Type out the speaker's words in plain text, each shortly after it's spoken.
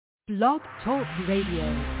Blog Talk Radio.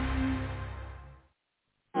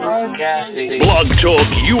 Blog Talk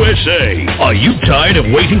USA. Are you tired of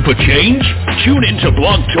waiting for change? Tune into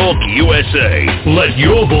Blog Talk USA. Let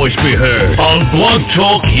your voice be heard on Blog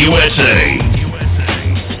Talk USA.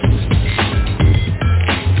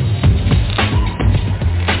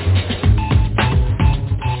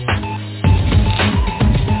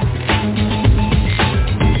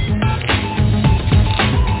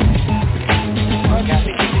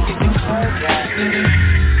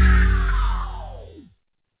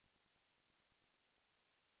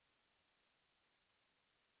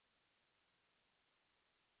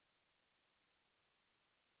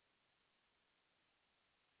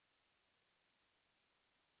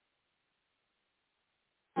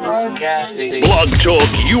 Blog Talk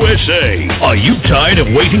USA. Are you tired of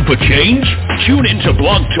waiting for change? Tune into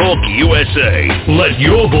Blog Talk USA. Let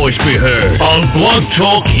your voice be heard on Blog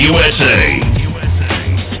Talk USA.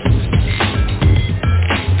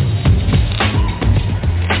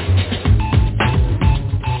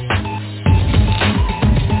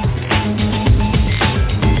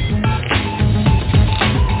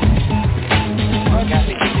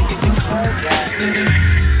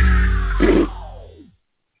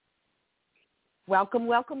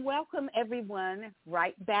 Welcome, everyone.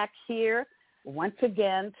 Right back here once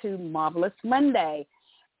again to Marvelous Monday.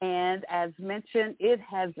 And as mentioned, it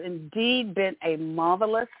has indeed been a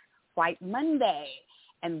marvelous White Monday.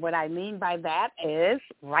 And what I mean by that is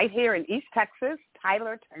right here in East Texas,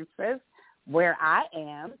 Tyler, Texas, where I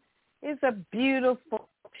am, is a beautiful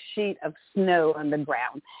sheet of snow on the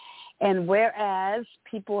ground. And whereas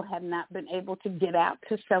people have not been able to get out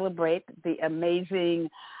to celebrate the amazing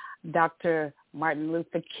Dr. Martin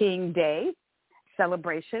Luther King Day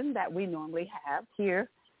celebration that we normally have here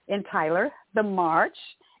in Tyler, the march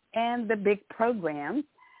and the big program,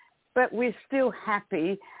 but we're still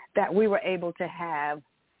happy that we were able to have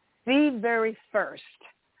the very first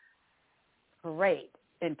parade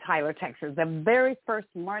in Tyler, Texas, the very first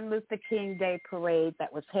Martin Luther King Day parade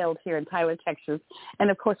that was held here in Tyler, Texas.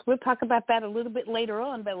 And, of course, we'll talk about that a little bit later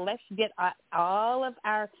on, but let's get all of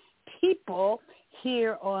our people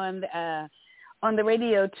here on the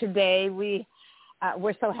radio today.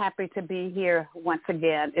 We're so happy to be here once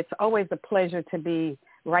again. It's always a pleasure to be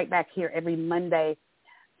right back here every Monday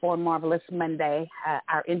for Marvelous Monday.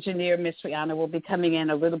 Our engineer, Ms. Rihanna, will be coming in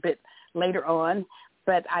a little bit later on,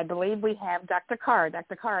 but I believe we have Dr. Carr.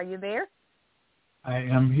 Dr. Carr, are you there? I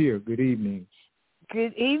am here. Good evening.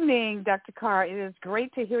 Good evening, Dr. Carr. It is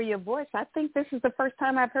great to hear your voice. I think this is the first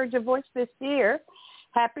time I've heard your voice this year.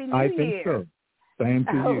 Happy New Year. I think so. Same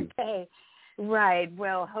to you. Okay. Right.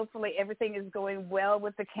 Well, hopefully everything is going well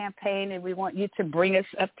with the campaign, and we want you to bring us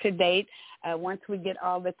up to date once we get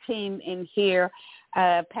all the team in here.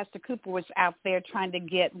 Pastor Cooper was out there trying to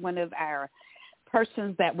get one of our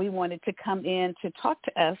persons that we wanted to come in to talk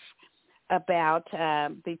to us about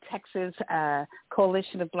the Texas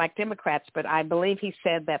Coalition of Black Democrats, but I believe he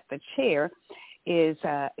said that the chair is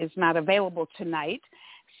not available tonight.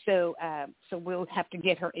 So we'll have to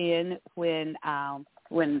get her in when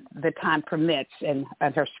the time permits and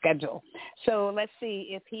her schedule. So let's see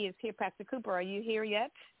if he is here. Pastor Cooper, are you here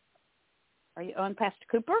yet? Are you on, Pastor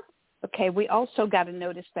Cooper? Okay, we also got a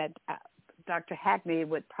notice that Dr. Hackney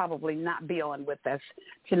would probably not be on with us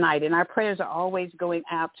tonight. And our prayers are always going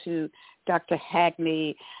out to Dr.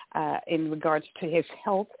 Hackney in regards to his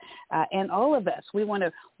health and all of us. We want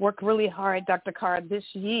to work really hard, Dr. Carr, this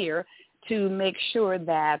year to make sure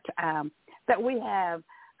that that we have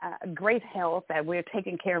great health, that we're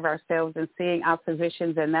taking care of ourselves and seeing our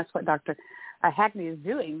physicians, and that's what Dr. Hackney is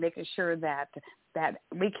doing, making sure that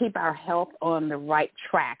we keep our health on the right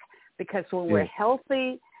track, because when we're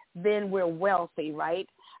healthy, then we're wealthy, right?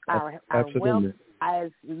 Our wealth,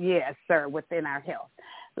 yes, sir, within our health.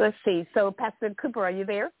 Let's see. So, Pastor Cooper, are you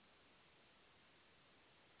there?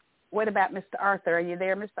 What about Mr. Arthur? Are you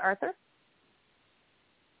there, Mr. Arthur?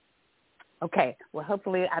 Okay. Well,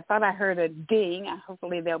 hopefully, I thought I heard a ding.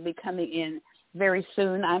 Hopefully, they'll be coming in very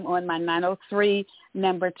soon. I'm on my 903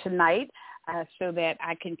 number tonight so that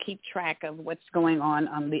I can keep track of what's going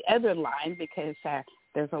on the other line, because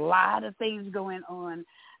there's a lot of things going on,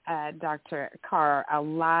 Dr. Carr, a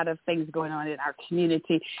lot of things going on in our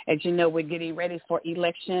community. As you know, we're getting ready for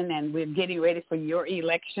election, and we're getting ready for your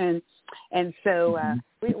election. And so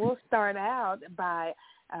we will start out by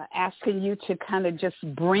asking you to kind of just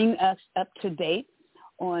bring us up to date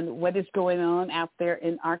on what is going on out there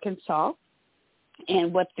in Arkansas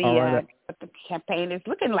and what the campaign is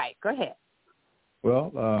looking like. Go ahead.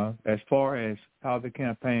 Well, as far as how the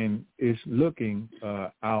campaign is looking,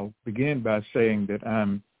 I'll begin by saying that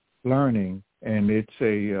I'm learning and it's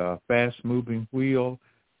a fast-moving wheel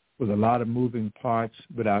with a lot of moving parts,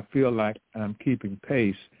 but I feel like I'm keeping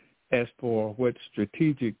pace. As for what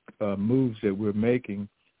strategic moves that we're making,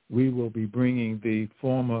 we will be bringing the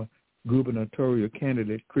former gubernatorial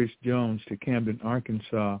candidate, Chris Jones, to Camden,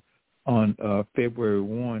 Arkansas on February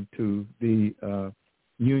 1 to the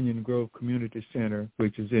Union Grove Community Center,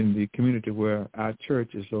 which is in the community where our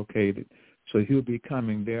church is located. So he'll be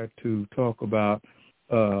coming there to talk about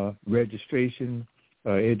registration,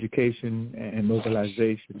 education, and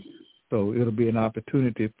mobilization. So it'll be an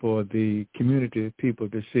opportunity for the community people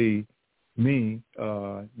to see me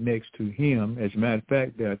next to him. As a matter of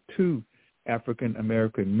fact, there are two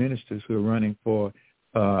African-American ministers who are running for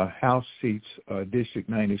House seats. District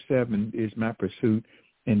 97 is my pursuit,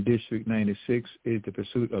 and District 96 is the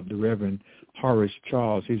pursuit of the Reverend Horace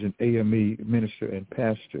Charles. He's an AME minister and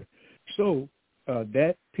pastor. So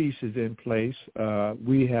that piece is in place.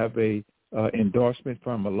 We have a endorsement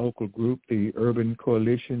from a local group, the Urban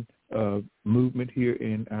Coalition movement here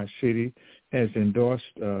in our city has endorsed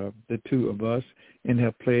the two of us and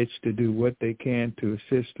have pledged to do what they can to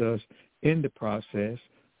assist us in the process.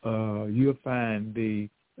 You'll find the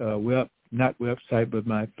not website, but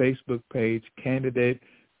my Facebook page, Candidate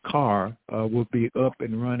Carr, will be up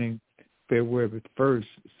and running February 1st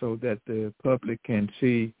so that the public can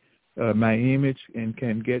see my image and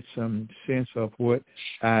can get some sense of what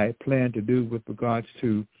I plan to do with regards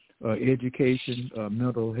to education,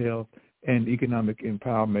 mental health, and economic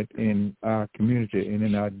empowerment in our community and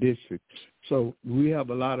in our district. So we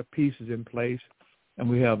have a lot of pieces in place, and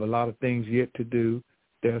we have a lot of things yet to do.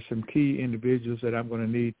 There are some key individuals that I'm going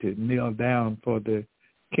to need to nail down for the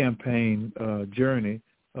campaign journey.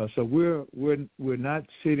 So we're not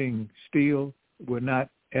sitting still. We're not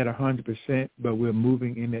at 100%, but we're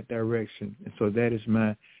moving in that direction. And so that is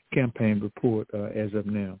my campaign report as of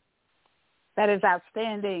now. That is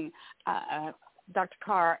outstanding, Dr.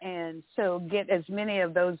 Carr. And so get as many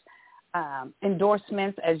of those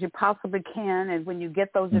endorsements as you possibly can. And when you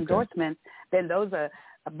get those endorsements, then those are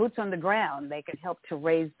boots on the ground. They can help to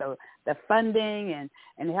raise the funding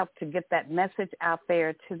and help to get that message out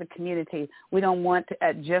there to the community. We don't want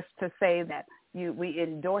to, just to say that we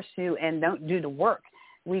endorse you and don't do the work.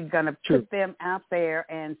 We're going to put them out there.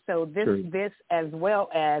 And so this as well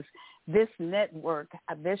as this network,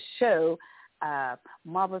 this show,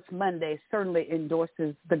 Marvelous Monday, certainly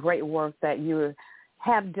endorses the great work that you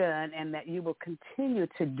have done and that you will continue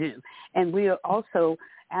to do. And we'll also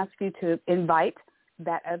ask you to invite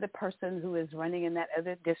that other person who is running in that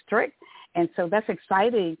other district. And so that's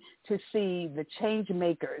exciting to see the change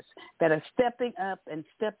makers that are stepping up and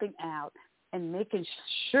stepping out and making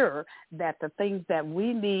sure that the things that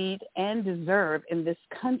we need and deserve in this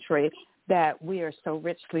country, that we are so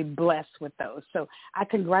richly blessed with those. So I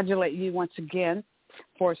congratulate you once again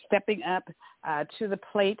for stepping up to the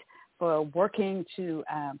plate, for working to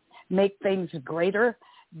make things greater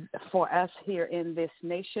for us here in this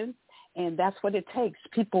nation. And that's what it takes,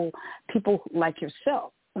 people like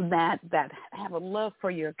yourself that have a love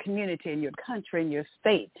for your community and your country and your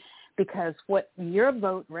state, because what your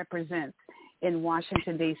vote represents in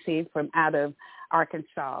Washington, D.C. from out of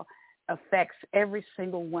Arkansas affects every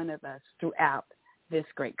single one of us throughout this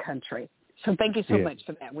great country. So thank you so much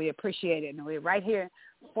for that. We appreciate it. And we're right here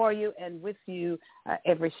for you and with you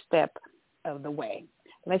every step of the way.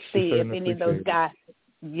 Let's see if any of those guys.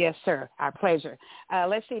 Yes, sir. Our pleasure.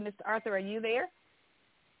 Let's see, Mr. Arthur, are you there?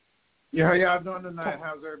 Yeah, how y'all doing tonight?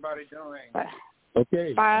 How's everybody doing?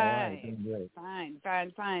 Okay. Fine. Right.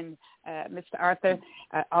 Fine. Mr. Arthur,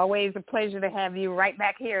 always a pleasure to have you right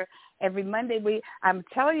back here every Monday. I'm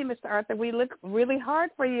telling you, Mr. Arthur, we look really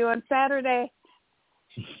hard for you on Saturday.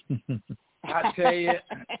 I tell you.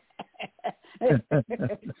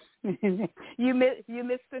 You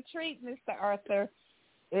missed the treat, Mr. Arthur.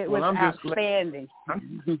 It was outstanding.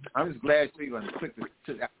 I'm just glad you I'm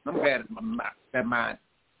glad that my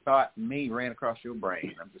thought ran across your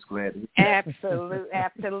brain. I'm just glad. Absolutely.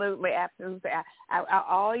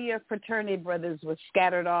 All your fraternity brothers were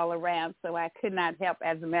scattered all around, so I could not help.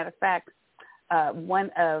 As a matter of fact, I was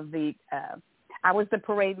the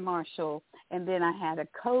parade marshal, and then I had a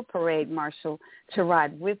co-parade marshal to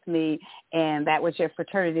ride with me, and that was your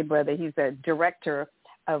fraternity brother. He's a director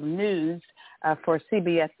of news for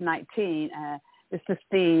CBS 19, Mr.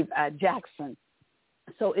 Steve Jackson.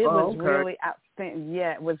 So it was really outstanding.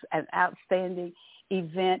 Yeah, it was an outstanding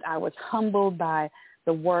event. I was humbled by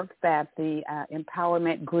the work that the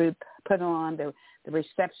empowerment group put on, the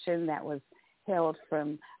reception that was held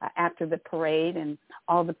from after the parade, and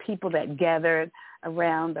all the people that gathered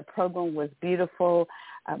around. The program was beautiful.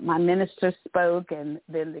 my minister spoke, and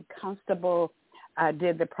then the constable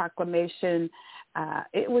did the proclamation.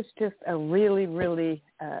 It was just a really, really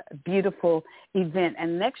beautiful event.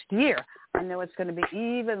 And next year, I know it's going to be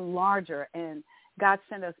even larger. And God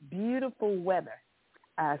sent us beautiful weather,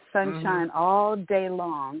 sunshine all day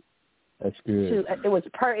long. That's good. It was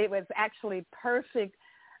actually perfect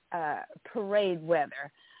parade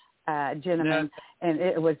weather, gentlemen, and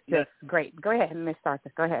it was just great. Go ahead, Ms.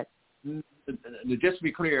 Arthur. Go ahead. Just to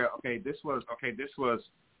be clear, this was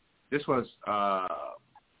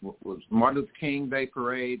Martin Luther King Day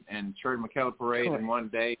parade and Shirley McKellar parade in one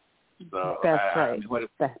day. So, that's right.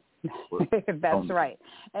 That's right.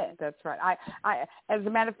 That's right. I, as a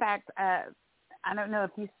matter of fact, I don't know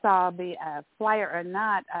if you saw the flyer or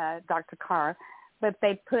not, Dr. Carr, but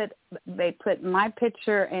they put my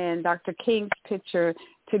picture and Dr. King's picture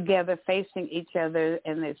together facing each other,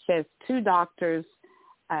 and it says 2 doctors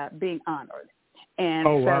being honored. And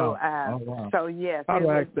so yes,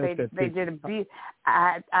 they did a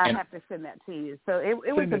I have to send that to you. So it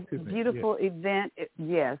was a beautiful event. It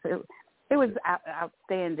was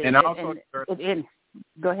outstanding. And also,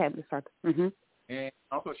 go ahead, Mr. Arthur. Mm-hmm. And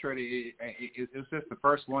also, Shirley, is this the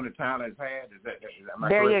first one the town has had?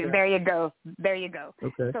 There you go.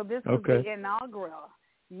 Okay. So this was the inaugural.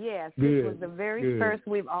 Yes, this was the very first.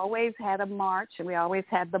 We've always had a march, and we always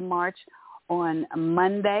had the march on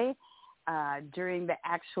Monday during the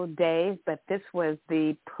actual day, but this was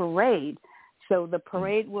the parade. So the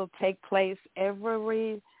parade will take place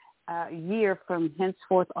every year from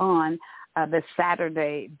henceforth on, the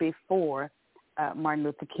Saturday before Martin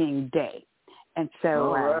Luther King Day. And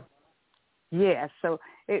so, so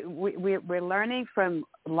we're learning from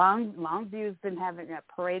Longview's been having a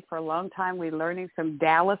parade for a long time. We're learning from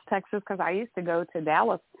Dallas, Texas, because I used to go to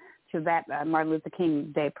Dallas to that Martin Luther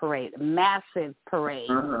King Day parade, massive parade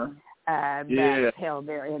that's held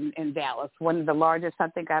there in Dallas, one of the largest I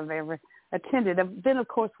think I've ever attended. Then, of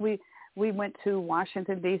course, we went to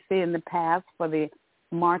Washington, D.C. in the past for the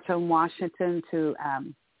March on Washington to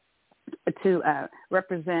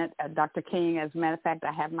represent Dr. King. As a matter of fact,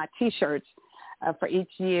 I have my T-shirts for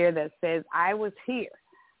each year that says I was here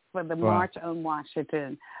for the March on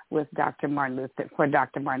Washington with Dr. Martin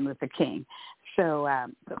Luther King. So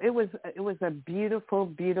it was a beautiful,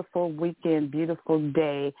 beautiful weekend, beautiful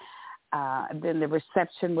day. Then the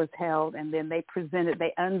reception was held, and then they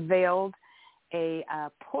unveiled a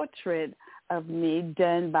portrait of me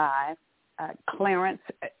done by Clarence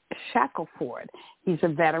Shackelford. He's a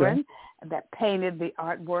veteran that painted the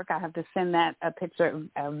artwork. I have to send a picture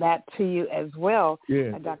of that to you as well,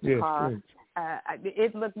 Dr. Carr.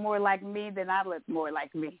 It looked more like me than I looked more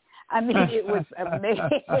like me. I mean, it was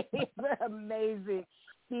amazing.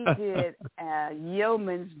 He did a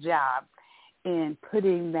yeoman's job in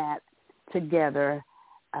putting that together.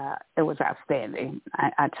 It was outstanding.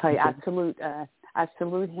 I tell you, I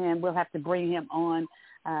salute him. We'll have to bring him on.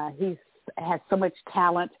 He has so much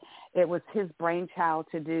talent. It was his brainchild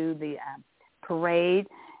to do the parade.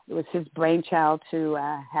 It was his brainchild to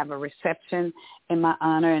have a reception in my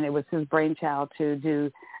honor, and it was his brainchild to do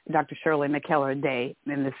Dr. Shirley McKellar Day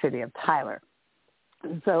in the city of Tyler.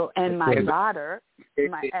 So, and my daughter, go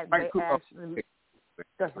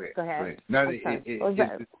ahead. No,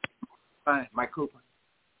 it's fine. Mike Cooper.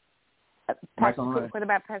 Pastor Cooper, what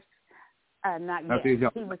about Pastor? Not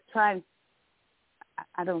yet. He was trying.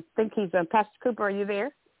 I don't think he's on. Pastor Cooper, are you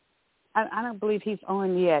there? I don't believe he's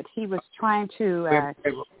on yet. He was trying to. I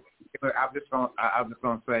was just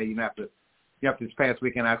going to say, after this past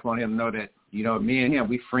weekend, I just want him to know that, me and him,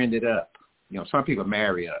 we friended up. Some people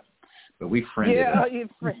marry up, but we friended up. You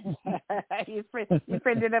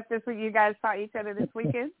friended up this week. You guys saw each other this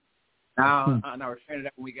weekend? No, we friended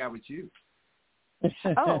up when we got with you.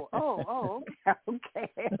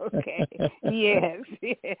 Okay. Yes.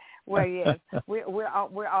 Well, yes. We're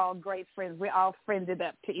all great friends. We're all friended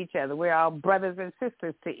up to each other. We're all brothers and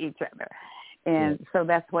sisters to each other, and so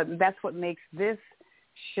that's what makes this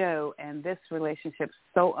show and this relationship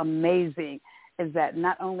so amazing. Is that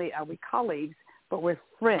not only are we colleagues, but we're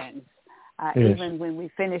friends. Even when we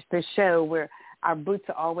finish the show, our boots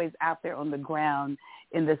are always out there on the ground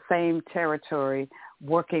in the same territory,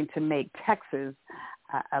 working to make Texas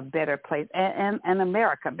a better place, and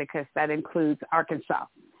America, because that includes Arkansas,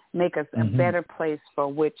 make us a better place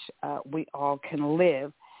for which we all can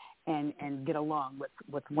live and get along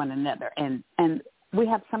with one another. And we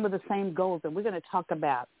have some of the same goals, and we're going to talk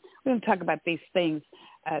about these things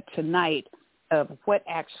tonight of what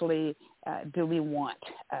actually do we want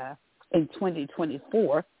in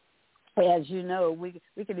 2024. As you know, we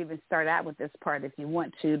could even start out with this part if you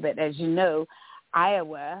want to, but as you know,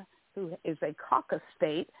 Iowa who is a caucus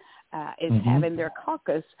state, is having their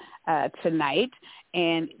caucus tonight,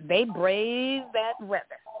 and they brave that weather.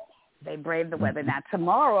 They brave the weather. Now,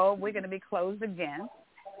 tomorrow we're going to be closed again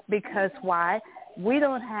because why? We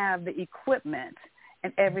don't have the equipment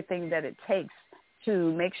and everything that it takes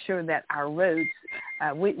to make sure that our roads,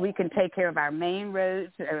 we can take care of our main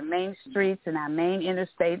roads, our main streets, and our main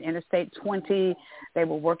Interstate 20. They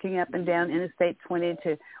were working up and down Interstate 20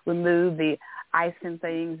 to remove the ice and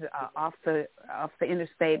things off the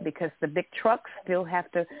interstate because the big trucks still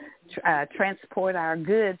have to transport our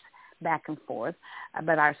goods back and forth.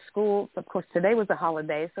 But our schools, of course, today was a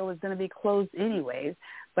holiday, so it's going to be closed anyways.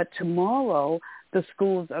 But tomorrow the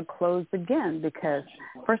schools are closed again because,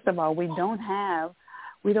 first of all, we don't have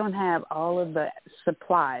all of the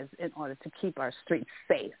supplies in order to keep our streets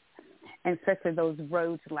safe, and especially those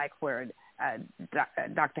roads like where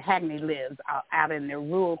Dr. Hagney lives out in the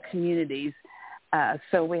rural communities.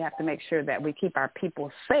 So we have to make sure that we keep our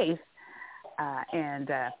people safe.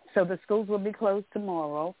 So the schools will be closed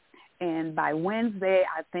tomorrow. And by Wednesday,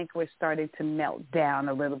 I think we're starting to melt down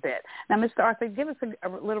a little bit. Now, Mr. Arthur, give us a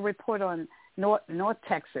little report on North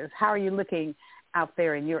Texas. How are you looking out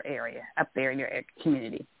there in your area, up there in your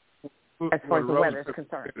community, as far as the weather is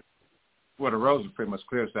concerned? Well, the roads are pretty much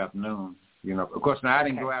clear this afternoon. You know, of course, now I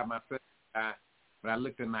didn't go out myself, but I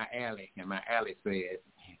looked in my alley, and my alley said,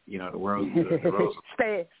 you know, the roads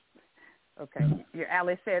Stay. Okay. Your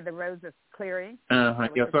alley said the roads are clearing. Yeah.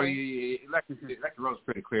 So like the roads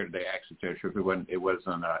pretty clear today. Actually, to tell you the truth, it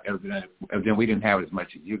wasn't. Evidently, we didn't have as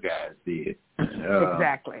much as you guys did.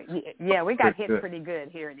 Exactly. Yeah, we got hit pretty good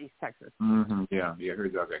here in East Texas. Yeah. I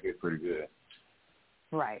heard y'all got hit pretty good.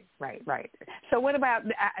 Right. So, what about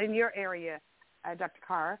in your area, Dr.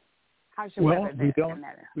 Carr? How's your weather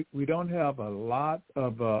there? We don't have a lot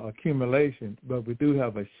of accumulation, but we do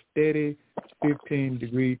have a steady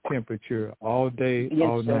 15-degree temperature all day,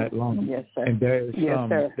 all night long. Yes, sir. And there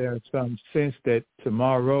is some sense that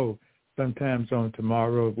sometimes on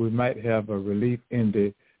tomorrow, we might have a relief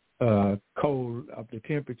in the cold of the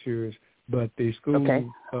temperatures, but the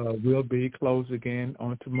school will be closed again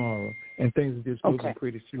on tomorrow, and things are just moving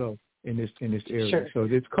pretty slow in this area. Sure. So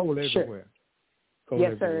it's cold everywhere.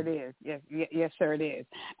 Yes, sir, it is. Yes, sir, it is.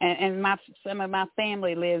 And some of my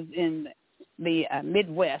family lives in the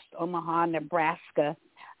Midwest, Omaha, Nebraska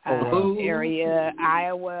area,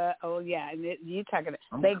 Iowa. Oh, yeah. And you talking?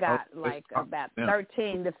 They got like about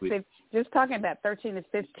 13 to 15. Just talking about 13 to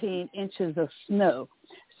 15 inches of snow.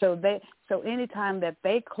 So anytime that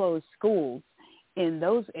they close schools in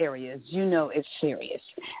those areas, you know it's serious.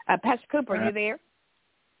 Pastor Cooper, are you there?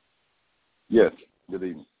 Yes. Good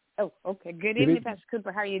evening. Oh, okay. Good evening, Pastor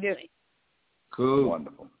Cooper. How are you doing? Cool.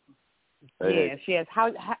 Wonderful. Yes.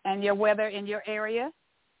 How and your weather in your area?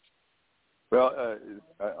 Well,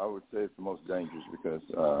 I would say it's the most dangerous because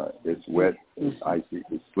it's wet, it's icy,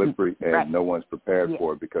 it's slippery, and no one's prepared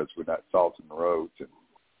for it because we're not salting the roads. And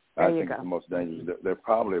I think it's the most dangerous. There are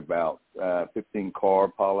probably about 15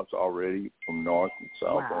 car pileups already from north and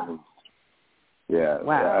south. Wow. Yeah,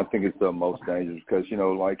 I think it's the most dangerous because,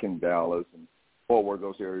 like in Dallas and Fort Worth,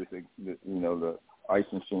 those areas, the ice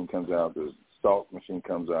machine comes out, the salt machine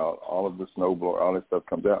comes out, all of the snowblower, all that stuff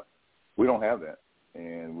comes out. We don't have that,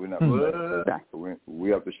 and we're not prepared. We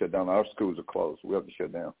have to shut down. Our schools are closed. We have to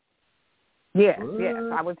shut down. Yes.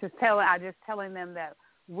 I was just telling them that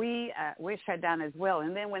we're shut down as well.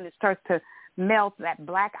 And then when it starts to melt, that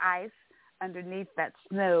black ice underneath that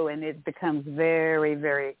snow, and it becomes very,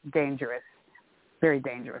 very dangerous. Very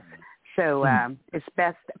dangerous. So it's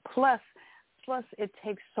best. Plus, it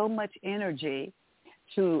takes so much energy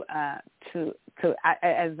to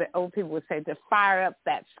as the old people would say, to fire up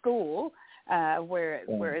that school where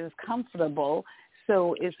it's comfortable.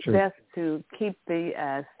 So it's best to keep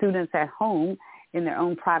the students at home in their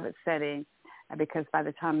own private setting, because by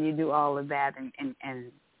the time you do all of that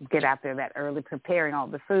and get out there that early, preparing all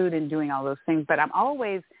the food and doing all those things. But I'm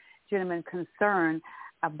always, gentlemen, concerned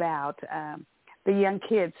about the young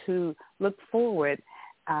kids who look forward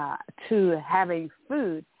to having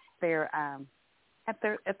food there at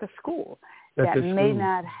the school may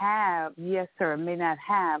not have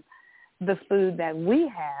the food that we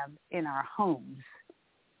have in our homes.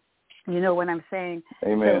 You know what I'm saying?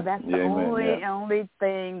 Amen. So that's the only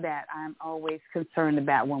thing that I'm always concerned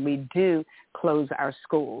about when we do close our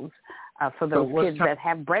schools for those kids that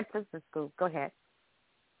have breakfast at school. Go ahead.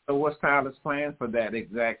 So what's Tyler's plan for that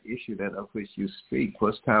exact issue of which you speak?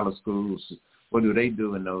 What's Tyler schools? What do they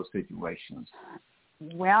do in those situations?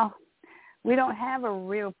 Well, we don't have a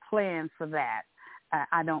real plan for that.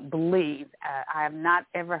 I don't believe. I have not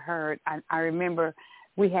ever heard. I remember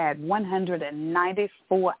we had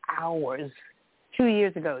 194 hours 2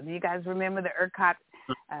 years ago. Do you guys remember the ERCOT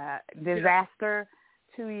disaster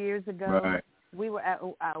 2 years ago? Right. We were at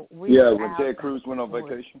when Ted Cruz went on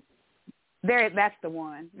vacation. That's the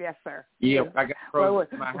one. Yes, sir. Yeah, I got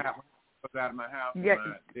frozen in my house. I was out of my house. Yeah.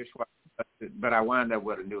 My dishwasher, but I wound up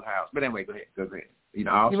with a new house. But anyway, go ahead. You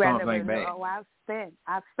know, all storms ain't bad. Oh,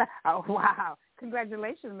 oh, wow.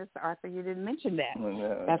 Congratulations, Mr. Arthur. You didn't mention that.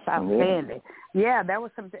 Yeah. That's outstanding. Yeah, there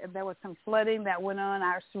was some flooding that went on,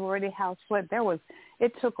 our sorority house flood.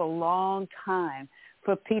 It took a long time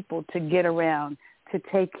for people to get around to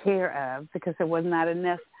take care of, because there was not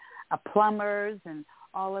enough plumbers and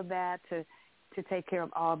all of that to take care of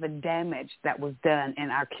all the damage that was done in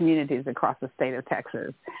our communities across the state of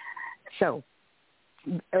Texas. So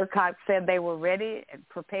ERCOT said they were ready and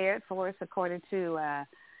prepared for us, according to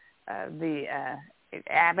the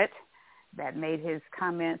Abbott, that made his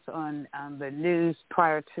comments on the news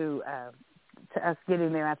prior to us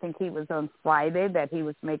getting there. I think he was on Friday that he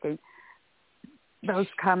was making those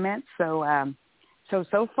comments.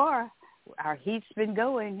 So far, our heat's been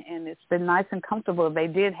going, and it's been nice and comfortable. They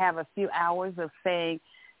did have a few hours of saying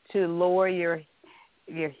to lower your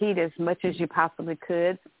heat as much as you possibly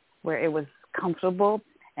could, where it was comfortable,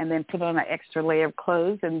 and then put on an extra layer of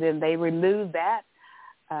clothes, and then they removed that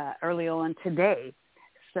early on today.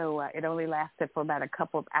 So it only lasted for about a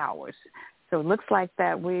couple of hours. So it looks like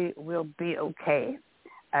that we will be okay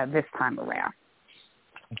this time around.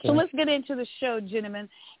 Okay. So let's get into the show, gentlemen.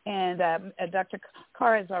 And Dr.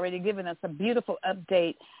 Carr has already given us a beautiful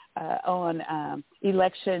update on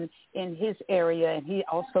election in his area. And he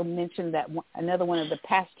also mentioned that another one of the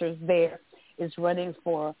pastors there is running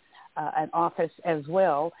for an office as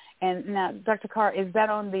well. And now, Dr. Carr, is that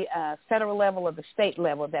on the federal level or the state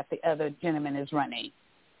level that the other gentleman is running?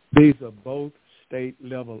 These are both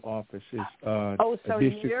state-level offices. So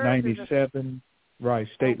District 97. Right,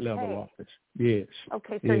 state level office. Yes.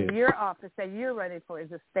 Okay, so your office that you're running for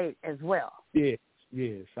is a state as well. Yes.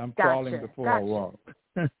 I'm crawling before I walk.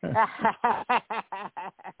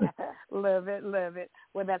 Love it.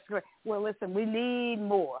 Well, that's great. Well, listen, we need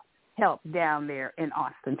more help down there in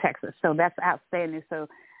Austin, Texas. So that's outstanding. So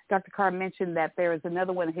Dr. Carr mentioned that there is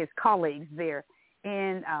another one of his colleagues there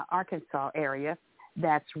in Arkansas area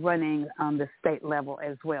that's running on the state level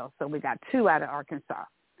as well. So we got two out of Arkansas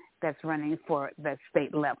that's running for the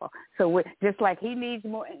state level. So just like he needs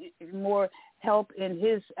more help in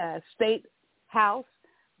his state house,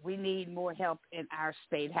 we need more help in our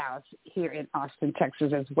state house here in Austin,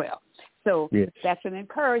 Texas as well. So That's an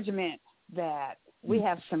encouragement that we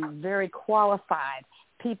have some very qualified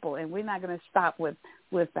people, and we're not going to stop with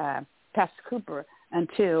Pastor Cooper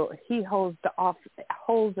until he holds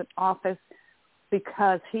an office,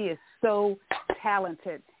 because he is so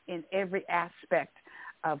talented in every aspect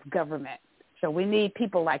of government. So we need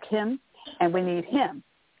people like him, and we need him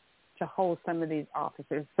to hold some of these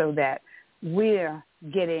offices so that we're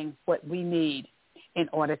getting what we need in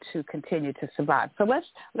order to continue to survive. So let's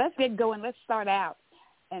get going. Let's start out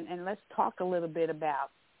and let's talk a little bit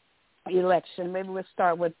about election. Maybe we'll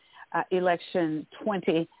start with election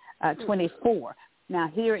 2024.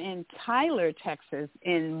 Now here in Tyler, Texas,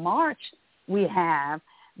 in March, we have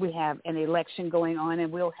an election going on,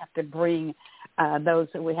 and we'll have to bring those.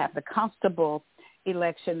 We have the constable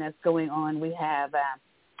election that's going on. We have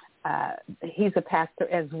he's a pastor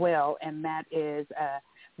as well, and that is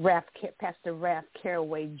Pastor Raph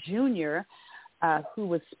Caraway Jr., who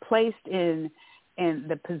was placed in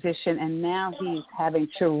the position, and now he's having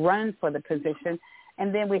to run for the position.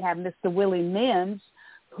 And then we have Mr. Willie Mims,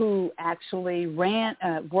 who actually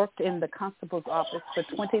worked in the constable's office for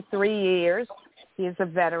 23 years. He is a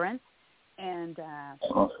veteran, and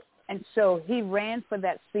so he ran for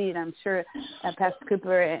that seat. I'm sure Pastor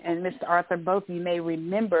Cooper and Mr. Arthur, both of you may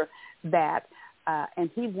remember that, and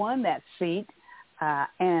he won that seat,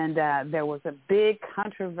 and there was a big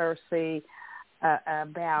controversy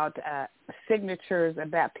about signatures,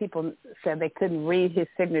 about people said they couldn't read his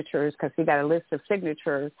signatures because he got a list of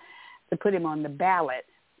signatures to put him on the ballot.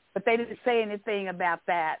 But they didn't say anything about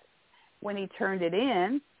that when he turned it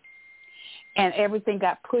in, and everything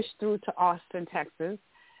got pushed through to Austin, Texas.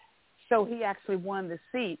 So he actually won the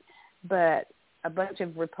seat, but a bunch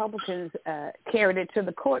of Republicans carried it to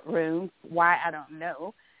the courtroom. Why, I don't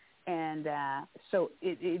know. And so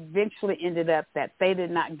it eventually ended up that they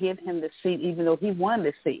did not give him the seat, even though he won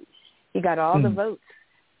the seat. He got all the votes.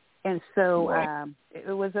 And so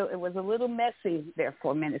it was a little messy there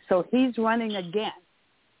for a minute. So he's running again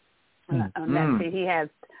on that seat. He has,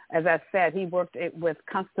 as I said, he worked with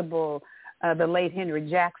Constable, the late Henry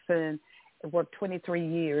Jackson, worked 23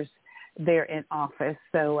 years there in office.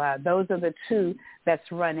 So those are the two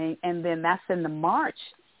that's running, and then that's in the March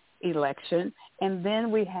election. And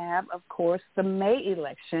then we have, of course, the May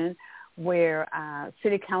election, where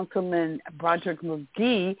City Councilman Broderick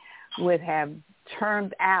McGee would have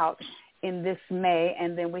turned out in this May.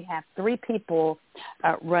 And then we have three people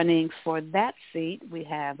running for that seat. We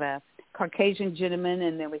have a Caucasian gentleman,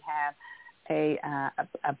 and then we have a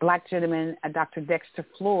black gentleman, Dr. Dexter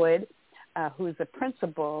Floyd, who's a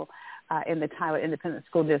principal in the Tyler Independent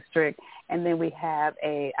School District. And then we have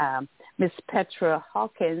a Miss Petra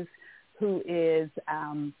Hawkins, who is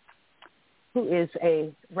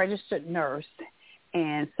a registered nurse,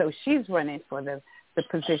 and so she's running for the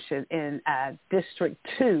position in District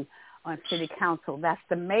 2 on City Council. That's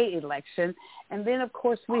the May election. And then, of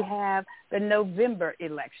course, we have the November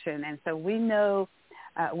election, and so we know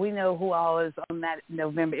who all is on that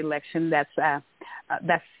November election. That's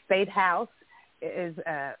State House is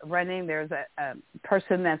running. There's a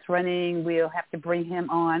person that's running. We'll have to bring him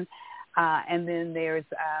on. And then there's,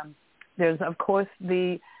 of course,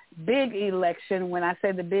 the big election. When I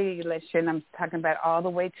say the big election, I'm talking about all the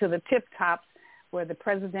way to the tip tops, where the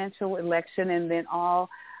presidential election, and then all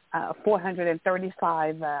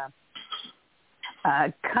 435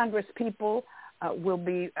 Congress people will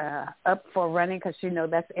be up for running, because,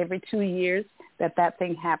 that's every 2 years that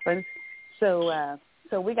thing happens. So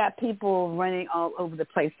we got people running all over the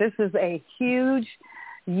place. This is a huge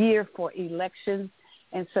year for elections.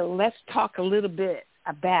 And so let's talk a little bit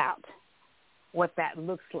about what that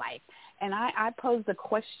looks like. And I posed a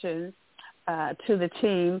question to the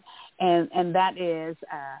team, and that is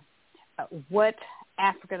what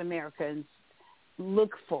African Americans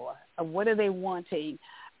look for. What are they wanting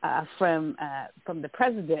from the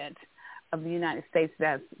president of the United States?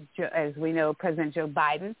 As we know, President Joe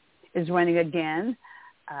Biden is running again.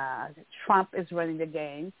 Trump is running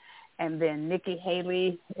again. And then Nikki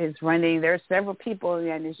Haley is running. There are several people,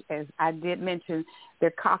 and as I did mention,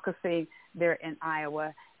 they're caucusing there in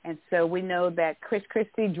Iowa. And so we know that Chris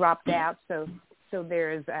Christie dropped out. So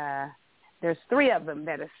there's three of them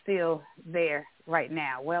that are still there right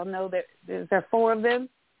now. Well, no, there are four of them.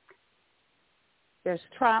 There's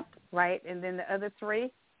Trump, right? And then the other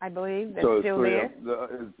three, I believe, they're still there. Is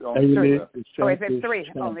it three?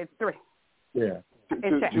 Oh, it's three. Yeah.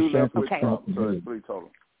 Okay. So it's three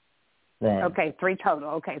total. Right. Okay, three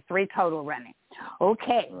total running.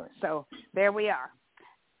 Okay, right. So there we are.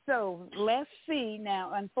 So let's see.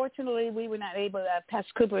 Now, unfortunately, we were not able,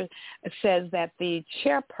 Pastor Cooper says that the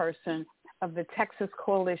chairperson of the Texas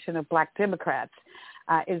Coalition of Black Democrats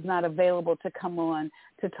is not available to come on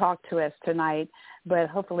to talk to us tonight, but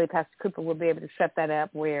hopefully Pastor Cooper will be able to set that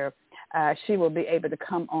up where she will be able to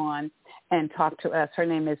come on and talk to us. Her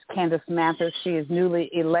name is Candace Mathis. She is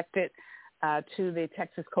newly elected to the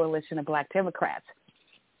Texas Coalition of Black Democrats.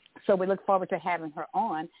 So we look forward to having her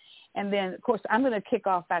on. And then, of course, I'm going to kick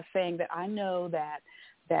off by saying that I know that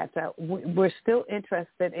we're still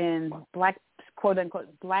interested in black, quote-unquote,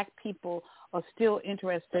 black people are still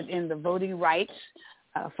interested in the voting rights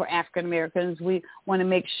for African Americans. We want to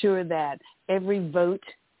make sure that every vote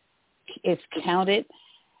is counted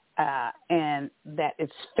and that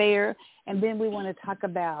it's fair. And then we want to talk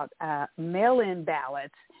about mail-in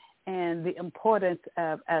ballots and the importance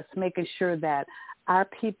of us making sure that our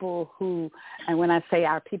people and when I say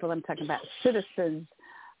our people, I'm talking about citizens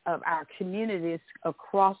of our communities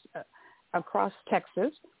across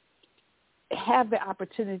Texas, have the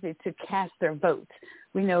opportunity to cast their votes.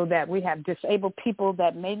 We know that we have disabled people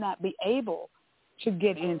that may not be able to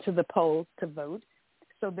get into the polls to vote.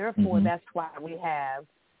 So therefore, that's why we have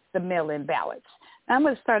the mail-in ballots. Now, I'm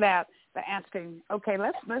going to start out by asking, okay,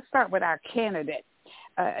 let's start with our candidate.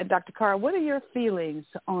 Dr. Carr, what are your feelings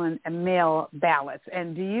on mail ballots,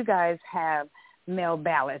 and do you guys have mail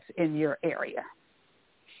ballots in your area?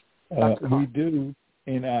 We do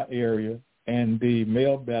in our area, and the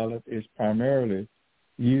mail ballot is primarily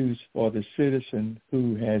used for the citizen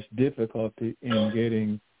who has difficulty in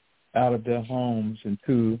getting out of their homes and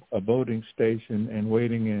to a voting station and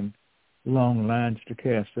waiting in long lines to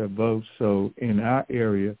cast their votes. So in our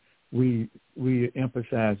area, we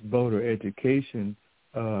emphasize voter education,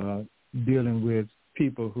 dealing with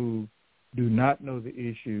people who do not know the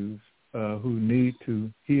issues, who need to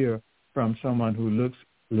hear from someone who looks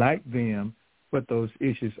like them what those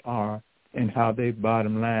issues are and how their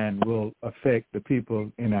bottom line will affect the people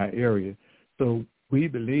in our area. So we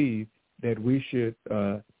believe that we should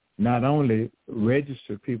not only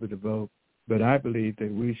register people to vote, but I believe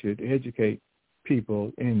that we should educate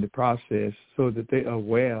people in the process so that they are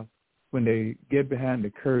aware when they get behind the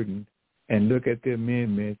curtain and look at the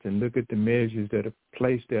amendments and look at the measures that are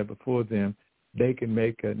placed there before them, they can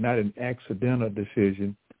make not an accidental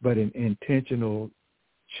decision, but an intentional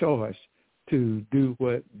choice to do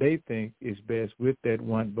what they think is best with that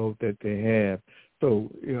one vote that they have. So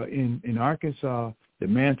in Arkansas, the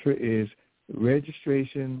mantra is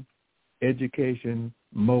registration, education,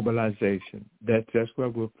 mobilization. That's where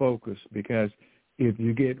we're focused, because if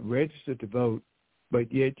you get registered to vote, but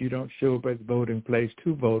yet you don't show up at the voting place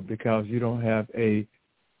to vote because you don't have a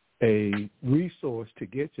resource to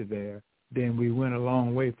get you there, then we went a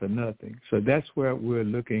long way for nothing. So that's where we're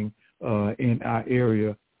looking in our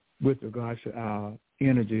area with regards to our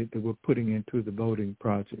energy that we're putting into the voting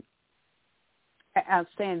project.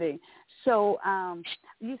 Outstanding. So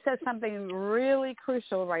you said something really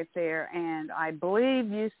crucial right there, and I believe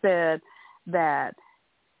you said that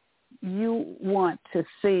you want to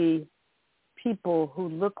see people who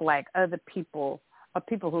look like other people, or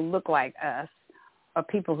people who look like us, or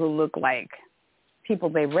people who look like people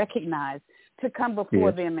they recognize, to come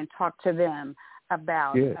before them and talk to them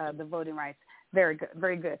about the voting rights. Very good,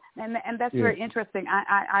 very good. And that's very interesting.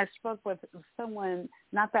 I spoke with someone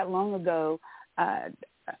not that long ago,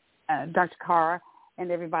 Dr. Carr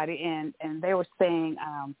and everybody, and they were saying,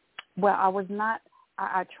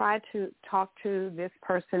 I tried to talk to this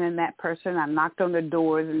person and that person. I knocked on the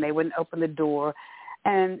doors and they wouldn't open the door.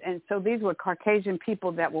 And so these were Caucasian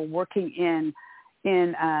people that were working in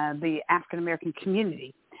the African-American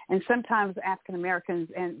community. And sometimes African-Americans,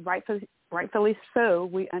 and rightfully so,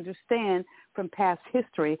 we understand from past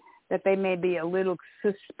history that they may be a little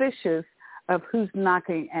suspicious of who's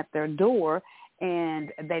knocking at their door,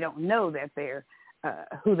 and they don't know that they're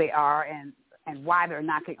who they are and why they're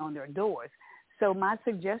knocking on their doors. So my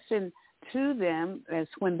suggestion to them is,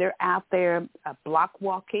 when they're out there block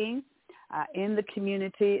walking in the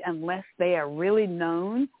community, unless they are really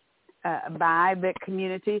known by the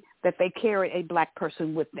community, that they carry a black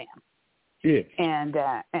person with them. Yes. And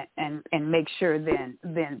make sure then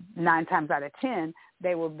 9 times out of 10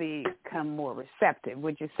 they will become more receptive.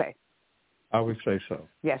 Would you say? I would say so.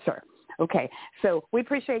 Yes, sir. Okay. So we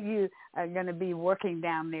appreciate you going to be working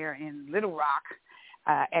down there in Little Rock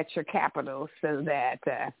at your capital, so that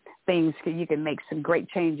you can make some great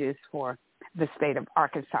changes for the state of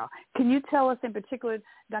Arkansas. Can you tell us in particular,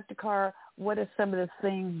 Dr. Carr, what are some of the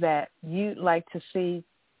things that you'd like to see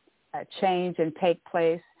change and take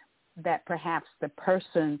place, that perhaps the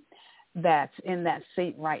person that's in that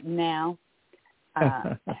seat right now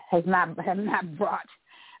has not brought?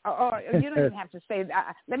 Or you don't even have to say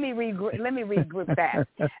that. Let me regroup that.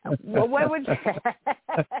 Well, what would you?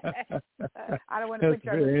 I don't want to put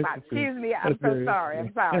you on the spot. Excuse me. I'm so sorry.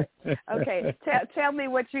 I'm sorry. Okay. Tell me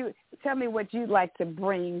what you'd like to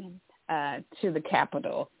bring to the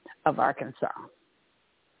capital of Arkansas.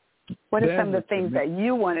 What are some of the things that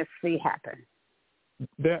you want to see happen?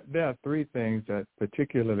 There are 3 things that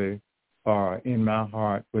particularly are in my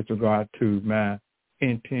heart with regard to my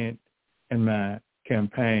intent and my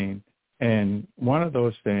campaign. And one of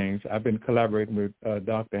those things I've been collaborating with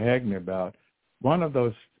Dr. Hagney about. One of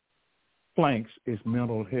those flanks is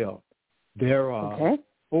mental health. There are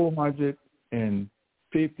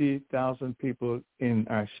 450,000 people in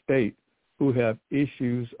our state who have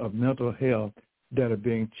issues of mental health that are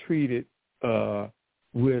being treated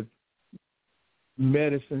with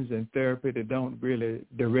medicines and therapy that don't really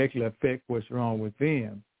directly affect what's wrong with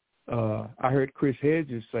them. I heard Chris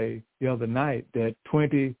Hedges say the other night that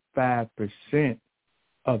 25%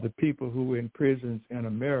 of the people who are in prisons in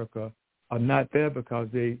America are not there because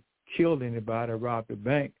they killed anybody or robbed a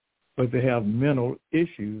bank, but they have mental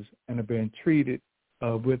issues and are being treated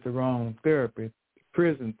with the wrong therapy,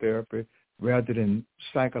 prison therapy, rather than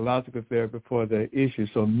psychological therapy for their issues.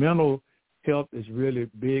 So mental health is really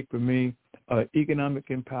big for me. Economic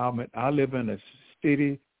empowerment. I live in a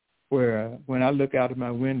city where when I look out of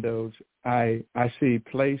my windows, I see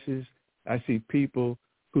places, I see people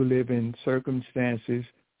who live in circumstances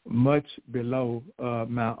much below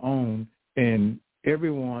my own, and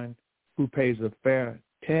everyone who pays a fair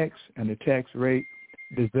tax and a tax rate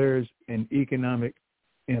deserves an economic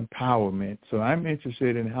empowerment. So I'm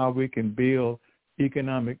interested in how we can build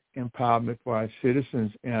economic empowerment for our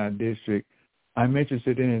citizens in our district. I'm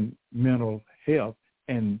interested in mental health.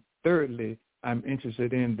 And thirdly, I'm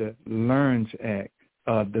interested in the LEARNS Act.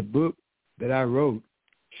 The book that I wrote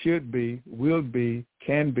should be, will be,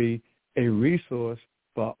 can be a resource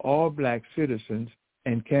for all black citizens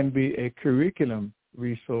and can be a curriculum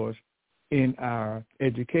resource in our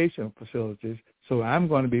educational facilities. So I'm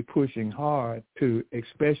going to be pushing hard to,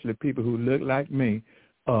 especially people who look like me,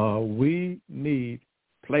 we need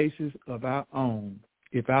places of our own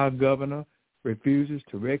if our governor refuses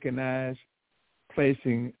to recognize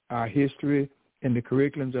placing our history in the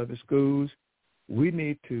curriculums of the schools, we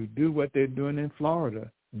need to do what they're doing in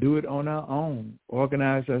Florida, do it on our own,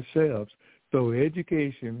 organize ourselves. So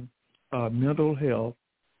education, mental health,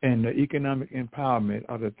 and economic empowerment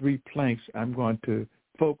are the three planks I'm going to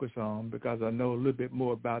focus on because I know a little bit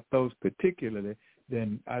more about those particularly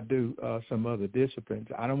than I do some other disciplines.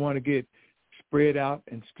 I don't want to get spread out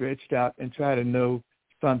and stretched out and try to know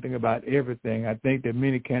something about everything. I think that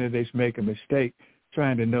many candidates make a mistake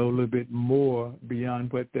trying to know a little bit more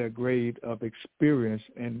beyond what their grade of experience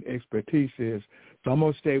and expertise is. So I'm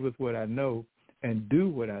going to stay with what I know and do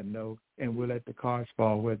what I know, and we'll let the cards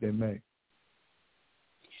fall where they may.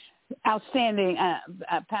 Outstanding,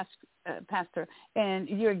 Pastor, and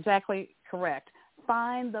you're exactly correct.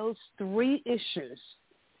 Find those three issues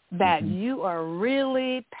that you are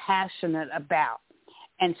really passionate about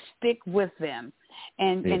and stick with them.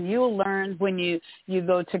 And you'll learn when you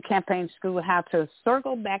go to campaign school how to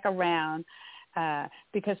circle back around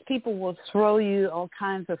because people will throw you all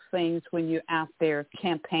kinds of things when you're out there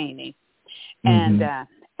campaigning. And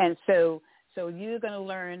so you're going to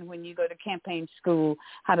learn when you go to campaign school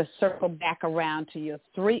how to circle back around to your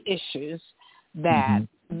three issues that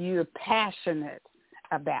you're passionate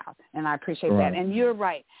about. And I appreciate that. And you're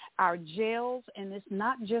right. Our jails, and it's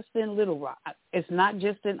not just in Little Rock. It's not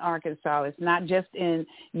just in Arkansas. It's not just in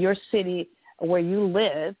your city where you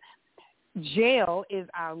live. Jail is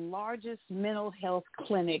our largest mental health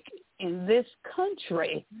clinic in this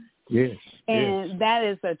country. Yes. And that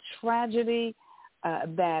is a tragedy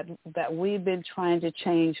that we've been trying to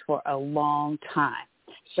change for a long time.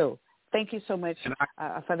 So thank you so much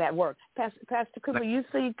for that work. Pastor Cooper, you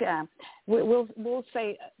think we'll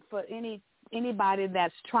say for anybody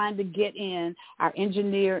that's trying to get in, our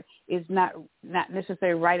engineer is not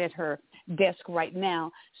necessarily right at her desk right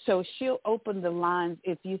now, so she'll open the lines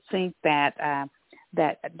if you think that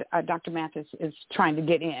Dr. Mathis is trying to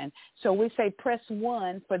get in. So we say press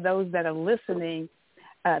 1 for those that are listening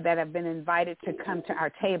that have been invited to come to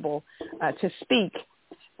our table to speak,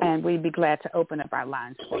 and we'd be glad to open up our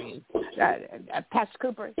lines for you. Pastor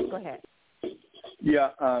Cooper, go ahead. Yeah,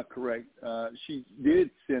 correct. She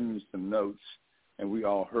did send me some notes, and we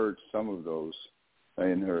all heard some of those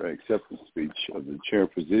in her acceptance speech of the chair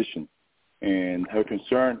position. And her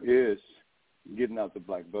concern is getting out the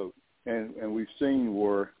black vote. And we've seen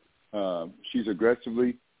where she's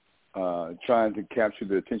aggressively trying to capture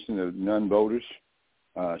the attention of non-voters.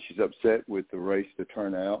 She's upset with the race, the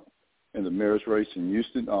turnout, in the mayor's race in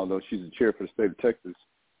Houston, although she's the chair for the state of Texas.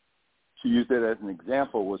 She used that as an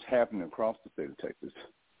example of what's happening across the state of Texas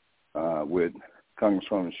with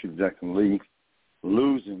Congresswoman Shirley Jackson Lee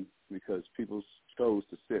losing because people chose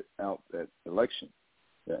to sit out that election.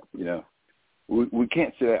 That, we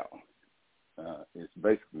can't sit out. It's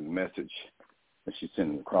basically the message that she's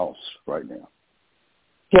sending across right now.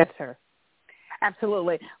 Yes, sir.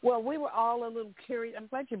 Absolutely. Well, we were all a little curious. I'm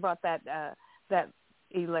glad you brought that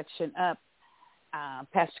election up,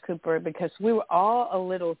 Pastor Cooper, because we were all a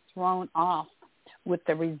little thrown off with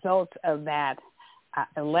the results of that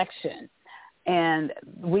election. And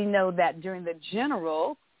we know that during the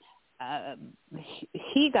general,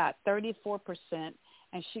 he got 34%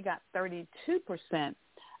 and she got 32%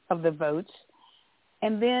 of the votes.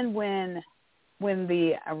 And then when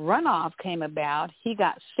the runoff came about, he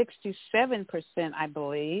got 67%, I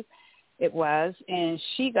believe it was, and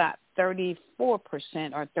she got 34%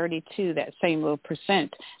 or 32%, that same little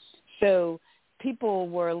percent. So people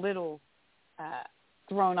were a little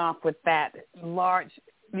thrown off with that large,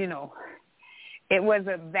 it was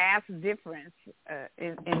a vast difference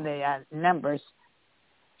in the numbers.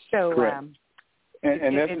 So,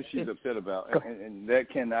 and that's what she's upset about, and that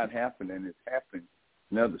cannot happen, and it's happening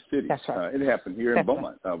in other cities. That's right. It happened here in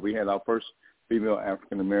Beaumont. We had our first female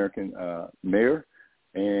African-American mayor,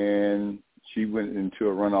 and she went into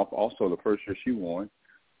a runoff also the first year she won,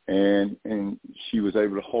 and she was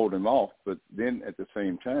able to hold him off. But then at the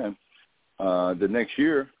same time, the next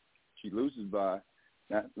year, she loses by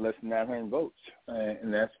not less than 900 votes,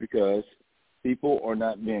 and that's because people are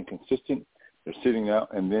not being consistent. They're sitting out,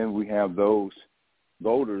 and then we have those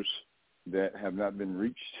voters that have not been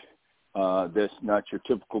reached. That's not your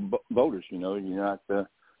typical voters. You're not the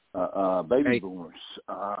baby boomers.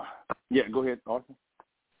 Yeah, go ahead, Arthur.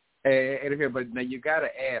 But now you got to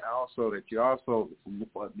add also that you also,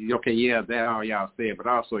 that all y'all said, but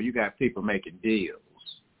also you got people making deals.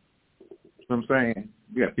 You know what I'm saying?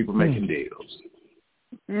 You got people making deals.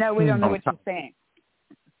 No, we don't know what you're saying.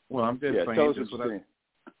 Well, I'm just saying.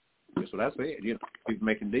 That's what I said. People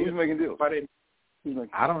making deals. Who's making deals? Like,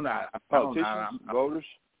 I don't know. Politicians, voters?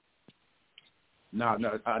 No,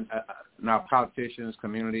 politicians,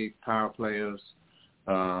 community power players,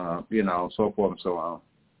 so forth and so on.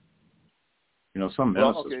 Some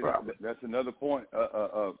ministers probably. That's another point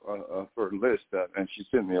of her list, and she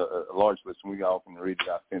sent me a large list, and we all can read it.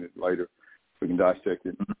 I'll send it later. We can dissect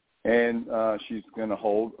it. And she's going to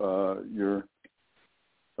hold your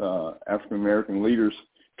African-American leaders.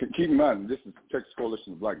 Keep in mind, this is Texas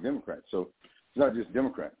Coalition of Black Democrats, so it's not just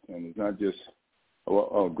Democrats, and it's not just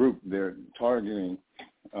a group. They're targeting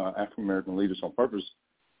African-American leaders on purpose,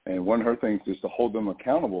 and one of her things is to hold them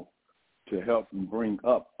accountable to help bring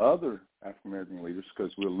up other African-American leaders,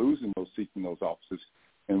 because we're losing those seats in those offices.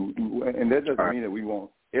 And that doesn't mean that we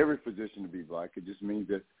want every position to be black. It just means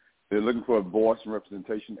that they're looking for a voice and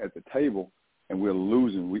representation at the table, and we're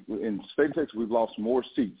losing. In the state of Texas, we've lost more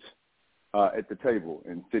seats at the table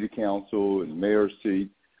in city council and mayor's seat,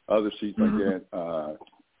 other seats like that,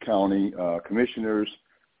 county commissioners,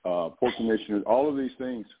 port commissioners, all of these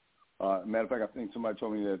things. Matter of fact, I think somebody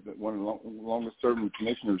told me that one of the longest-serving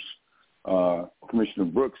commissioners, Commissioner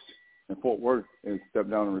Brooks in Fort Worth, has stepped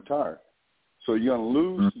down and retired. So you're going to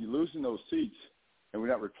lose. You're losing those seats, and we're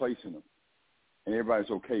not replacing them. And everybody's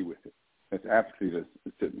okay with it. That's apathy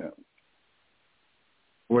that's sitting out.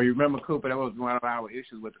 Well, you remember, Cooper, that was one of our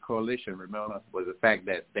issues with the coalition, remember, was the fact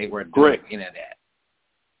that they weren't doing any of that.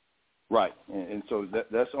 Right. And so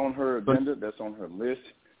that's on her agenda. That's on her list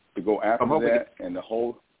to go after that and to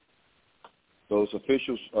hold those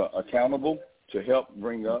officials accountable to help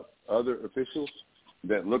bring up other officials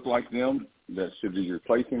that look like them, that should be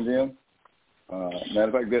replacing them. Matter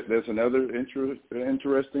of fact, there's another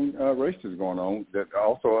interesting race that's going on that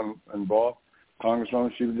also involves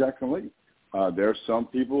Congresswoman Shirley Jackson Lee. There are some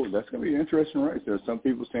people, that's going to be an interesting race. There are some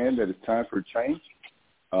people saying that it's time for a change.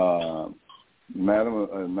 Madam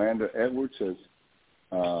Amanda Edwards has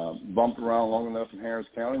bumped around long enough in Harris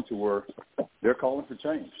County to where they're calling for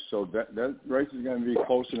change. So that race is going to be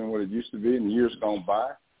closer than what it used to be in the years gone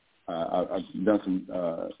by. I've done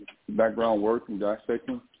some background work and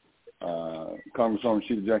dissecting. Congresswoman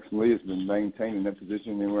Shirley Jackson Lee has been maintaining that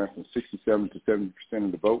position anywhere from 67 to 70%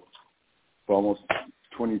 of the vote for almost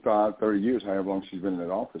 25, 30 years, however long she's been in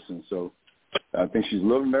that office. And so I think she's a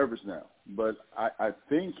little nervous now. But I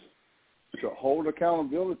think to hold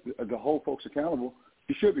accountability, to hold folks accountable,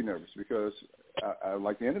 she should be nervous, because I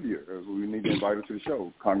like to interview her. We need to invite her to the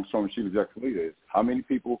show. Congresswoman Shirley Jackson Lee is. How many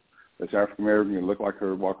people that's African American, look like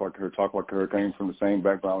her, walk like her, talk like her, came from the same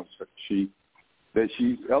background as she, that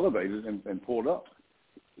she's elevated and pulled up?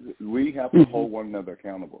 We have to hold one another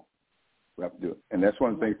accountable. We have to do it. And that's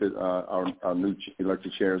one of the things that our new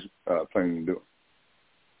elected chair is planning to do.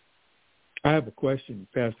 I have a question,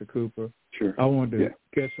 Pastor Cooper. Sure. I wanted to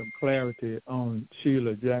get some clarity on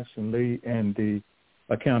Shirley Jackson Lee and the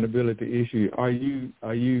accountability issue. Are you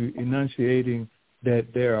enunciating that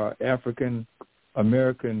there are African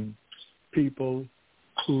American people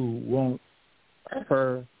who want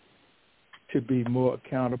her to be more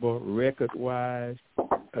accountable record-wise,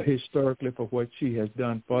 historically, for what she has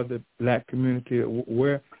done for the black community?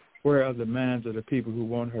 Where are the minds of the people who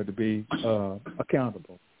want her to be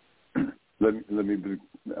accountable? Let me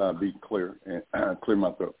be clear and clear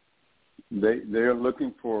my throat. They're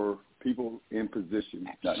looking for people in position,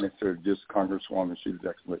 not necessarily just Congresswoman Shirley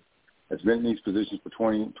Jackson Lee, that's been in these positions for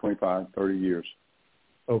 20, 25, 30 years.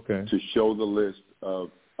 Okay. To show the list of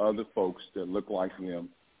other folks that look like them,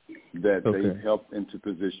 that they've helped into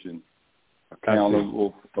position,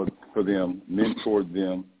 accountable for them, mentored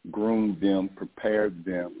them, groomed them, prepared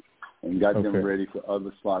them, and got them ready for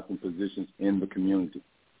other slots and positions in the community.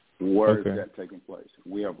 Where is that taking place?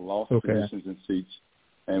 We have lost positions and seats,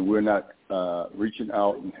 and we're not reaching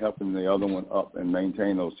out and helping the other one up and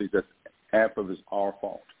maintain those seats. That's half of it's our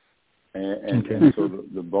fault. And so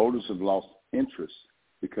the voters have lost interest,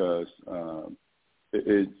 because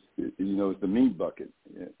it's the me bucket.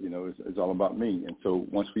 It's all about me. And so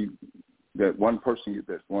once that one person gets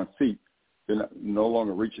that one seat, they're no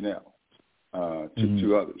longer reaching out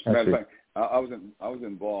to others. Matter of fact, I was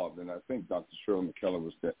involved, and I think Dr. Shirley McKellar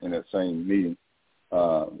was in that same meeting.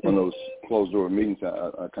 One of those closed door meetings.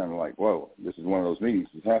 I kind of like, whoa, this is one of those meetings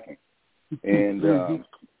that's happening, and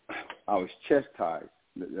I was chastised,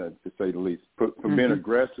 to say the least, for being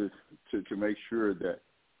aggressive to make sure that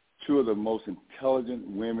two of the most intelligent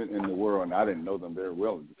women in the world, and I didn't know them very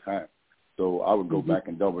well at the time, so I would go back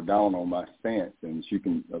and double down on my stance, and she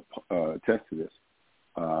can attest to this.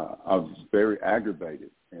 I was very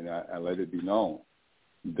aggravated, and I let it be known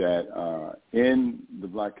that in the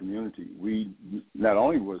black community, we not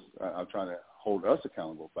only was I trying to hold us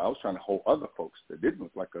accountable, but I was trying to hold other folks that didn't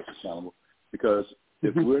look like us accountable because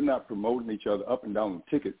if we're not promoting each other up and down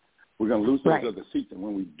the ticket, we're going to lose those other seats. And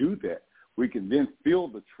when we do that, we can then fill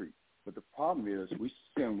the tree. But the problem is we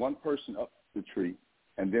send one person up the tree,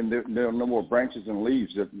 and then there are no more branches and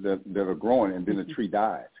leaves that are growing, and then the tree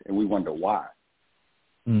dies, and we wonder why.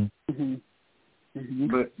 Mm-hmm. Mm-hmm.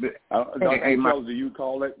 But Dr. Charles, do you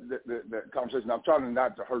call that conversation? I'm trying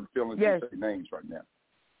not to hurt feelings and say names right now.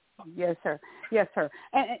 Yes, sir. Yes, sir.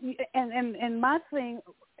 And my thing,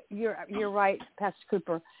 you're right, Pastor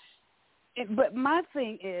Cooper. But my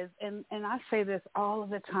thing is, and I say this all of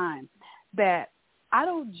the time, that I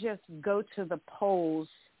don't just go to the polls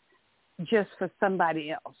just for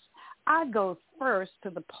somebody else. I go first to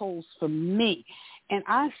the polls for me. And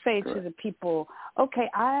I say to the people, okay,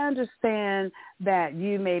 I understand that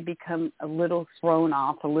you may become a little thrown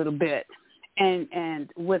off a little bit and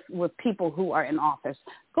with people who are in office.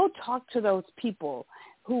 Go talk to those people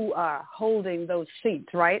who are holding those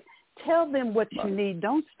seats, right? Tell them what you need.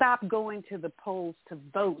 Don't stop going to the polls to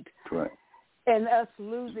vote. Right. And us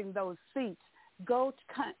losing those seats.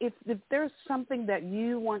 If there's something that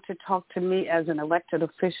you want to talk to me as an elected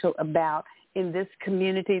official about in this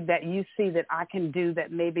community that you see that I can do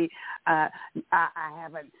that maybe I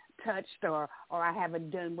haven't touched or I haven't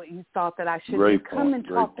done what you thought that I should do, come and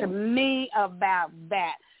talk to me about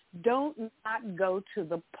that. Don't not go to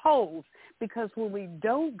the polls, because when we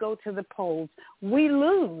don't go to the polls, we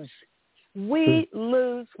lose. We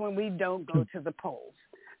lose when we don't go to the polls.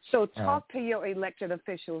 So talk to your elected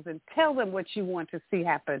officials and tell them what you want to see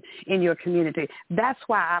happen in your community. That's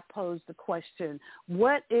why I posed the question,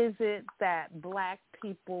 what is it that black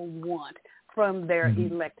people want from their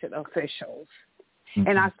elected officials?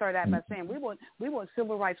 And I started out by saying we want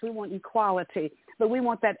civil rights, we want equality, but we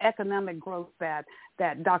want that economic growth that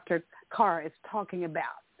Dr. Carr is talking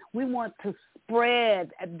about. We want to spread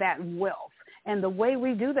that wealth. And the way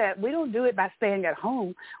we do that, we don't do it by staying at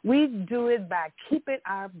home. We do it by keeping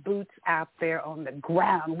our boots out there on the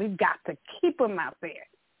ground. We've got to keep them out there.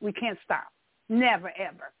 We can't stop. Never,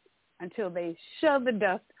 ever. Until they shove the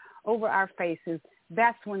dust over our faces,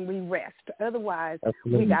 that's when we rest. Otherwise,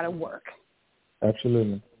 we got to work.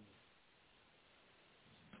 Absolutely.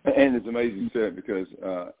 And it's amazing you said, because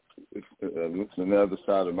it's another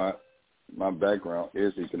side of my background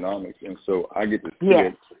is economics, and so I get to see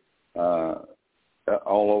it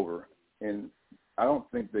all over. And I don't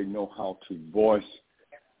think they know how to voice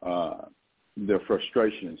their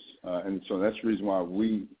frustrations, and so that's the reason why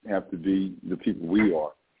we have to be the people we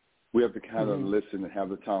are. We have to kind of listen and have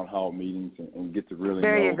the town hall meetings and get to really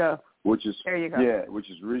know. You go. Which is which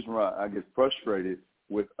is the reason why I get frustrated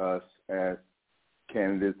with us as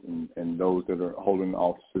candidates and those that are holding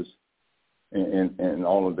offices and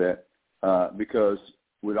all of that, because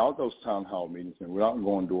without those town hall meetings and without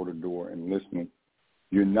going door to door and listening,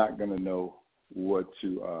 you're not going to know what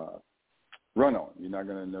to run on. You're not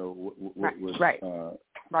going to know what's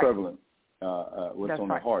prevalent, what's on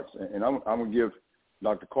their hearts. And I'm going to give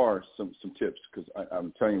Dr. Carr some tips, because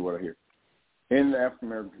I'm telling you what I hear. In the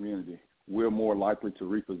African-American community, we're more likely to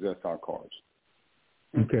repossess our cars.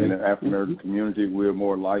 Okay. In the African-American community, we're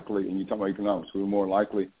more likely, and you talk about economics, we're more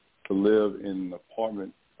likely to live in an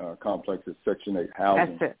apartment complexes, Section 8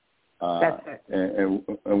 housing. That's it.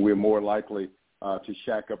 And we're more likely to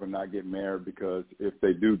shack up and not get married, because if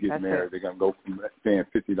they do get married, they're going to go from paying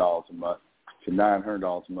 $50 a month to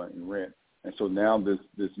 $900 a month in rent. And so now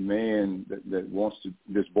this man that wants to,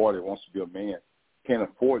 this boy that wants to be a man, can't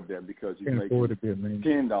afford that, because he's making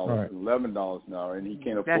 $10, $11 an hour, and he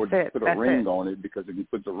can't afford to put a ring on it, because if he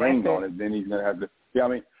puts a ring on it, then he's going to have to. Yeah, I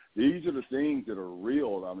mean, these are the things that are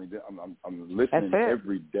real. I mean, I'm listening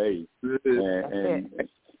every day. And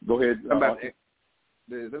go ahead.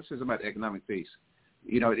 This is about the economic piece.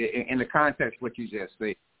 You know, in the context of what you just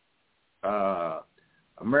said,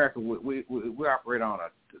 America, we operate on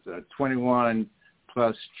a 21+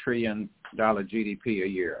 trillion dollar GDP a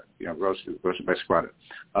year, you know, gross domestic product.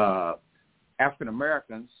 African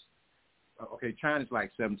Americans, okay, China's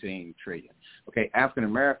like 17 trillion. Okay, African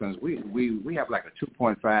Americans, we have like a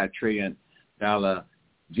 2.5 trillion dollar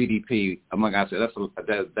GDP among ourselves.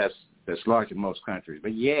 That's large in most countries.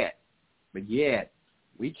 But yet,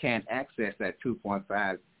 we can't access that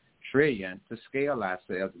 2.5 trillion to scale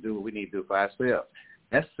ourselves to do what we need to do for ourselves.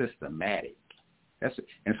 That's systematic.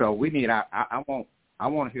 And so we need I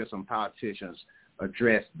want to hear some politicians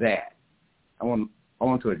address that. I want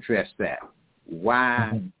to address that.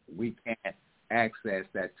 Why we can't access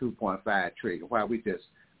that 2.5 trillion? Why we just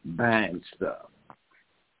buying stuff?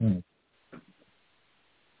 You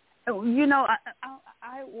know,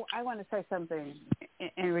 I want to say something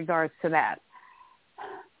in regards to that.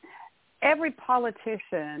 Every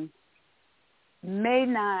politician may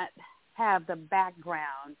not have the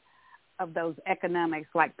background of those economics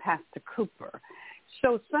like Pastor Cooper.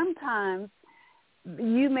 So sometimes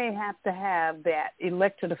you may have to have that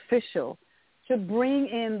elected official to bring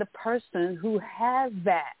in the person who has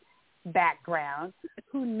that background,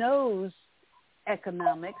 who knows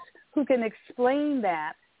economics, who can explain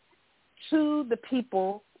that to the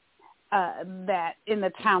people that in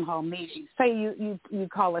the town hall meeting. Say you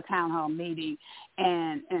call a town hall meeting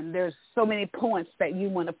and there's so many points that you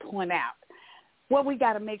want to point out. What we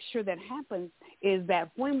got to make sure that happens is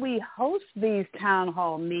that when we host these town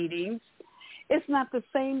hall meetings, it's not the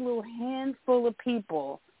same little handful of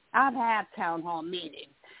people. I've had town hall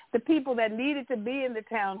meetings. The people that needed to be in the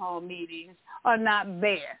town hall meetings are not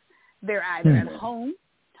there. They're either at home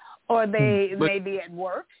or they may be at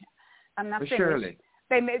work. I'm not finished. Shirley.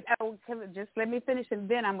 They may just let me finish, and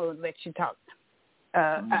then I'm going to let you talk.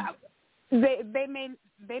 They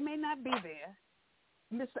may not be there.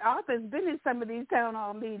 Mr. Arthur's been in some of these town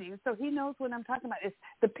hall meetings, so he knows what I'm talking about. It's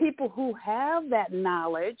the people who have that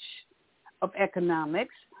knowledge of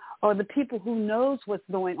economics, or the people who knows what's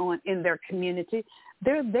going on in their community.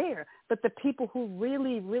 They're there, but the people who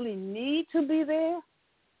really, really need to be there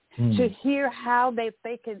to hear how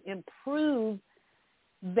they can improve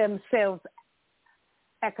themselves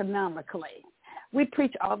economically. We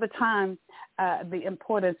preach all the time the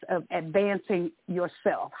importance of advancing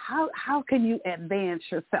yourself. How can you advance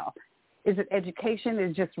yourself? Is it education?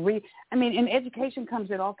 Is it just and education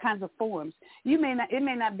comes in all kinds of forms. It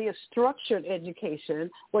may not be a structured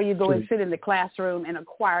education where you go and sit in the classroom and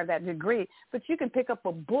acquire that degree, but you can pick up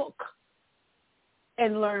a book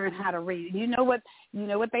and learn how to read. You know what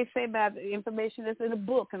they say about the information that's in a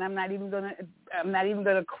book, and I'm not even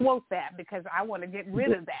gonna quote that because I want to get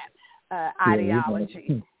rid of that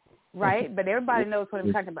ideology. Right? But everybody knows what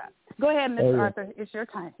I'm talking about. Go ahead, Mr. Arthur. It's your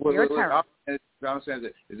time. Your turn. What I'm saying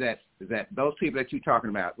is that those people that you're talking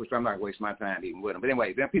about, which I'm not wasting my time even with them, but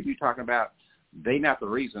anyway, them people you're talking about, they're not the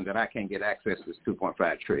reason that I can't get access to this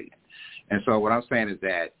 $2.5 trillion. And so what I'm saying is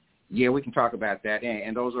that, yeah, we can talk about that,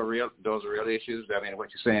 and those are real issues. I mean, what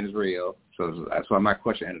you're saying is real, so I'm not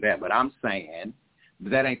questioning that. But I'm saying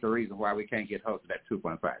that ain't the reason why we can't get hold of that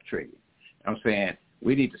 $2.5 trillion. I'm saying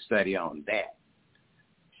we need to study on that.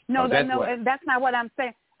 No, that's not what I'm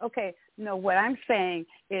saying. Okay, no, what I'm saying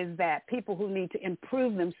is that people who need to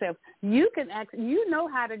improve themselves, you know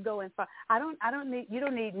how to go and find. You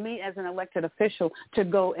don't need me as an elected official to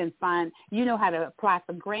go and find. You know how to apply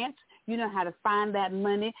for grants. You know how to find that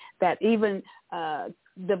money that even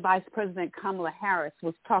the Vice President Kamala Harris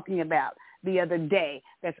was talking about the other day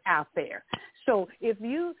that's out there. So if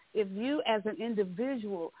you as an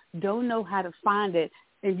individual don't know how to find it,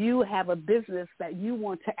 and you have a business that you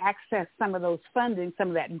want to access some of those funding, some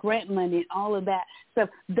of that grant money and all of that stuff,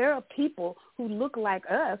 there are people who look like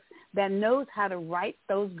us that knows how to write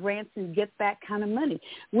those grants and get that kind of money.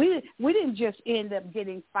 We didn't just end up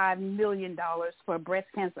getting $5 million for a breast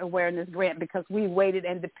cancer awareness grant because we waited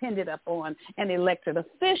and depended upon an elected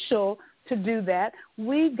official to do that.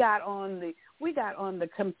 We got on the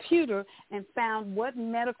computer and found what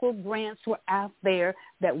medical grants were out there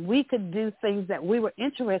that we could do things that we were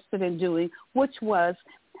interested in doing, which was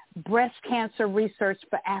breast cancer research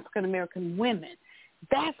for African-American women.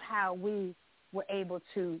 That's how we were able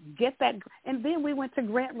to get that. And then we went to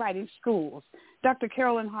grant writing schools. Dr.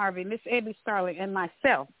 Carolyn Harvey, Miss Abby Starling, and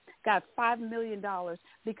myself got $5 million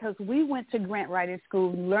because we went to grant writing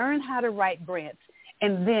school, learned how to write grants,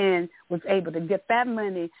 and then was able to get that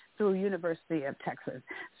money through University of Texas.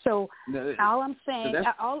 So all I'm saying,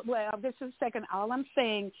 this is a second. All I'm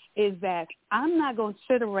saying is that I'm not going to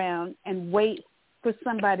sit around and wait for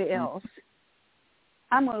somebody else.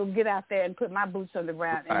 I'm going to get out there and put my boots on the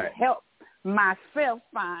ground and help myself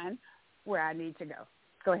find where I need to go.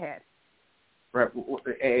 Go ahead. Right,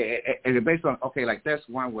 and based on like that's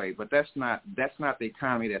one way, but that's not the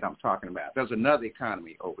economy that I'm talking about. There's another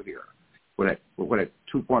economy over here. What a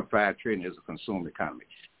 $2.5 trillion is a consumer economy,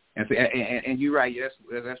 and you're right. Yes,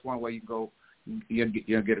 that's one way you go.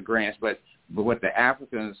 You'll get a grants, but what the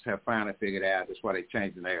Africans have finally figured out, that's why they're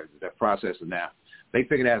changing their processes now. They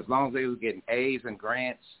figured out as long as they were getting A's and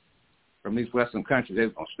grants from these Western countries, they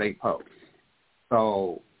were going to stay poor.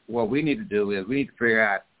 So what we need to do is we need to figure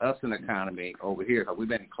out us an economy over here, because we've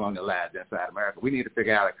been colonialized inside America. We need to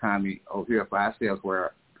figure out an economy over here for ourselves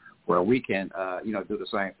where we can, do the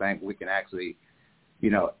same thing. We can actually,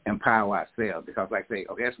 empower ourselves. Because, like I say,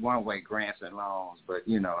 that's one way, grants and loans. But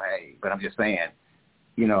but I'm just saying,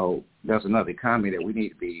 there's another economy that we need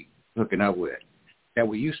to be hooking up with that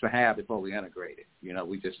we used to have before we integrated.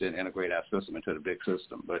 We just didn't integrate our system into the big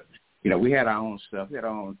system. But we had our own stuff. We had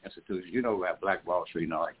our own institutions. We have Black Wall Street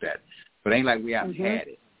and all like that. But it ain't like we haven't had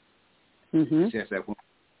it. Mm-hmm. It's just that when we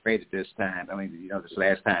created this time, this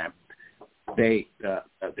last time, our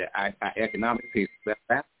economic piece left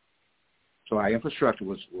out. So our infrastructure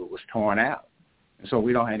was torn out. And so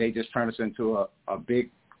they just turned us into a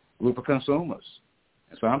big group of consumers.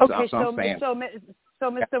 And so I'm saying. So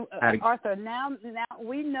Mr. Arthur, now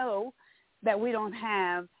we know that we don't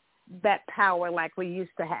have that power like we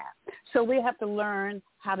used to have. So we have to learn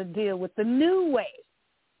how to deal with the new way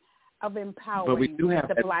of empowering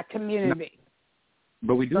the Black community.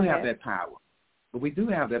 But we do have that power. But we do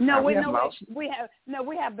have that power. We have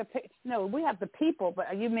the people.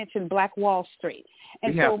 But you mentioned Black Wall Street,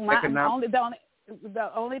 and so the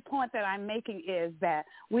only point that I'm making is that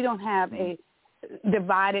we don't have a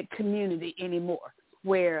divided community anymore,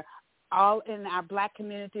 where all in our Black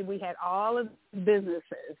community we had all of the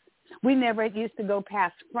businesses. We never used to go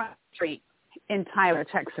past Front Street in Tyler,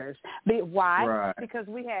 Texas. Why? Right. Because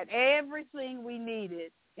we had everything we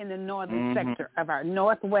needed in the northern sector of our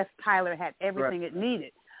Northwest Tyler had everything it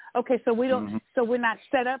needed. Okay, so we don't. So we're not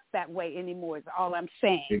set up that way anymore. Is all I'm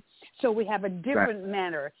saying. So we have a different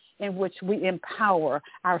manner in which we empower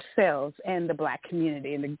ourselves and the Black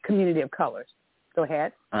community and the community of colors. Go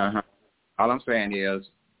ahead. All I'm saying is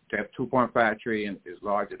that $2.5 trillion is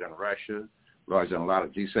larger than Russia, larger than a lot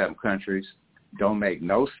of G7 countries. Don't make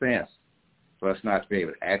no sense for us not to be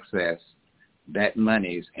able to access that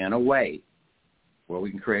monies in a way where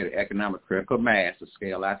we can create an economic critical mass to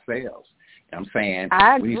scale our sales. And I'm saying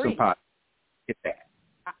we need some power to get that.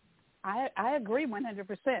 I agree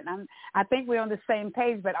 100%. I think we're on the same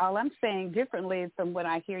page, but all I'm saying differently from what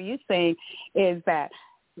I hear you saying is that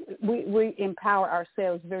we empower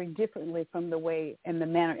ourselves very differently from the way and the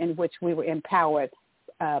manner in which we were empowered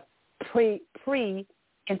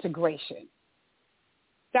pre-integration.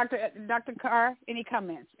 Dr. Carr, any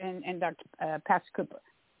comments? And Dr. Pastor Cooper?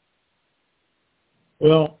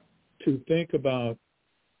 Well, to think about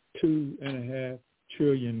 $2.5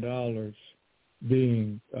 trillion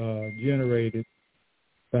being generated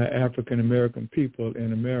by African American people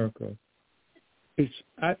in America,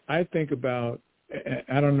 I think about.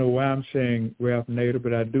 I don't know why I'm saying Ralph Nader,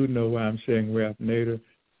 but I do know why I'm saying Ralph Nader.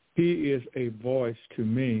 He is a voice to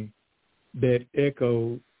me that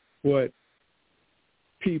echoes what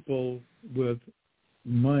people with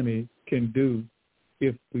money can do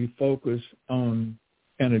if we focus on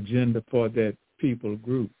an agenda for that people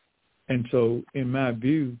group. And so, in my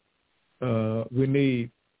view, we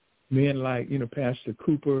need men like, Pastor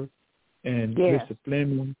Cooper and Mr.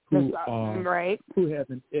 Fleming, who have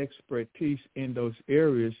an expertise in those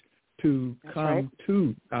areas to come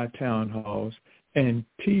to our town halls and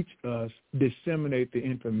teach us, disseminate the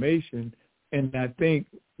information. And I think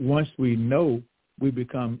once we know, we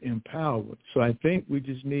become empowered. So I think we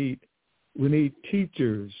need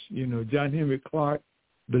teachers. John Henry Clark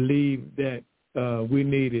believed that we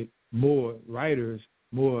needed more writers,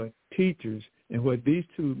 more teachers. And what these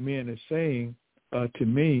two men are saying to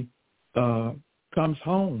me comes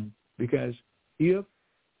home, because if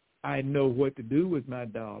I know what to do with my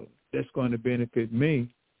dollar, that's going to benefit me,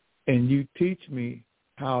 and you teach me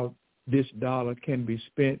how this dollar can be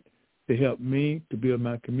spent to help me, to build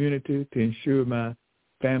my community, to ensure my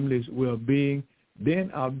family's well-being,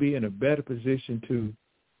 then I'll be in a better position to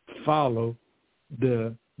follow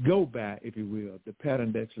the go-by, if you will, the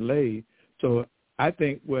pattern that's laid. So I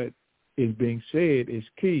think what is being said is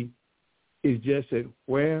key. Is just that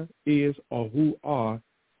where is or who are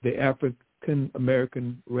the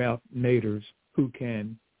African-American Ralph Naders who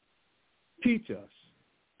can teach us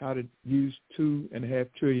how to use $2.5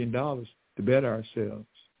 trillion to better ourselves?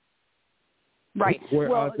 Right.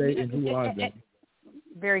 Where are they and who are they?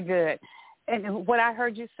 Very good. And what I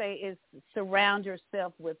heard you say is surround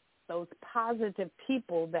yourself with those positive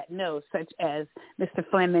people that know, such as Mr.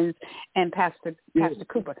 Fleming and Pastor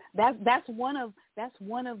Cooper. That's one of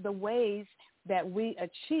the ways that we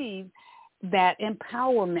achieve that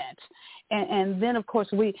empowerment. And then, of course,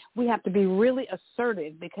 we have to be really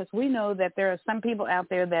assertive, because we know that there are some people out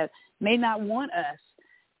there that may not want us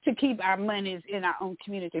to keep our monies in our own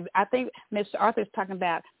community. I think Mr. Arthur is talking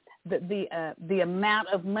about the amount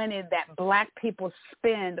of money that Black people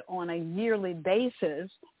spend on a yearly basis,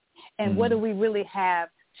 and what do we really have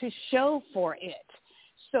to show for it?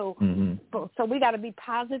 So, so we got to be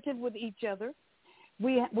positive with each other.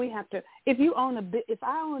 We have to. If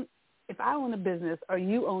I own a business or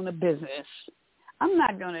you own a business, I'm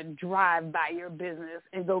not going to drive by your business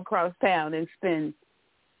and go across town and spend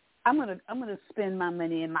I'm gonna spend my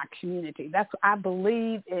money in my community. That's I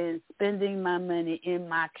believe in spending my money in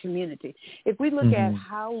my community. If we look at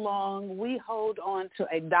how long we hold on to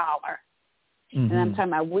a dollar, and I'm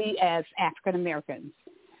talking about we as African Americans,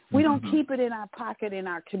 we don't keep it in our pocket in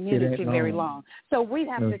our community very long. So we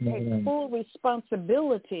have to take full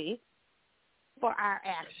responsibility for our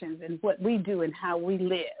actions and what we do and how we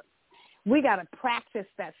live. We got to practice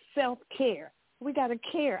that self-care. We got to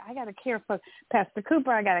care. I got to care for Pastor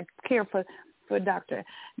Cooper. I got to care for Dr.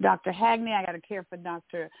 Hagney. I got to care for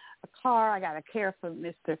Dr. Carr. I got to care for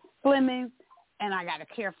Mr. Fleming, and I got to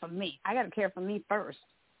care for me. I got to care for me first,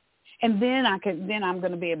 and then I'm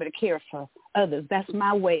going to be able to care for others. That's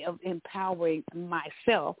my way of empowering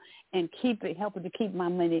myself and helping to keep my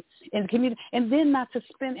money in the community, and then not to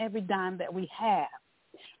spend every dime that we have.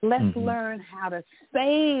 Let's learn how to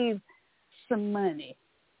save some money.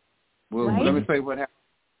 Well, right? Let me tell you what happened.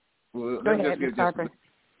 Well, Go ahead, Ms. Harper.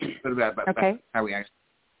 About how we actually,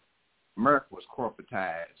 America was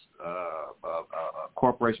corporatized.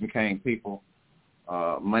 Corporation became people.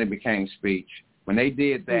 Money became speech. When they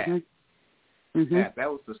did that, that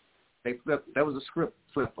was the script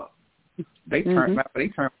flip up. They turned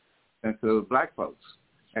into black folks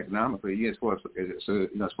economically. As far as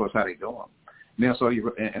how they doing. Now, so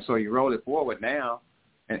you roll it forward now.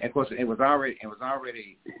 And of course, it was already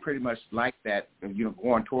pretty much like that,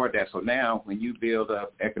 going toward that. So now, when you build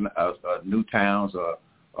up new towns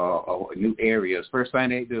or new areas, first thing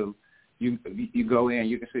they do, you go in,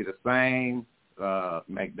 you can see the same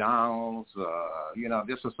McDonald's,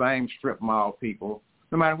 just the same strip mall people.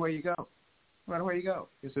 No matter where you go,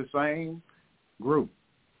 it's the same group.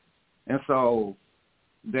 And so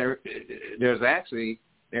they're actually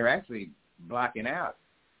blocking out,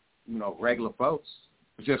 regular folks.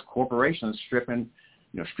 It's just corporations stripping,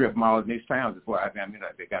 strip malls in these towns. They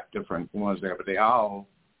got different ones there, but they all,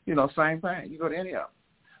 same thing. You go to any of them.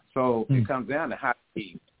 So it comes down to how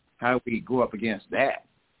do we go up against that,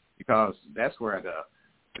 because that's where the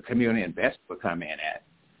community investment will come in at.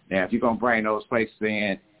 Now, if you're going to bring those places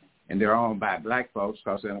in and they're owned by black folks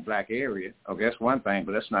because they're in a black area, okay, that's one thing,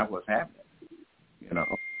 but that's not what's happening.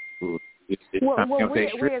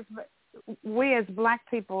 We as black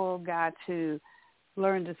people got to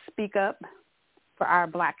learn to speak up for our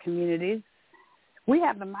black communities. We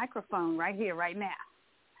have the microphone right here, right now.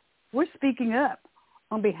 We're speaking up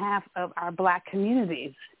on behalf of our black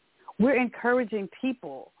communities. We're encouraging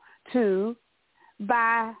people to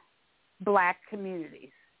buy black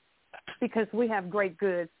communities because we have great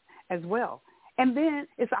goods as well. And then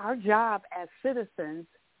it's our job as citizens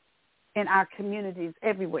in our communities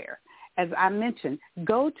everywhere. As I mentioned,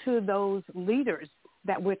 go to those leaders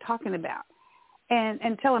that we're talking about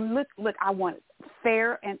and tell them, look, I want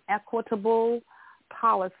fair and equitable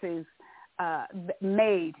policies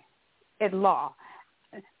made at law.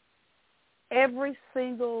 Every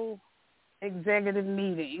single executive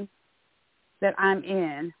meeting that I'm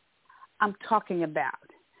in, I'm talking about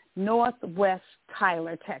Northwest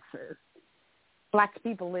Tyler, Texas. Black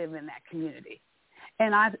people live in that community.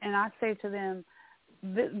 And I say to them,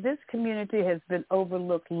 this community has been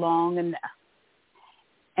overlooked long enough,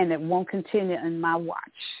 and it won't continue in my watch.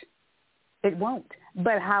 It won't.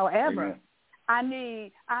 But however, I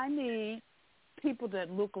need people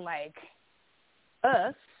that look like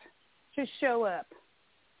us to show up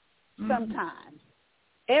sometime.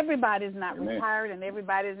 Everybody's not retired and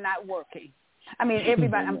everybody's not working.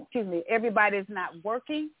 Everybody's not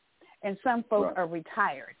working, and some folks are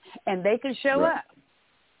retired, and they can show up.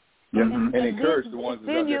 And encourage the ones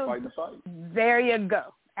that are there fighting the fight. There you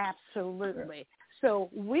go. Absolutely. Yeah. So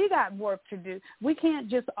we got work to do. We can't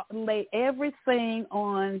just lay everything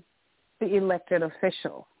on the elected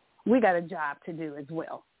official. We got a job to do as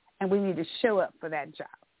well, and we need to show up for that job.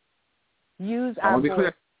 Use our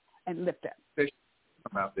voice and lift up.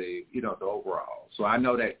 About the overall. So I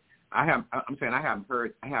know that I haven't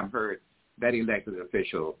heard that elected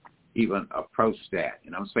official even approach that.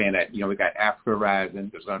 And I'm saying that, we got Africa Rising.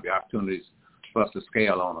 There's going to be opportunities for us to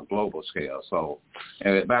scale on a global scale. So,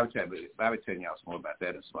 and Bobby telling y'all some more about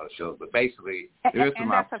that in some other shows. But basically, there is some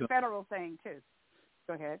opportunity. And that's a federal thing, too.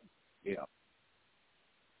 Go ahead. Yeah.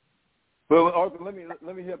 Well, Arthur, let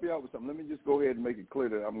me help you out with something. Let me just go ahead and make it clear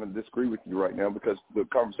that I'm going to disagree with you right now, because the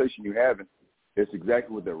conversation you're having is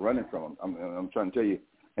exactly what they're running from. I'm trying to tell you,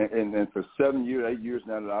 and for 8 years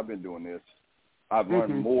now that I've been doing this, I've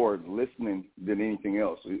learned more listening than anything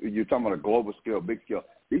else. You're talking about a global scale, big scale.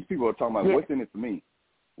 These people are talking about what's in it for me.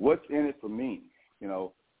 What's in it for me? We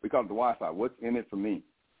call it the Wi-Fi. What's in it for me?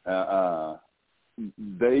 They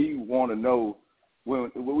want to know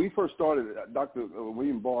when we first started, Dr.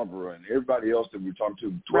 William Barber and everybody else that we talked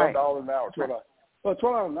to, $12 an hour.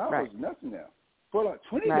 $12 an hour is nothing now.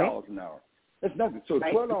 $20 an hour. That's nothing. So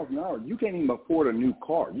 $12 an hour, you can't even afford a new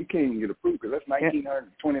car. You can't even get approved because that's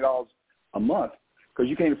 $1,920 a month because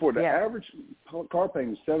you can't afford the average car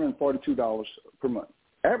payment is $742 per month.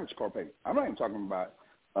 Average car payment. I'm not even talking about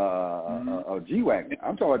a G-Wagon.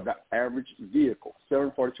 I'm talking about the average vehicle,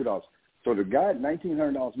 $742. So the guy at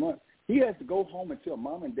 $1,900 a month, he has to go home and tell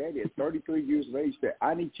mom and daddy at 33 years of age that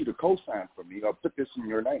I need you to co-sign for me or put this in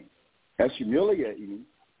your name. That's humiliating,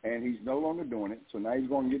 and he's no longer doing it. So now he's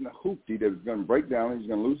going to get in a hoopty that's going to break down and he's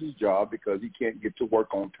going to lose his job because he can't get to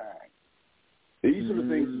work on time. These are the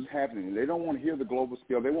things that's happening. They don't want to hear the global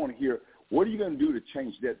scale. They want to hear, what are you going to do to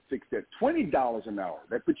change that, fix that? $20 an hour.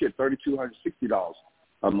 That puts you at $3,260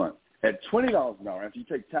 a month. At $20 an hour, after you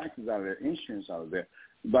take taxes out of there, insurance out of there,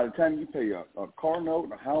 by the time you pay a car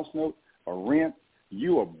note, a house note, a rent,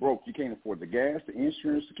 you are broke. You can't afford the gas, the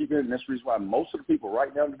insurance to keep it. And that's the reason why most of the people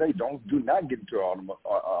right now today do not get into an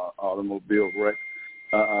automotive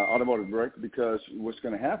wreck because what's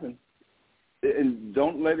going to happen, and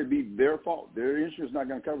don't let it be their fault. Their insurance is not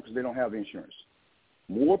going to cover because they don't have insurance.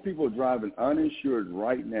 More people are driving uninsured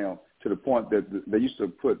right now to the point that they used to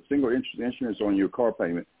put single insurance on your car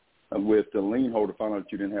payment with the lien holder found out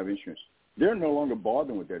that you didn't have insurance. They're no longer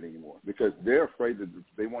bothering with that anymore because they're afraid that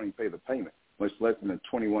they won't even pay the payment, much less than the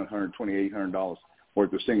 $2,100, $2,800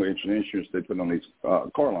 worth of single insurance they put on these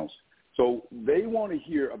car loans. So they want to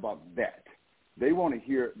hear about that. They don't want to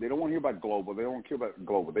hear about global. They don't care about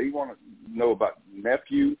global. They want to know about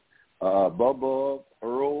nephew, Bubba,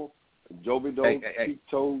 Earl, Joby Doe, Pete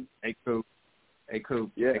Toad. Hey, Coop,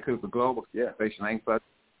 the global station ain't for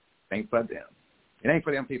them. It ain't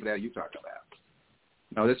for them people that you talking about.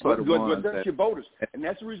 No, this is for the ones that's your voters, and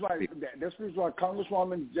that's the reason why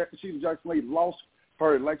Congresswoman Sheila Jackson-Lee lost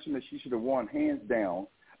her election that she should have won hands down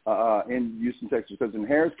in Houston, Texas, because in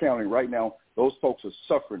Harris County right now those folks are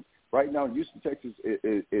suffering. Right now, Houston, Texas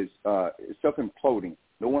is self-imploding.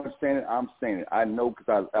 No one's standing. I'm standing. I know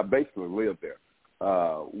because I basically live there.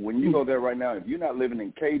 When you go there right now, if you're not living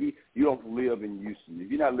in Katy, you don't live in Houston. If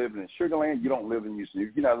you're not living in Sugar Land, you don't live in Houston.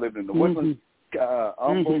 If you're not living in the Woodlands,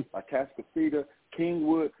 Humboldt, Atascocita,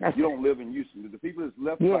 Kingwood, you don't live in Houston. The people that's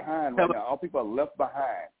left behind right now, all people are left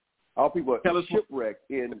behind. All people are shipwrecked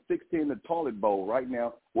in 16 the toilet bowl right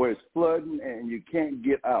now where it's flooding and you can't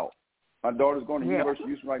get out. My daughter's going to University of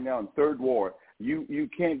Houston right now in Third Ward. You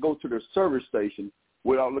can't go to the service station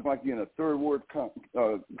without looking like you're in a third world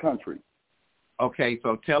country. Okay,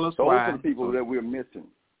 so tell us why. Those are the people that we're missing.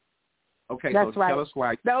 Okay, that's so right. Tell us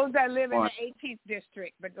why. Those that live in the 18th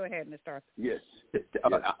district. But go ahead, Mr. Arthur. Yes.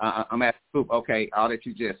 I'm asking Coop. Okay, all that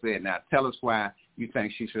you just said. Now, tell us why you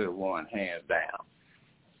think she should have won hands down.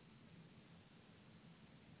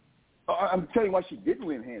 I'm telling you why she didn't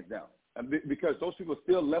win hands down. Because those people are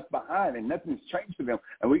still left behind and nothing's changed for them.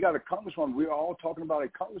 And we got a congresswoman. We're all talking about a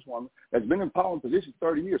congresswoman that's been in power and position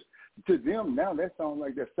 30 years. To them, now that sounds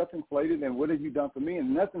like they're self-inflated and what have you done for me?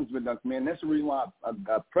 And nothing's been done for me. And that's the reason why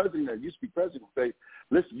a president that used to be president say,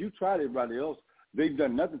 listen, you tried everybody else. They've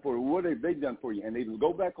done nothing for you. What have they done for you? And they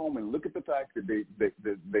go back home and look at the fact that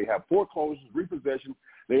they have foreclosures, repossession.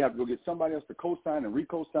 They have to go get somebody else to co-sign and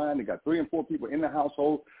re-co-sign. They got 3 and 4 people in the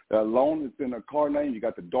household. The loan is in a car name. You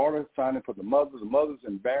got the daughter signing for the mother. The mother's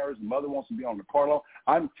embarrassed. The mother wants to be on the car loan.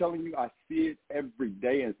 I'm telling you, I see it every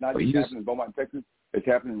day, and it's not just happening in Beaumont, Texas. It's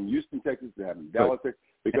happening in Houston, Texas. It's happening in Dallas, Texas.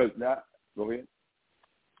 Because now, go ahead.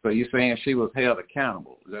 So you're saying she was held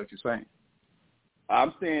accountable. Is that what you're saying?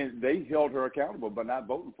 I'm saying they held her accountable by not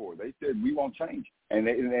voting for her. They said we won't change, and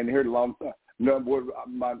heard a long time. No,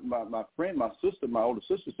 my friend, my sister, my older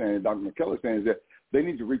sister, saying, Dr. McKellar, saying is that they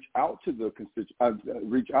need to reach out to the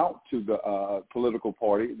political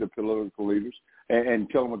party, the political leaders, and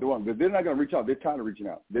tell them what they want. But they're not going to reach out. They're tired of reaching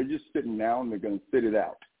out. They're just sitting down and they're going to sit it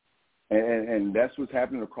out. And that's what's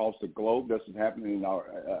happening across the globe. That's what's happening in our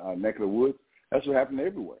neck of the woods. That's what's happening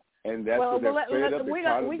everywhere. And that's what they're fed up.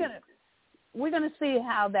 We're going to see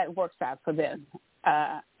how that works out for them.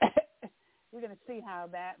 We're going to see how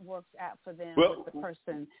that works out for them with the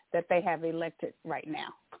person that they have elected right now.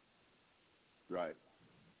 Right.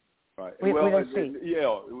 We're going to see.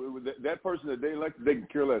 Yeah, that person that they elected, they can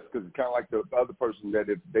care less because it's kind of like the other person that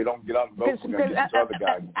if they don't get out and vote, we're going to get this other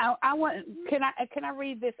guy. Can I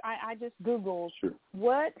read this? I just Googled. Sure.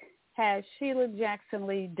 What has Sheila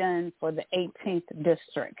Jackson-Lee done for the 18th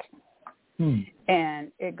district?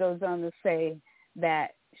 And it goes on to say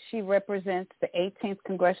that she represents the 18th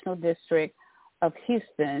Congressional District of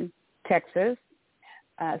Houston, Texas,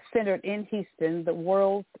 centered in Houston, the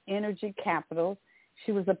world's energy capital.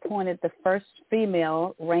 she was appointed the first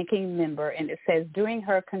female ranking member, and it says, during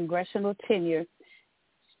her congressional tenure,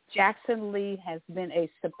 Jackson Lee has been a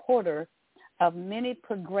supporter of many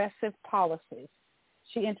progressive policies.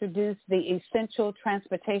 She introduced the Essential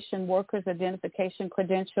Transportation Workers Identification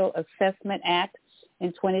Credential Assessment Act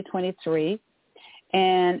in 2023,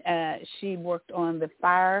 and she worked on the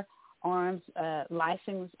Firearms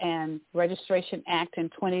License and Registration Act in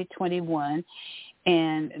 2021,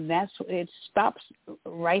 and it stops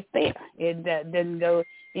right there. It doesn't go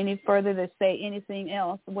any further to say anything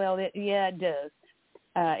else. Well, it does.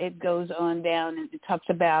 It goes on down and it talks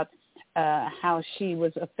about how she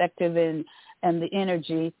was effective in the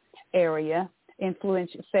energy area. It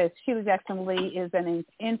says Sheila Jackson Lee is an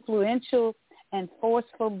influential and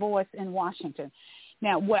forceful voice in Washington.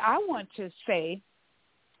 Now, what I want to say,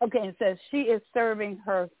 it says she is serving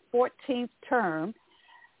her 14th term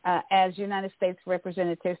as United States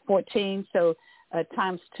Representative, 14, so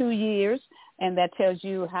times 2 years, and that tells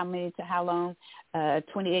you how long,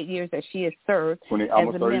 28 years that she has served as a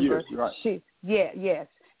member. Years, right.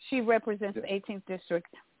 She represents the 18th district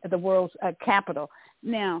of the world's capital.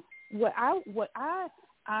 Now, what I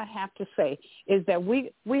have to say is that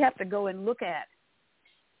we have to go and look at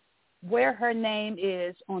where her name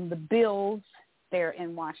is on the bills there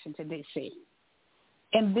in Washington, D.C.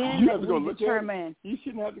 And then we determine. You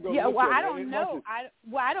shouldn't have to go. Yeah, well, I don't know.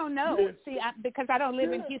 I don't know. Yeah. See, because I don't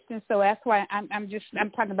live in Houston, so that's why I'm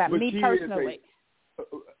talking about me personally.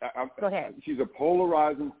 Go ahead. She's a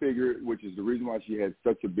polarizing figure, which is the reason why she had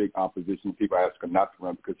such a big opposition. People ask her not to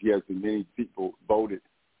run because she has many people voted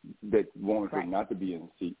that wanted her not to be in the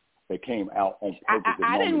seat. They came out on purpose.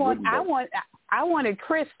 I wanted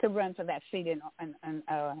Chris to run for that seat in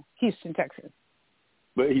Houston, Texas.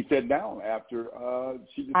 But he sat down after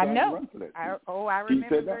she decided to run for that. I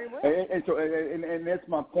remember very well. And that's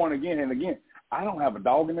my point again and again. I don't have a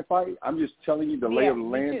dog in the fight. I'm just telling you the lay of the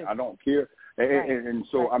land. I don't care. And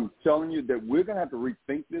so I'm telling you that we're going to have to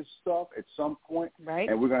rethink this stuff at some point. Right.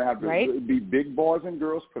 And we're going to have to be big boys and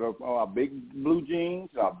girls, put up our big blue jeans,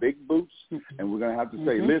 our big boots, and we're going to have to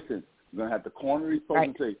say, listen, we're going to have to corner these folks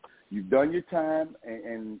and say, you've done your time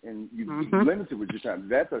and you've limited with your time.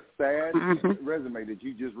 That's a sad resume that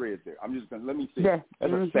you just read there. I'm just going to, let me see. Yeah.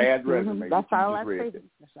 That's a sad resume that you just read there.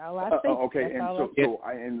 That's all I see. Okay,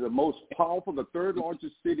 and the most powerful, the third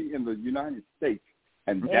largest city in the United States,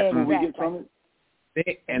 and that's where we get from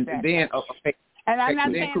it. And then, and I'm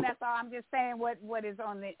not saying that's all. I'm just saying what is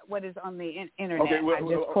on the internet. Okay, I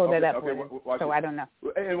just pulled it up, so I don't know.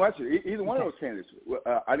 And watch it. Either one of those candidates.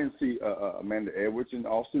 I didn't see Amanda Edwards in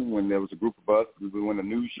Austin when there was a group of us. When the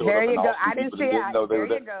news showed up in Austin. I didn't see it. There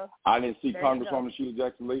you go. I didn't see Congresswoman Sheila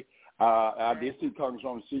Jackson Lee. I did see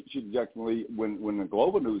Congresswoman Sheila Jackson Lee when the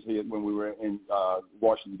global news hit, when we were in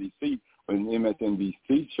Washington, D.C., when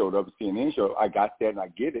MSNBC showed up, CNN showed up. I got that and I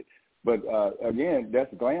get it. But, again,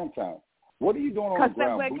 that's glam time. What are you doing on the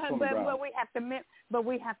ground, boots on the ground? But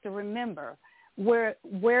we have to remember where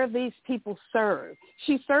these people serve.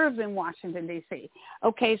 She serves in Washington, D.C.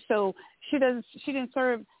 Okay, so she didn't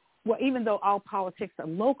serve, well, even though all politics are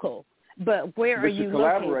local. But where are you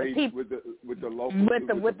collaborate located? with the local with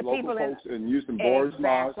the local folks in Houston. Boris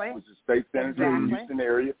Miles was the state senator in the Houston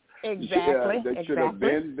area. Exactly. They should have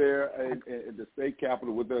been there at the state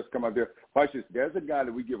capitol with us. Come out there. Watch this. There's a guy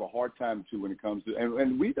that we give a hard time to when it comes to,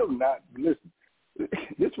 and we do not listen. This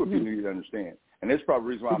is what people need to understand, and that's probably the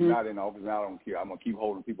reason why I'm not in office. And I don't care. I'm gonna keep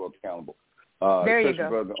holding people accountable. There you go.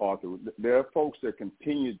 Brother Arthur. There are folks that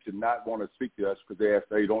continue to not want to speak to us because they ask,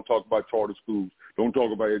 hey, don't talk about charter schools. Don't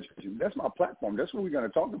talk about education. That's my platform. That's what we're going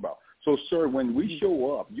to talk about. So, sir, when we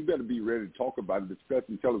show up, you better be ready to talk about it, discuss,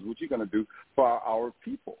 and tell us what you're going to do for our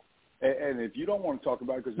people. And if you don't want to talk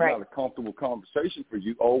about it because it's not a comfortable conversation for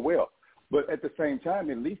you, oh, well. But at the same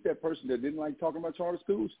time, at least that person that didn't like talking about charter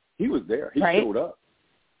schools, he was there. He showed up.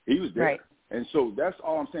 He was there. Right. And so that's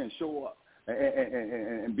all I'm saying. Show up.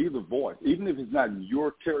 And be the voice, even if it's not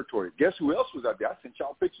your territory. Guess who else was out there? I sent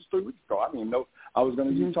y'all pictures 3 weeks ago. I didn't even know I was going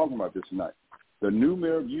to be talking about this tonight. The new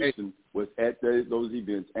mayor of Houston was at those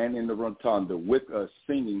events and in the rotunda with us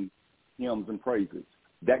singing hymns and praises.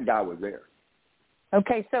 That guy was there.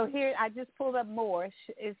 Okay, so here I just pulled up more.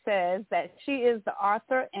 It says that she is the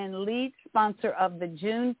author and lead sponsor of the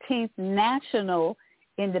Juneteenth National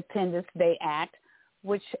Independence Day Act,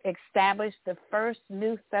 which established the first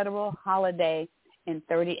new federal holiday in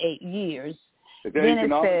 38 years. Is that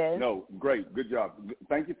economic? It says, no, great, good job.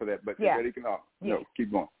 Thank you for that. But is that economic? No,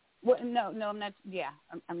 keep going. Well, no, I'm not. Yeah,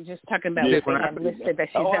 I'm just talking about what they have listed that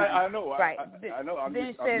she's done. I know. Right. I know. Then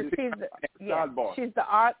it says she's the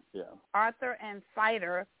author and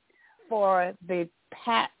fighter for the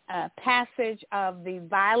passage of the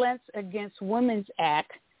Violence Against Women's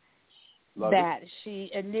Act that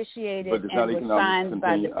she initiated and was signed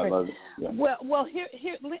by the president. Well, here,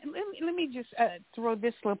 let me just throw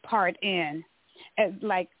this little part in,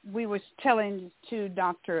 like we were telling to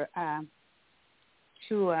Dr.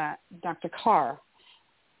 Carr.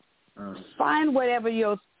 Find whatever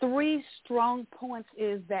your 3 strong points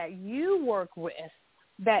is that you work with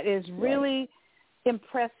that is really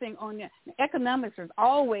impressing on you. Economics has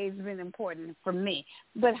always been important for me,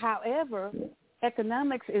 but however,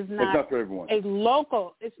 economics is not a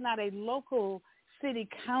local. It's not a local city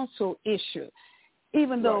council issue,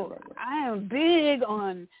 even though I am big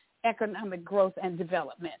on economic growth and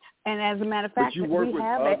development. And as a matter of fact, we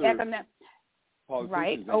have an economic.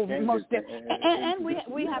 Right. And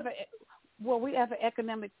we have an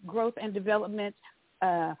economic growth and development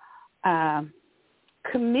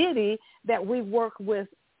committee that we work with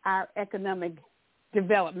our economic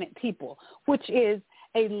development people, which is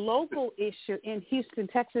a local issue in Houston,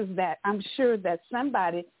 Texas, that I'm sure that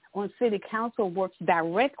somebody on city council works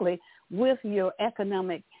directly with your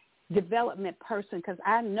economic development person, because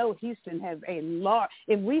I know Houston has a large,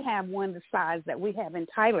 if we have one the size that we have in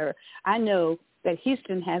Tyler, I know that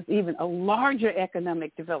Houston has even a larger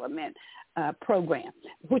economic development program,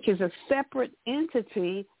 which is a separate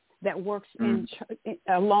entity that works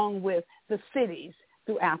along with the cities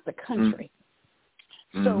throughout the country.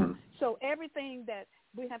 So everything that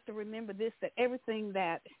we have to remember this, that everything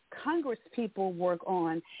that Congress people work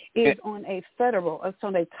on is on a federal, it's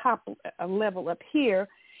on a top level up here.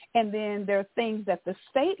 And then there are things that the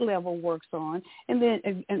state level works on. And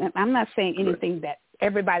then, and I'm not saying anything that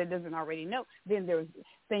everybody doesn't already know. Then there's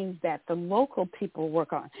things that the local people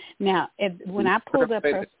work on. Now, when I pulled up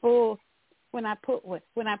her full, when I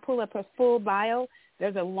pull up her full bio,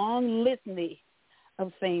 there's a long litany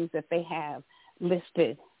of things that they have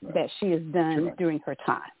listed that she has done during her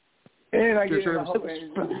time. And I get yes, absolutely.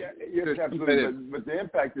 But the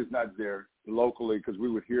impact is not there locally, because we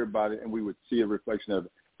would hear about it and we would see a reflection of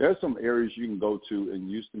it. There's some areas you can go to in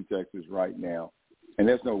Houston, Texas right now, and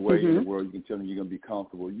there's no way in the world you can tell them you're going to be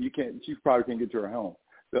comfortable. You probably can't get to her home.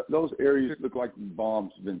 Those areas look like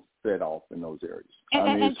bombs have been set off in those areas.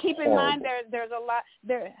 And keep in mind, there's a lot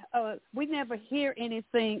there. We never hear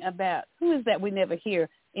anything about, who is that we never hear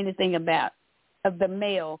anything about, of the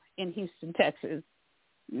mayor in Houston, Texas.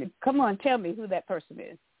 Come on, tell me who that person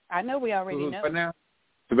is. I know we already know. Right now?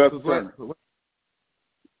 The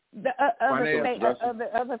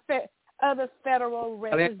other federal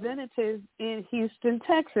representatives in Houston,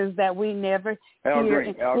 Texas that we never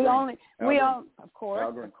hear. We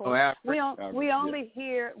only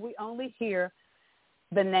hear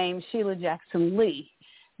the name Sheila Jackson Lee,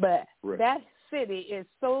 but that city is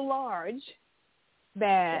so large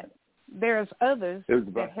that there's others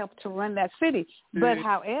that help to run that city. But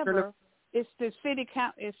however, it's the city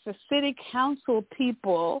council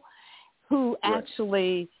people who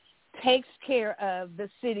actually takes care of the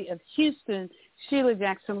city of Houston. Sheila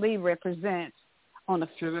Jackson Lee represents on a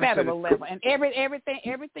federal level, and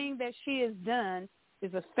everything that she has done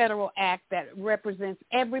is a federal act that represents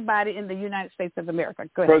everybody in the United States of America.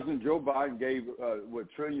 Go ahead. President Joe Biden gave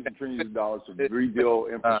trillions and trillions of dollars to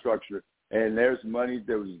rebuild infrastructure, and there's money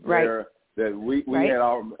that was there that we had.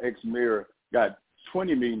 Our ex-mayor got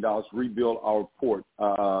 $20 million to rebuild our port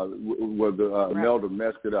where the Melder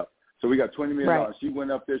messed it up. So we got $20 million. She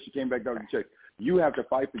went up there. She came back down and checked. You have to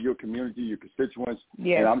fight for your community, your constituents.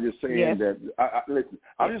 And I'm just saying that. Listen,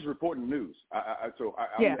 I'm just reporting news. I'm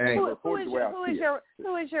reporting the way I see it.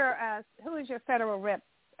 Who is your federal rep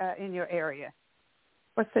in your area?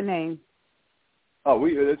 What's the name? Oh,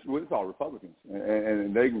 it's all Republicans,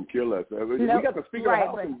 and they can kill us. We got the Speaker of the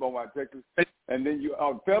House in Beaumont, Texas, and then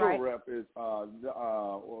our federal rep is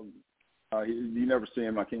you never see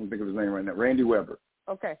him. I can't even think of his name right now. Randy Weber.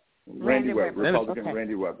 Okay. Randy Weber, Republican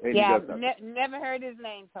Randy Weber. And he does never heard his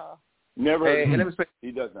name, Paul. Never heard him.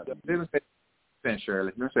 He does nothing. Let me say,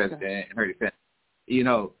 Shirley. Let me say in her defense. You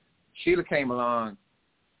know, Sheila came along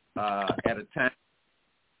at a time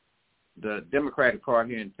the Democratic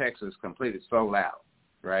Party here in Texas completely sold out,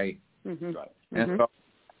 right? Mm-hmm. And so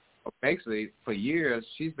basically for years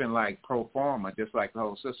she's been like pro forma, just like the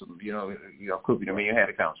whole system. You know, Cooper, I mean, you had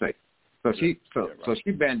a conversation. So she's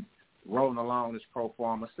been rolling along this pro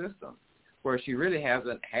forma system, where she really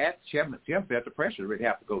hasn't had. She hasn't felt the pressure to really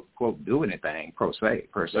have to go quote do anything per se.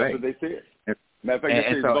 That's what they said. Matter of fact,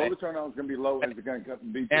 they said voter turnout is going to be low, and it's going to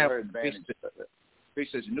be to her advantage.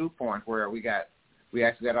 Reached this new point where we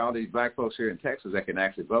actually got all these black folks here in Texas that can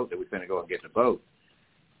actually vote, that we're going to go and get to vote.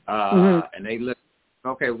 And they look,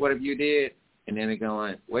 okay, what if you did And then they're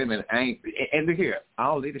going, wait a minute, and look here,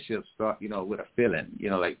 all leadership start, with a feeling.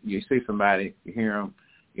 Like you see somebody, you hear them,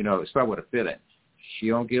 it start with a feeling. She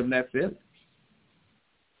don't give them that feeling.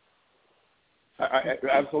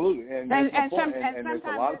 Absolutely, and there's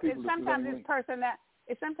a lot of people. Sometimes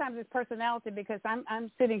it's personality, because I'm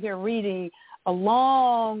sitting here reading a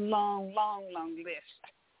long list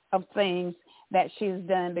of things that she's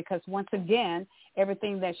done, because once again,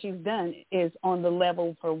 everything that she's done is on the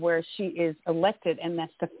level for where she is elected, and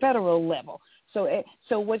that's the federal level.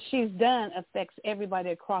 So what she's done affects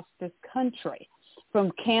everybody across this country,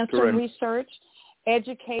 from cancer research,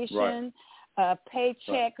 education,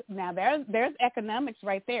 paycheck. Right. Now there's economics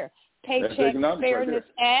right there. Paycheck Fairness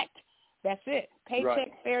Act. That's it.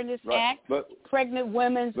 Paycheck Fairness Act. But Pregnant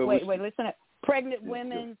Women's listen up. Pregnant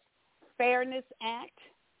Women's Fairness Act.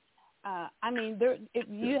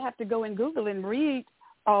 You have to go and Google and read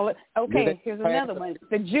all it. Okay, here's another one.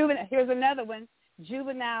 Here's another one.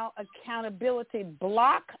 Juvenile Accountability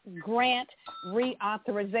Block Grant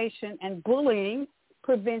Reauthorization and Bullying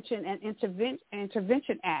Prevention and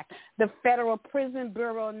Intervention Act. The Federal Prison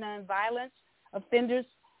Bureau Nonviolence Offenders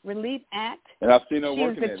Relief Act. And I've seen her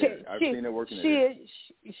working at it.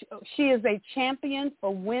 She is a champion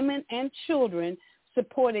for women and children,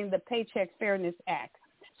 supporting the Paycheck Fairness Act.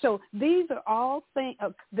 So these are all things.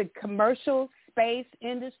 The Commercial Space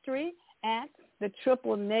Industry Act, the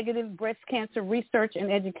Triple Negative Breast Cancer Research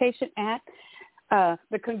and Education Act,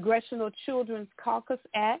 the Congressional Children's Caucus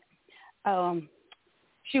Act.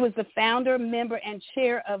 She was the founder, member, and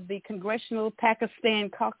chair of the Congressional Pakistan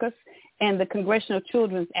Caucus and the Congressional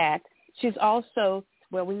Children's Act. She's also,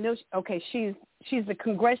 she's the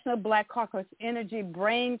Congressional Black Caucus Energy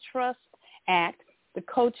Brain Trust Act, the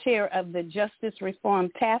co-chair of the Justice Reform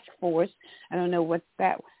Task Force. I don't know what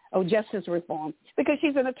that, Justice Reform, because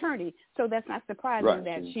she's an attorney. So that's not surprising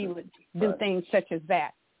that she would do things such as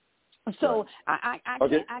that. So I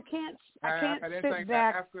can't sit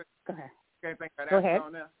back. Go ahead. Anything about Africa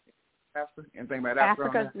on there? Africa? Anything about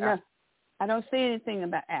Africa on there? No, I don't see anything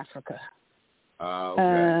about Africa.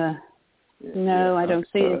 Okay. No, I don't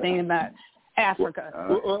see anything about Africa.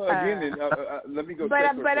 Let me go. But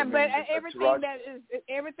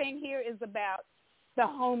everything here is about the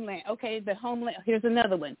homeland. Okay, the homeland. Here's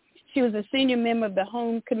another one. She was a senior member of the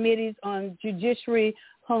Home Committees on Judiciary,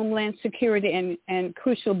 Homeland Security, and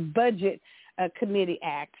Crucial Budget Committee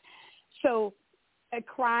Act. So.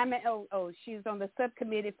 She's on the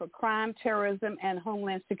subcommittee for Crime, Terrorism, and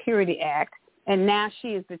Homeland Security Act, and now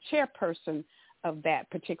she is the chairperson of that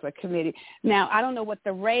particular committee. Now, I don't know what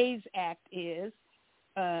the RAISE Act is.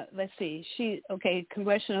 Let's see.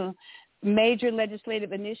 Congressional Major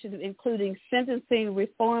Legislative Initiative, including Sentencing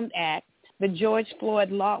Reform Act, the George Floyd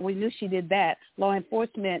Law. We knew she did that. Law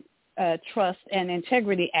Enforcement Trust and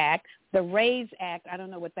Integrity Act, the RAISE Act. I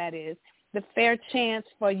don't know what that is. The Fair Chance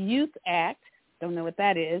for Youth Act. Don't know what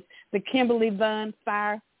that is. The Kimberly Vaughn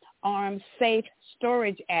Firearms Safe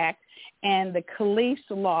Storage Act, and the Khalees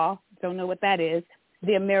Law. Don't know what that is.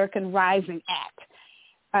 The American Rising Act.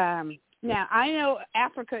 Now, I know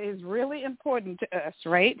Africa is really important to us,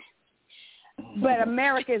 right? But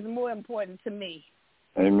America is more important to me.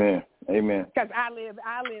 Amen. Because I live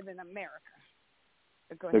in America.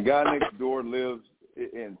 The guy next door lives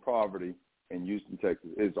in poverty in Houston, Texas.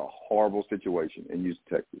 It's a horrible situation in Houston,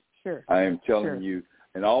 Texas. Sure. I am telling you,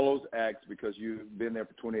 and all those acts, because you've been there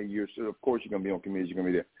for 28 years, so of course you're going to be on committees, you're going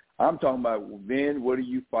to be there. I'm talking about then what do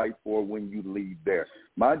you fight for when you leave there?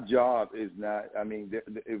 My job is not,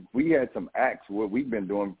 if we had some acts, what we've been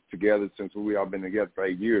doing together since we all been together for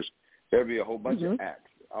 8 years, there'd be a whole bunch of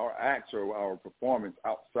acts. Our acts are our performance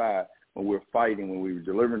outside when we're fighting, when we're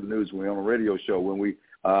delivering the news, when we're on a radio show, when we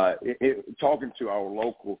talking to our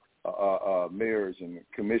local mayors and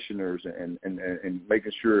commissioners and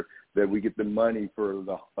making sure that we get the money for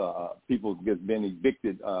the people who get been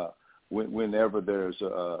evicted whenever there's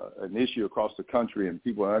an issue across the country and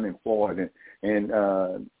people are unemployed and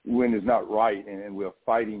when it's not right, and we're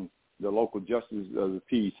fighting the local justice of the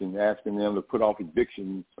peace and asking them to put off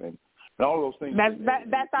evictions and all those things.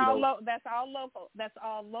 That's all local. That's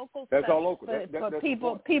all local.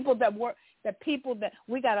 For people that work.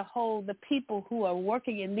 We got to hold the people who are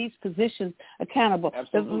working in these positions accountable.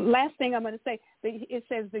 Absolutely. The last thing I'm going to say, it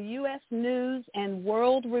says the U.S. News and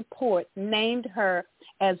World Report named her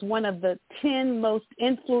as one of the 10 most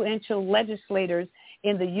influential legislators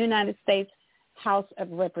in the United States House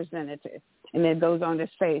of Representatives, and it goes on to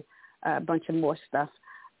say a bunch of more stuff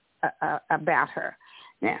about her.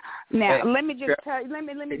 Now, let me just tell you, let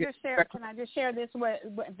me just share. Can I just share this?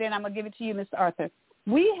 Then I'm gonna give it to you, Mr. Arthur.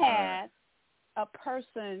 We had a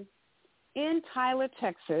person in Tyler,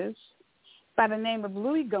 Texas, by the name of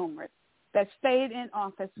Louis Gohmert that stayed in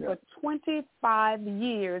office for 25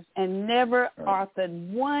 years and never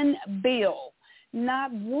authored one bill,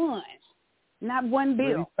 not one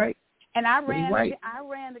bill. Right. And I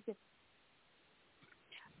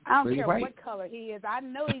don't care what color he is. I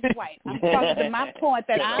know he's white. I'm talking to my point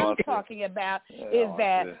that I'm talking about is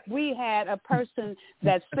that we had a person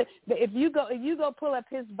that's if you go pull up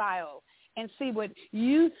his bio and see what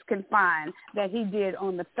you can find that he did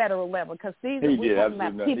on the federal level, because these are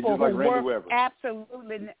people who work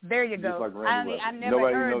absolutely. There you go. Like I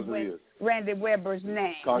never heard Randy Weber's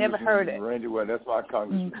name. Never heard it. Randy Weber. That's my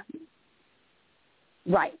congressman.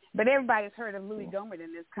 Right, but everybody's heard of Louis Gohmert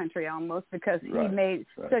in this country almost, because he made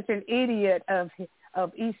such an idiot of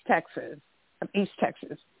East Texas.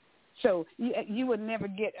 So you would never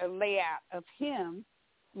get a layout of him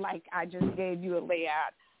like I just gave you a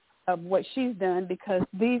layout of what she's done, because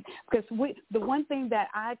the one thing that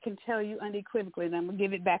I can tell you unequivocally, and I'm gonna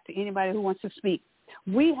give it back to anybody who wants to speak,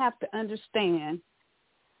 we have to understand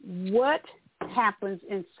what happens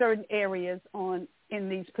in certain areas in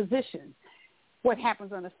these positions. What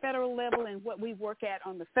happens on the federal level and what we work at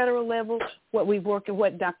on the federal level, what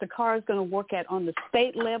Dr. Carr is going to work at on the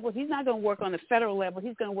state level. He's not going to work on the federal level.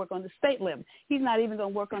 He's going to work on the state level. He's not even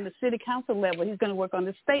going to work on the city council level. He's going to work on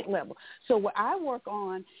the state level. So what I work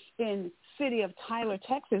on in city of Tyler,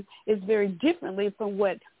 Texas, is very differently from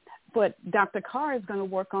what Dr. Carr is going to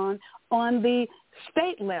work on the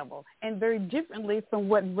state level, and very differently from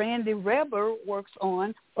what Randy Weber works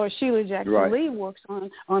on, or Sheila Jackson Lee works on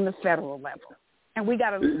the federal level. And we got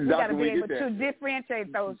to be able to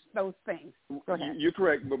differentiate those things. Go ahead. You're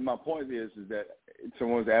correct, but my point is that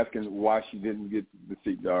someone's asking why she didn't get the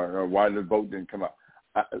seat, or why the vote didn't come out.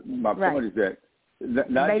 My point is that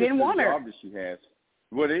not they just didn't the want job her. that she has.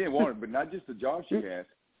 Well, they didn't want her, but not just the job she has.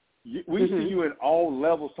 We see you at all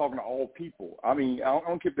levels talking to all people. I mean, I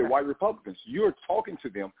don't care if they're white Republicans. You're talking to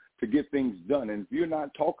them to get things done. And if you're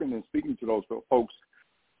not talking and speaking to those folks,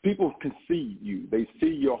 people can see you. They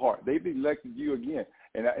see your heart. They've elected you again.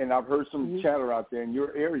 And I've heard some chatter out there in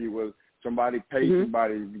your area where somebody pays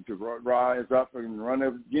somebody to rise up and run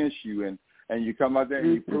up against you. And you come out there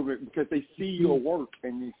and you prove it because they see your work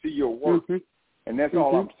and you see your work. And that's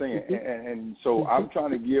all I'm saying. And so I'm trying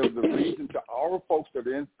to give the reason to our folks that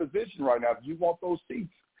are in position right now. If you want those seats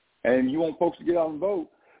and you want folks to get out and vote,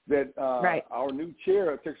 that our new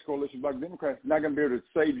chair of Texas Coalition of Black Democrats is not going to be able to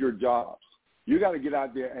save your jobs. You got to get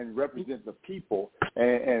out there and represent the people,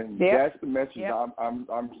 and that's the message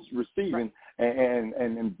I'm receiving.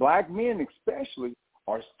 And black men especially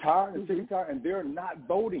are tired and sick and tired, and they're not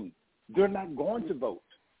voting. They're not going to vote.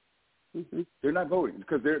 They're not voting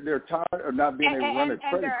because they're tired of not being able to run a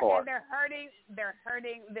credit card. And they're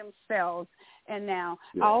hurting themselves. And now,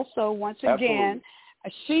 also once again,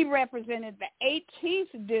 she represented the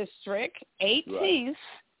 18th district, 18th,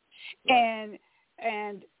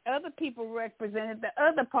 and other people represented the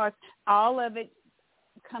other parts. All of it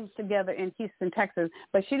comes together in Houston, Texas.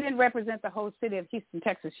 But she didn't represent the whole city of Houston,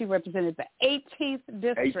 Texas. She represented the 18th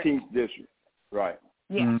district. 18th district, right.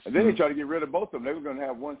 Yeah. And then they tried to get rid of both of them. They were going to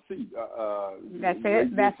have one seat. That's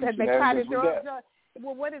it. They tried to throw it.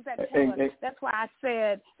 Well, what does that tell us? That's why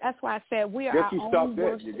I said we are our own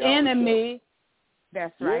worst enemy.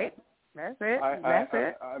 That's right. That's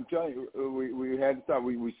it. I'm telling you, we had to stop.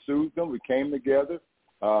 We sued them. We came together.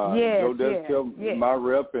 Joe Destel, my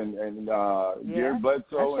rep, and Gary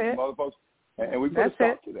Bledsoe and some other folks, and we put a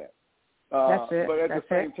stop to that. But at the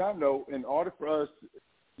same time, though, in order for us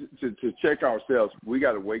to check ourselves, we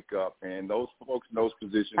got to wake up. And those folks in those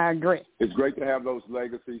positions, I agree. It's great to have those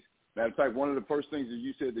legacies. Matter of fact, one of the first things that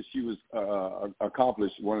you said that she was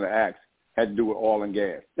accomplished, one of the acts, had to do with oil and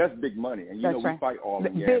gas. That's big money. And, we fight oil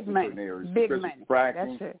and gas in certain areas. Big money.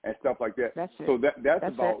 Fracking and stuff like that. So that's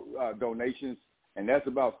about donations, and that's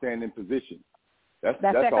about staying in position. That's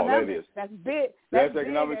all that is. That's big. That's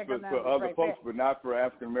economics for other folks, but not for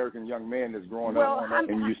African-American young men that's growing up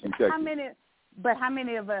in Houston, Texas. How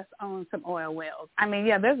many of us own some oil wells? I mean,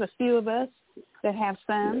 there's a few of us that have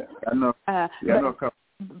some. Yeah, I know. I know a couple.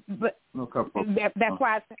 But that's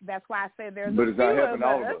why I say there's but a it's not few helping of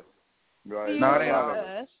all us. of us. Right. Not all of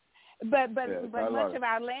us. But much of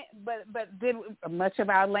our land, much of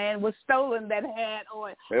our land was stolen that had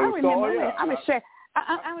oil. I remember.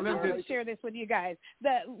 I'm going to share this with you guys.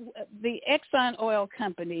 The Exxon Oil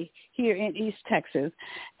Company here in East Texas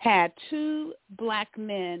had 2 black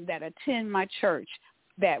men that attend my church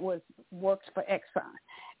that works for Exxon.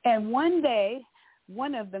 And one day,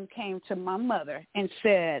 one of them came to my mother and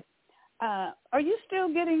said, "Are you still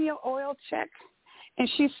getting your oil check?" And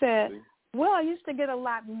she said, "Well, I used to get a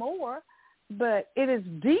lot more, but it has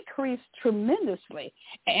decreased tremendously.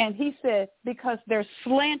 And he said, because they're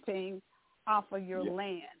slanting off of your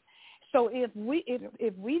land. So if we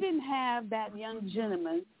didn't have that young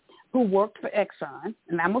gentleman who worked for Exxon,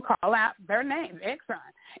 and I'm going to call out their name, Exxon,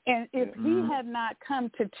 and if he had not come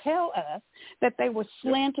to tell us that they were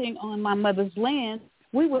slanting on my mother's land,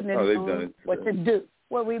 we wouldn't have known what to do.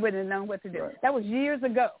 Well, we wouldn't have known what to do. Right. That was years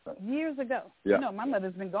ago. Years ago. Yeah. You know, my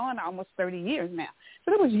mother's been gone almost 30 years now.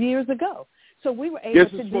 So that was years ago. So we were able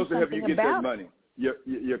to do supposed to help you get that money.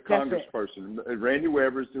 Your congressperson, Randy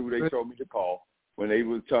Weber's who they told me to call when they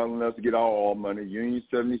were telling us to get our oil money, Union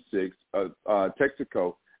 76,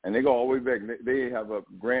 Texaco, and they go all the way back. They have a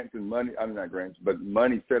grants and money. I mean, not grants, but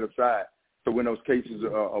money set aside so when those cases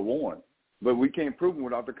are won. But we can't prove them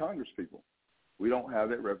without the Congress people. We don't have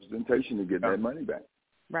that representation to get that money back.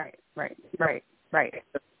 Right. But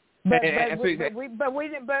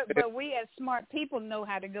we as smart people know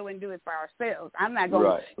how to go and do it for ourselves. I'm not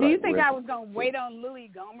going. Do you think I was going to wait on Louis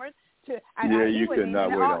Gohmert to? You could not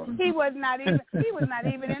wait on him. He was not even. He was not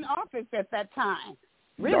even in office at that time.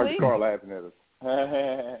 Really? Dr. Carr laughing at us.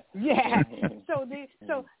 Yeah.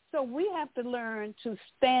 So we have to learn to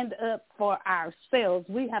stand up for ourselves.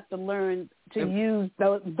 We have to learn to use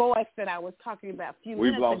the voice that I was talking about a few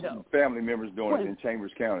minutes ago. We've lost family members doing it in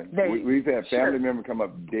Chambers County. We've had family members come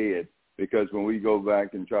up dead because when we go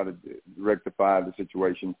back and try to rectify the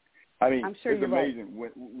situation, I mean, it's amazing.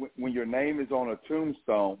 Right. When your name is on a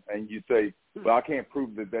tombstone and you say, well, I can't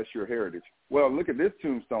prove that that's your heritage. Well, look at this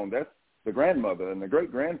tombstone. That's the grandmother and the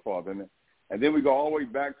great-grandfather. And then we go all the way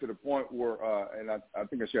back to the point where, and I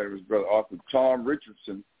think I shared it with his brother Arthur, Tom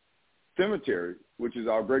Richardson Cemetery, which is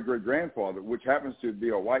our great-great-grandfather, which happens to be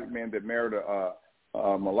a white man that married a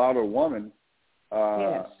mulatto woman.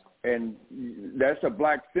 Yes. And that's a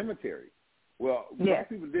black cemetery. Well, black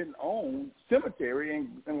people didn't own cemetery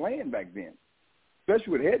and land back then,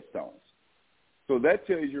 especially with headstones. So that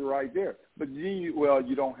tells you right there. But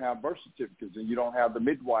you don't have birth certificates and you don't have the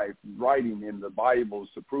midwife writing in the Bibles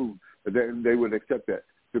to prove that they would accept that,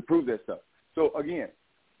 to prove that stuff. So, again,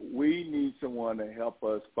 we need someone to help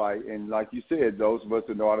us fight. And like you said, those of us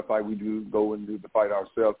that know how to fight, we do go and do the fight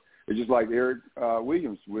ourselves. It's just like Eric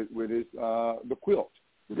Williams with his the quilt.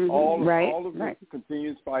 All of this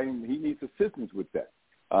continuous fighting, he needs assistance with that.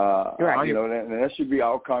 You know, and that should be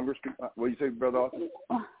our Congress. What do you say, Brother Austin?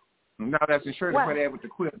 No, that's for sure. What happened with the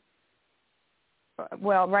quilt?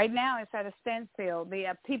 Well, right now it's at a standstill.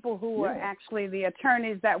 The people who were actually the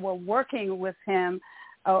attorneys that were working with him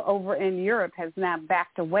over in Europe has now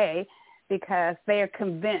backed away because they are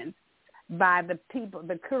convinced by the people,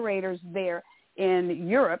 the curators there in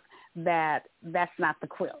Europe, that that's not the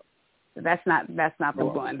quilt. That's not the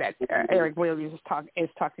one that Eric Williams is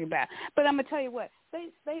talking about. But I'm gonna tell you what,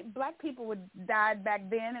 they black people died back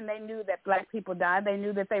then, and they knew that black people died. They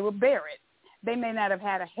knew that they were buried. They may not have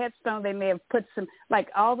had a headstone. They may have put some, like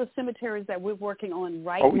all the cemeteries that we're working on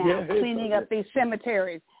right now, cleaning up these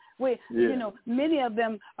cemeteries. You know, many of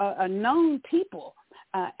them are known people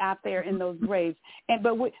out there in those graves.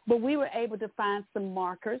 But we were able to find some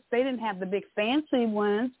markers. They didn't have the big fancy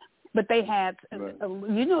ones, but they had,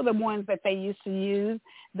 you know, the ones that they used to use,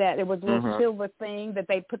 that it was a little silver thing that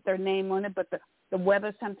they put their name on it, but the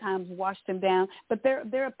weather sometimes washed them down. But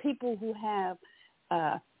there are people who have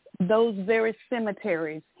those very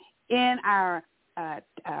cemeteries in our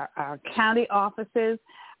county offices.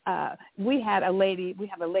 We have a lady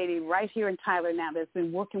right here in Tyler now that's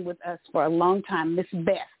been working with us for a long time, Miss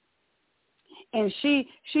Beth. And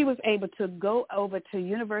she was able to go over to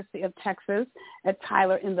University of Texas at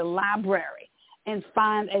Tyler in the library and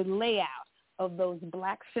find a layout of those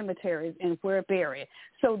black cemeteries and where buried.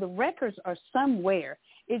 So the records are somewhere.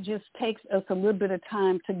 It just takes us a little bit of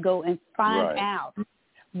time to go and find out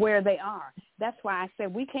where they are. That's why I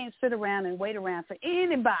said we can't sit around and wait around for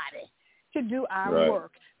anybody to do our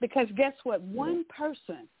work. Because guess what? One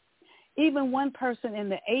person, even one person in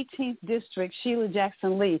the 18th district, Sheila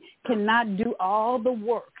Jackson Lee, cannot do all the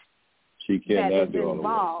work that is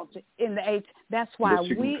involved in the 18th. That's why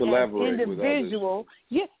we as individuals,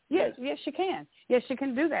 yes, she can. Yes, she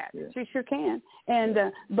can do that. Yeah. She sure can. And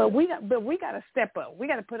but we got to step up. We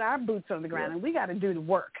got to put our boots on the ground, and we got to do the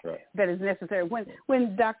work that is necessary.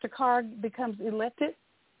 When Dr. Carr becomes elected,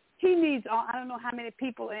 he needs, I don't know how many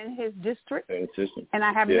people in his district, and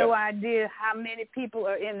I have no idea how many people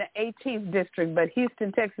are in the 18th district, but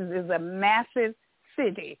Houston, Texas is a massive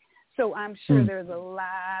city, so I'm sure there's a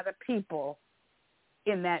lot of people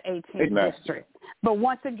in that 18th district. But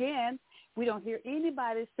once again, we don't hear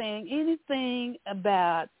anybody saying anything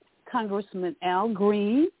about Congressman Al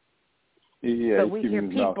Green. Yeah, but we hear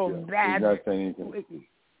people that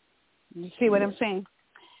You see what I'm saying?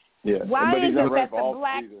 Yeah. Why is it that the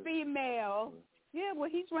black either. female? Yeah, well,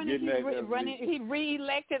 he's running. He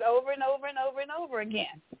re-elected over and over and over and over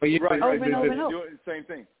again. Right. Over and over. Doing the same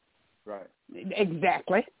thing. Right.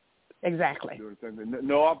 Exactly. Doing the same thing.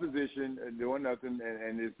 No opposition, doing nothing,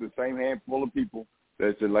 and it's the same handful of people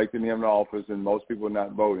that's electing him to office, and most people are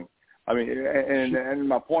not voting. I mean, and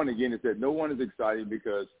my point again is that no one is excited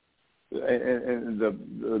because, and the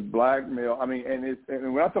black male. I mean, and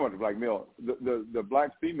when I talk about the black male, the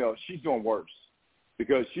black female, she's doing worse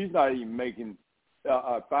because she's not even making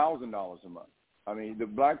 $1,000 a month. I mean, the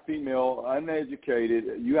black female,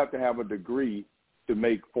 uneducated, you have to have a degree to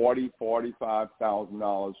make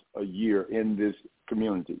 $45,000 a year in this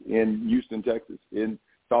community, in Houston, Texas, in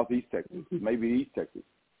Southeast Texas, maybe East Texas.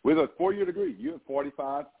 With a 4-year degree, you have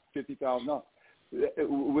 $50,000.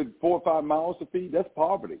 With 4 or 5 miles to feed, that's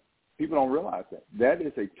poverty. People don't realize that. That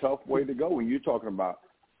is a tough way to go when you're talking about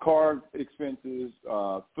car expenses,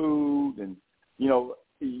 food, and,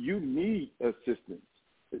 you need assistance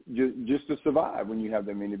just to survive when you have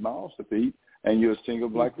that many miles to feed and you're a single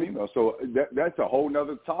black female. So that's a whole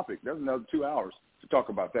nother topic. That's another 2 hours to talk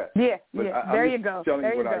about that. Yeah, but there you go. Telling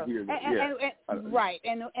there you what go. I hear. Right,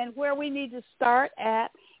 and where we need to start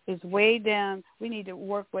at is way down. We need to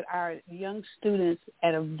work with our young students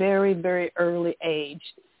at a very, very early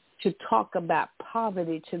age to talk about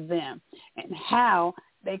poverty to them and how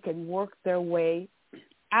they can work their way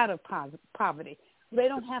out of poverty. They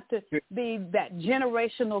don't have to be that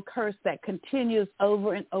generational curse that continues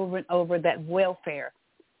over and over and over, that welfare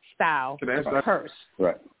style curse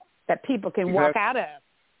that people can walk out of.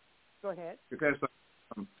 Go ahead.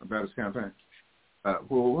 About his campaign.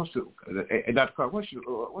 What's Dr. Clark,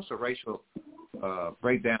 what's the racial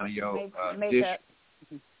breakdown of your district?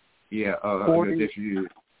 Yeah,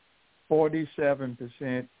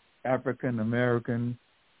 47% African American,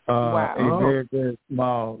 wow. A very, very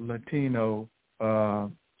small Latino. How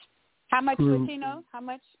much group. Latino? How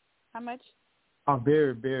much? A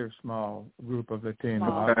very, very small group of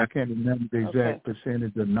Latino. I can't remember the exact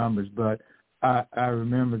percentage of numbers, but I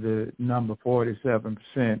remember the number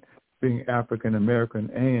 47% being African American,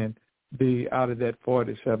 and out of that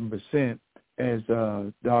 47%, as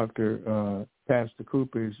Dr. Pastor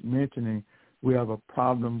Cooper is mentioning, we have a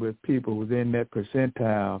problem with people within that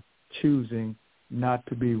percentile choosing not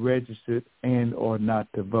to be registered and or not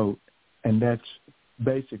to vote. And that's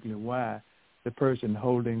basically why the person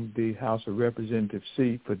holding the House of Representatives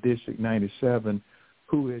seat for District 97,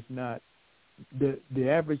 who is not the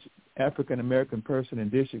average African-American person in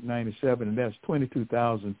District 97, and that's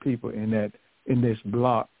 22,000 people in this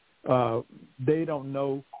block, they don't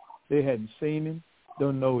know, they hadn't seen him,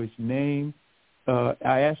 don't know his name.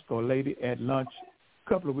 I asked a lady at lunch a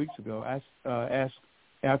couple of weeks ago, I asked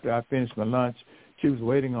after I finished my lunch, she was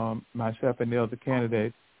waiting on myself and the other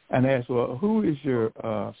candidate, and I asked, well, who is your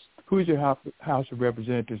House of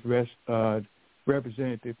Representatives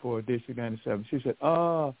representative for District 97? She said,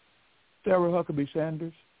 Sarah Huckabee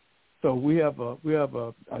Sanders. So we have a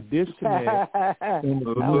disconnect in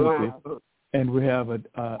the community, and we have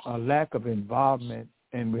a lack of involvement,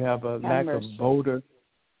 and we have a lack of voter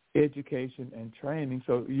education and training.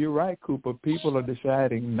 So you're right, Cooper. People are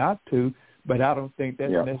deciding not to, but I don't think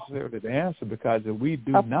that's necessarily the answer, because if we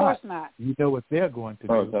do not, you know what they're going to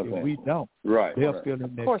do. If we don't, they'll fill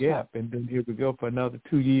in that gap, and then here we go for another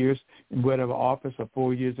 2 years in whatever office, or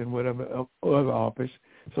 4 years in whatever other office.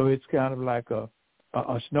 So it's kind of like a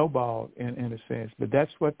snowball in a sense. But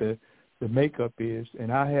that's what the makeup is.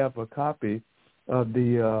 And I have a copy of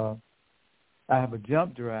I have a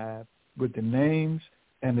jump drive with the names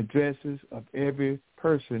and addresses of every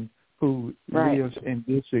person who lives in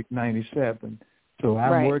District 97. So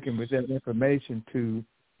I'm working with that information to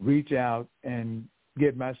reach out and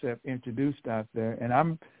get myself introduced out there.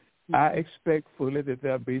 And I expect fully that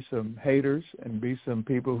there'll be some haters and be some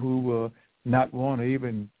people who will not want to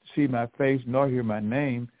even see my face nor hear my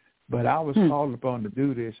name. But I was called upon to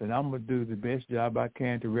do this, and I'm going to do the best job I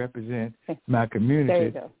can to represent my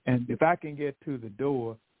community. And if I can get to the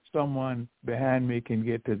door, someone behind me can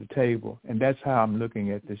get to the table. And that's how I'm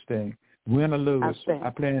looking at this thing. Win or lose, I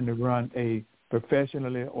plan to run a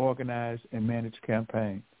professionally organized and managed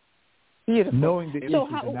campaign. Beautiful. Knowing the issues,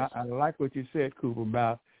 and I like what you said, Cooper,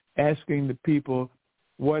 about asking the people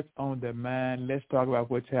what's on their mind. Let's talk about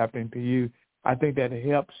what's happening to you. I think that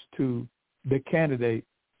helps to the candidate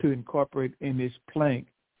to incorporate in his plank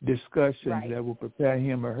discussions that will prepare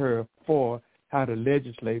him or her for how to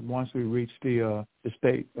legislate once we reach the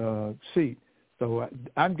state seat. So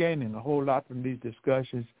I'm gaining a whole lot from these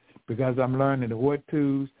discussions, because I'm learning the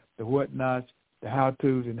what-tos, the what-nots, the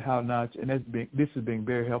how-tos and how-nots, and this has been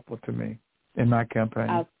very helpful to me in my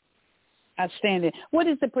campaign. Outstanding. What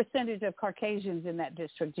is the percentage of Caucasians in that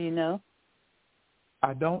district? Do you know?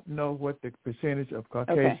 I don't know what the percentage of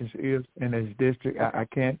Caucasians is in this district. I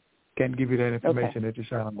can't give you that information at this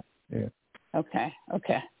time. Yeah. Okay.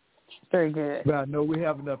 Very good. But I know we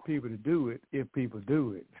have enough people to do it if people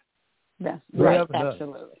do it. That's right.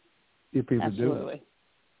 Absolutely. If people do it.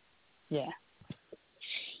 Yeah.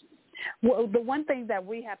 Well, the one thing that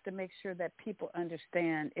we have to make sure that people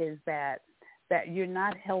understand is that you're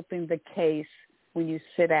not helping the case when you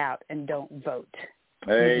sit out and don't vote.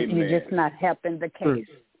 Amen. You're just not helping the case.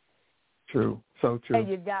 True. So true. And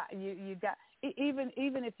you got even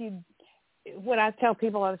if you, what I tell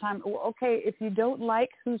people all the time, okay, if you don't like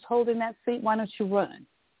who's holding that seat, why don't you run?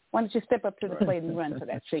 Why don't you step up to the plate and run for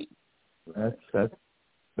that seat? That's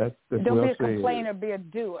don't well be a said. complainer, be a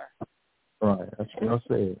doer. Right. That's well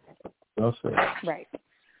said. Well said. Right.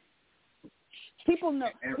 People know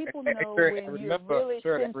when you're really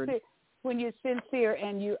sincere, when you're sincere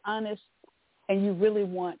and you're honest and you really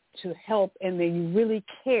want to help and then you really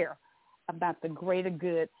care about the greater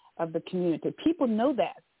good of the community. People know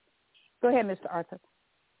that. Go ahead, Mr. Arthur.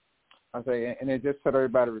 I say, and it just said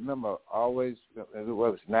everybody remember, always,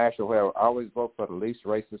 whether it's national, whatever, always vote for the least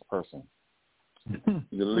racist person. The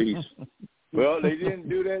least. Well, they didn't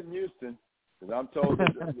do that in Houston, because I'm told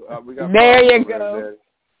that we got. There you go.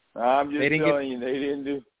 I'm just telling you, they didn't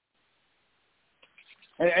do.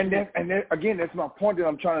 And then again, that's my point that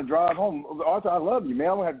I'm trying to drive home. Arthur, I love you, man.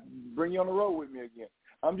 I'm gonna have to bring you on the road with me again.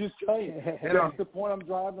 I'm just telling you, that's the point I'm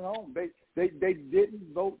driving home. They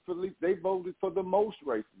didn't vote for least. They voted for the most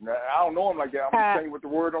racist. Now, I don't know him like that. I'm just telling you what the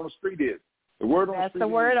word on the street is. The word on the street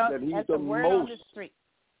is that he's the most.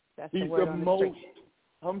 He's the most.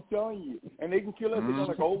 I'm telling you, and they can kill us. They're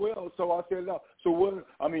like, oh well. So I said no. So what?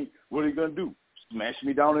 I mean, what are you gonna do? Smash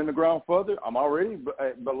me down in the ground further? I'm already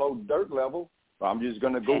below dirt level. I'm just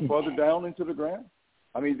gonna go further down into the ground.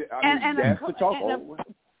 I mean that's the talk.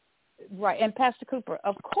 Right, and Pastor Cooper,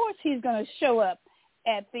 of course he's going to show up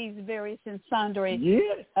at these various and sundry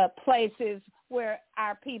places where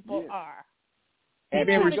our people are. And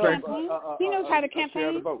being respectful. He knows how to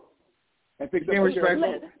campaign. And pick up and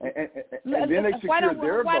then they secure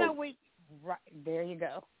their vote. Right, there you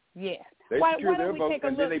go. Yeah. They secure their vote,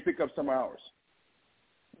 and then they pick up some hours.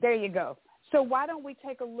 There you go. So why don't we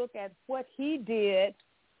take a look at what he did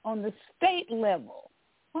on the state level?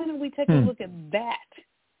 Why don't we take a look at that?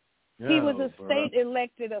 He was a state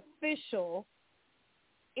elected official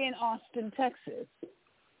in Austin, Texas.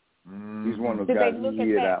 He's one of those guys who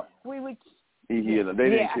hid out. He hid out. They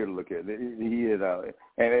didn't care to look at it. He hid out.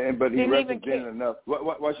 But he represented enough.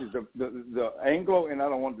 Watch this. The Anglo, and I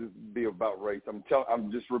don't want this to be about race. I'm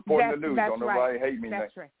just reporting the news. Don't nobody hate me.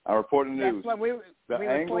 That's right. I'm reporting the news. The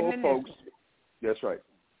Anglo folks. That's right.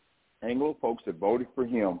 Anglo folks that voted for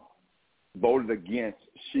him voted against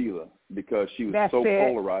Sheila because she was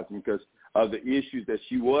polarizing because of the issues that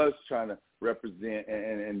she was trying to represent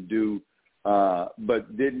and do,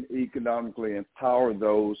 but didn't economically empower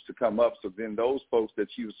those to come up. So then those folks that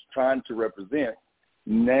she was trying to represent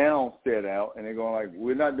now set out, and they're going like,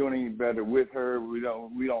 we're not doing any better with her. We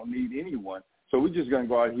don't need anyone. So we're just going to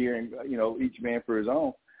go out here and, each man for his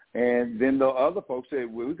own. And then the other folks said,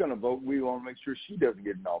 well, we're going to vote. We want to make sure she doesn't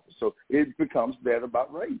get in office. So it becomes that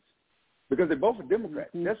about race. Because they both are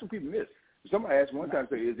Democrats. That's what people miss. Somebody asked one time,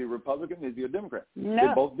 is he a Republican? Is he a Democrat? No.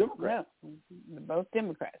 They're both Democrats. No. They're both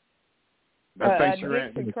Democrats. I think she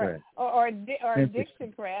ran Democrat. Or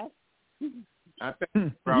Dixiecrat. I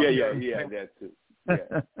think that's it.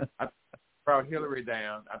 Yeah. I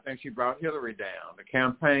think she brought Hillary down. The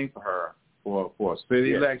campaign for her for a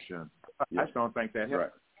city election. I just don't think that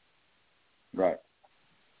helped. Right.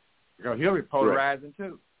 Because Hillary polarizing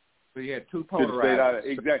too. So you had two polarized.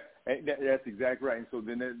 Exactly. That's exactly right. And so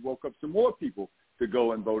then it woke up some more people to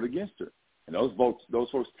go and vote against her. And those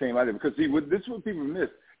folks came out of it. Because, see, this is what people miss.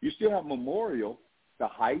 You still have Memorial, the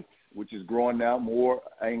Heights, which is growing now, more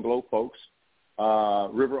Anglo folks,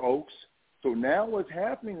 River Oaks. So now what's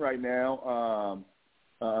happening right now,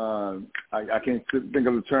 I can't think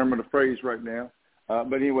of the term or the phrase right now.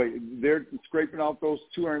 But anyway, they're scraping off those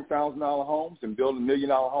 $200,000 homes and building $1 million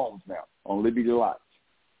homes now on Liberty lots.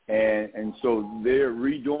 And so they're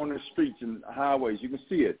redoing the streets and highways. You can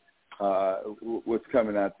see it, what's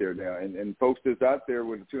coming out there now. And folks that's out there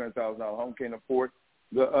with a $200,000 home can't afford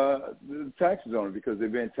the taxes on it because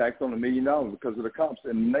they've been taxed on $1 million because of the cops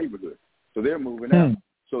in the neighborhood. So they're moving out.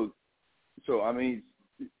 So I mean,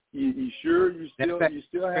 you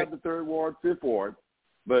still have the 3rd Ward, 5th Ward,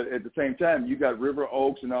 But at the same time, you got River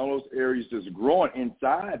Oaks and all those areas that's growing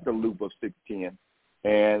inside the loop of 610,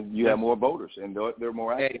 and you have more voters, and they're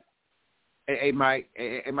more active. Hey, Mike,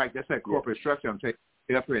 that's that corporate structure I'm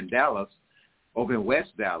taking up here in Dallas, over in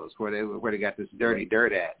West Dallas, where they got this dirty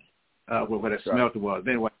dirt at, where the smelter was.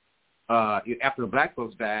 Anyway, after the black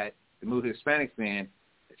folks died, they moved the Hispanics in.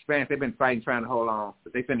 Hispanics, they've been fighting, trying to hold on,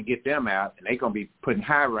 but they're finna get them out, and they're going to be putting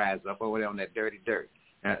high-rise up over there on that dirty dirt.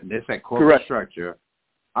 And that's that corporate structure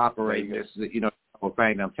operating this, the whole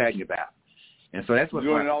thing I'm telling you about. And so that's what's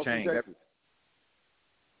going to change.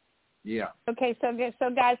 Yeah. Okay, so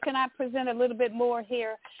guys, can I present a little bit more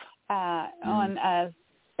here on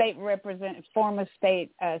former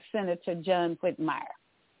state Senator John Whitmire?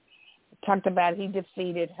 Talked about he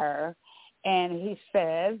defeated her, and he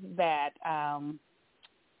says that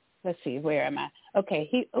let's see, where am I?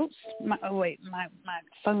 Okay, my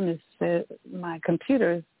phone is my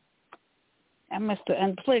computer is, I must have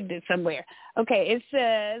unplugged it somewhere. Okay, it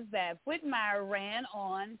says that Whitmire ran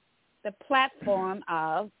on the platform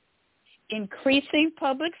of increasing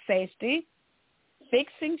public safety,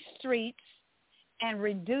 fixing streets, and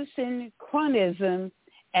reducing cronyism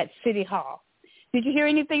at City Hall. Did you hear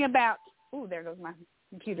anything about, there goes my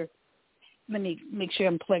computer. Let me make sure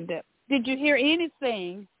I'm plugged up. Did you hear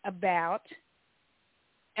anything about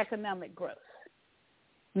economic growth?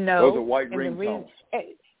 No. Those are white ringtones.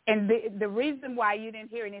 And the reason why you didn't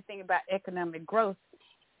hear anything about economic growth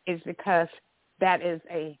is because that is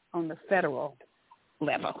on the federal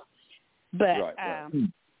level. But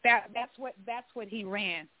that's what he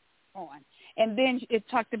ran on. And then it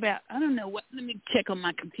talked about, I don't know what, let me check on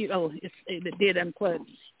my computer. Oh, it did unplug.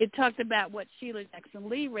 It talked about what Sheila Jackson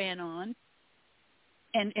Lee ran on.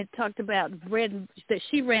 And it talked about that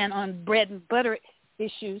she ran on bread and butter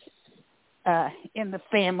issues in the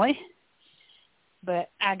family. But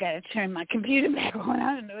I got to turn my computer back on.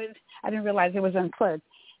 I don't know. I didn't realize it was unplugged.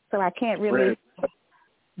 So I can't really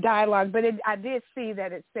dialogue. But I did see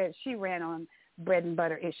that it said she ran on bread and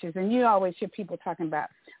butter issues. And you always hear people talking about,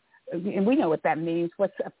 and we know what that means,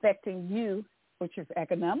 what's affecting you, which is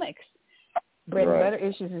economics. Bread and butter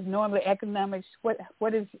issues is normally economics.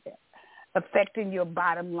 What is affecting your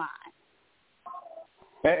bottom line?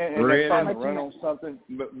 And they're trying to run on something,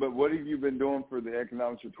 but what have you been doing for the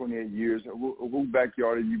economics for 28 years? Who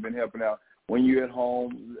backyard have you been helping out when you're at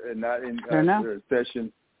home and not in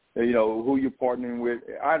session? Who you're partnering with.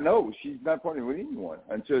 I know she's not partnering with anyone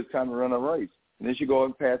until it's time to run a race. And then she go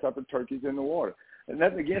and pass out the turkeys in the water. And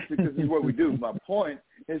nothing against it because this is what we do. My point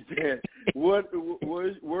is that where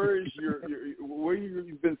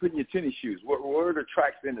you've been putting your tennis shoes? Where are the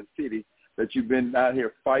tracks in the city that you've been out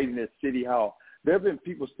here fighting at City Hall? There have been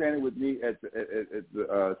people standing with me at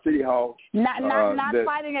the City Hall. Not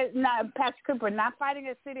fighting at Pastor Cooper. Not fighting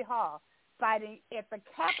at City Hall. Fighting at the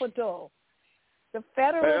Capitol. The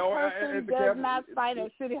federal person does not fight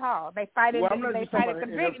at City Hall. They fight at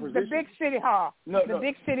the big City Hall. The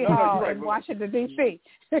big City Hall in Washington D.C.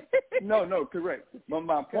 No, correct. But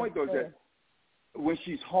my point though is that when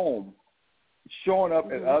she's home, showing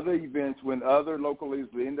up at other events when other local leaders,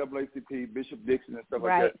 the NAACP, Bishop Dixon and stuff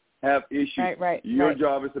like that, have issues. Your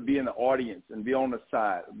job is to be in the audience and be on the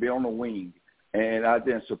side, be on the wing, and out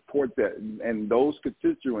there and support that. And those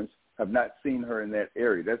constituents have not seen her in that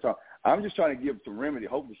area. That's all. I'm just trying to give some remedy.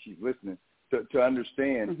 Hopefully she's listening to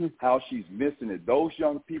understand how she's missing it. Those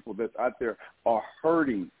young people that's out there are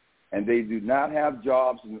hurting, and they do not have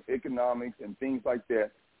jobs in economics and things like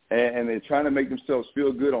that. And they're trying to make themselves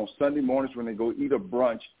feel good on Sunday mornings when they go eat a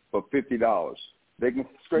brunch for $50. They can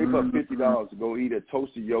scrape up $50 to go eat at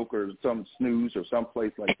Toasted Yolk or some Snooze or some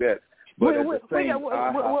place like that. But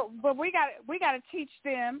but we got to teach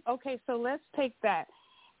them. Okay, so let's take that.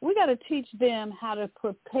 We got to teach them how to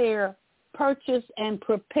purchase and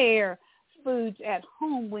prepare foods at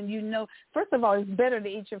home when you know. First of all, it's better to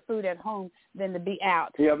eat your food at home than to be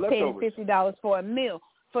out paying $50 for a meal.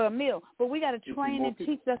 But we got to train and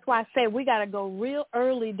teach. That's why I say we got to go real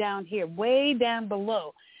early down here, way down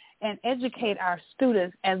below, and educate our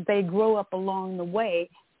students as they grow up along the way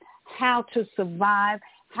how to survive,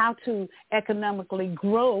 how to economically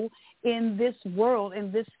grow in this world,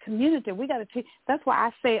 in this community. We got to teach. That's why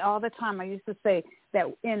I say all the time, I used to say that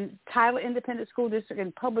in Tyler Independent School District,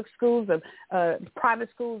 in public schools, of private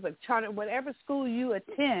schools, of charter, whatever school you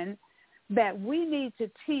attend, that we need to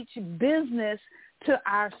teach business to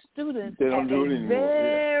our students at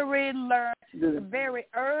a very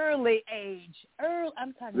early age.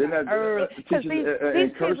 I'm talking about early. Teaching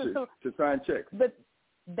and cursing to sign checks.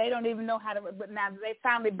 They don't even know how to. But now they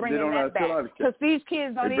finally bringing that back because these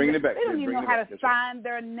kids don't even. They don't even know how to sign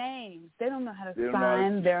their names. They don't know how to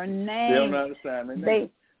sign their names. They don't know how to sign their names.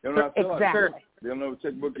 They don't know how to fill out. They don't know what a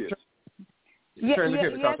checkbook is. Yes,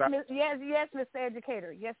 Mr.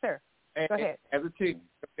 Educator. Yes, sir. Go ahead. As a teacher,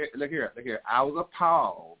 look here. I was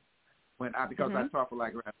appalled because I taught for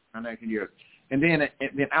like around 19 years, and then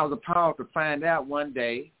I was appalled to find out one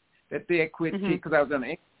day that they had quit teaching because I was on the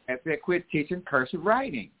English class. They had quit teaching cursive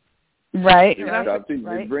writing. Right.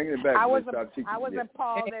 They're bringing it back. I was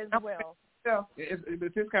appalled as well. So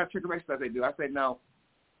it's this kind of trickery stuff they do. I say no.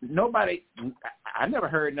 Nobody. I never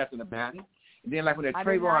heard nothing about it. And then like when that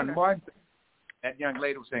Trayvon Martin. That young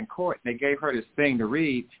lady was in court, and they gave her this thing to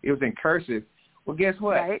read. It was in cursive. Well, guess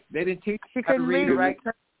what? Right. They didn't teach her how to read or write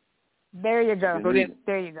cursive. There you go.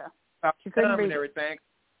 There you go. She couldn't read and everything.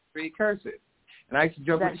 Read cursive. And I used to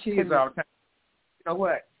joke with the kids all the time. You know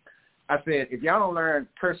what? I said, if y'all don't learn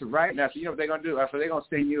cursive writing, I said, you know what they're going to do? I said, they're going to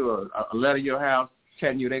send you a letter to your house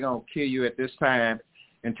telling you they're going to kill you at this time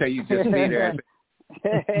until you just be there.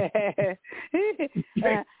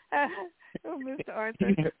 Oh, Mr.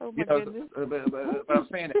 Arthur. Oh, my goodness. But I'm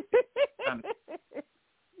saying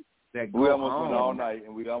that we almost went all night,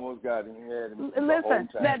 and we almost got in here. Listen,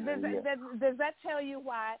 does that tell you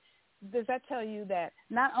why? Does that tell you that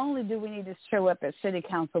not only do we need to show up at city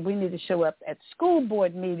council, we need to show up at school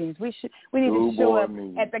board meetings. We need to show up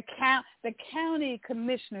at the county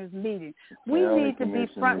commissioners meeting. We need to be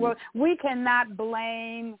front row. We cannot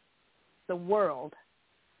blame the world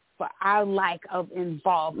for our lack of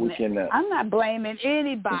involvement. I'm not blaming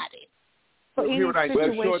anybody for any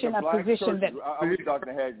situation or position that. I wish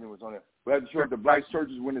Dr. Hagman was on it. We have to show up the black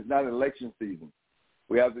churches when it's not election season.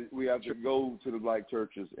 We have to go to the black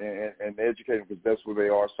churches and educate them because that's where they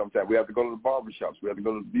are sometimes. We have to go to the barber shops. We have to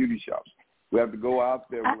go to the beauty shops. We have to go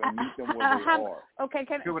out there and meet them where they are. Okay,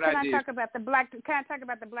 can I talk about the black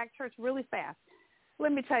church really fast?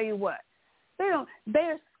 Let me tell you what.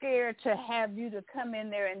 They're scared to have you to come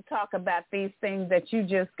in there and talk about these things that you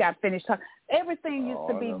just got finished talking. Everything used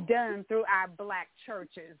to be done through our black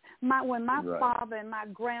churches. When my father and my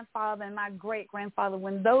grandfather and my great-grandfather,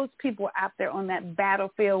 when those people were out there on that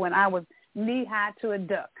battlefield when I was knee-high to a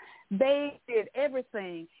duck, they did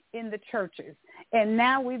everything in the churches. And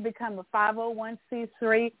now we've become a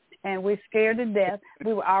 501c3, and we're scared to death.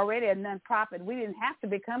 We were already a nonprofit. We didn't have to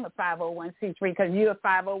become a 501c3 because you're a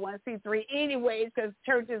 501c3 anyways because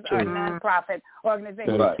churches are nonprofit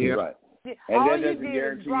organizations. Right. All you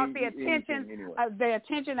did is brought the attention of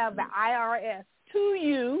the IRS to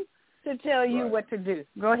you to tell you what to do.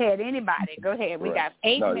 Go ahead, anybody. Go ahead. We got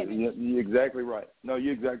 8 minutes. You're exactly right. No,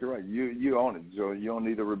 you're exactly right. You own it, so you don't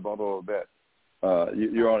need a rebuttal of that.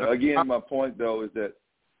 You're on it. Again, my point, though, is that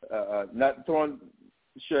not throwing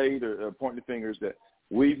shade or pointing fingers, that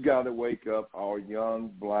we've got to wake up our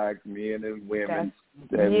young black men and women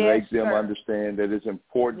and make them understand that it's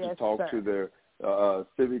important to talk to their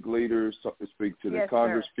civic leaders, to speak to the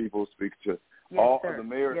Congress people, speak to all of the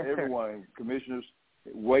mayor, everyone, commissioners.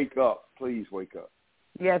 Wake up. Please wake up.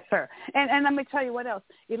 Yes, sir. And let me tell you what else.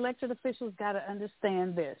 Elected officials got to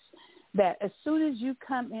understand this, that as soon as you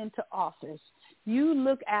come into office, you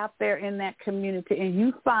look out there in that community and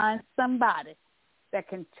you find somebody that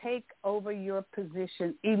can take over your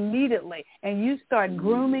position immediately, and you start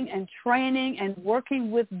grooming and training and working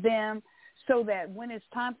with them so that when it's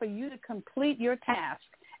time for you to complete your task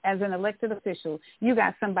as an elected official, you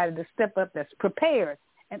got somebody to step up that's prepared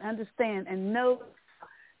and understand and know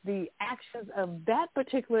the actions of that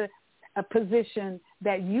particular position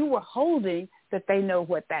that you were holding, that they know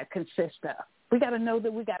what that consists of. We got to know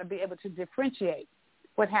that we got to be able to differentiate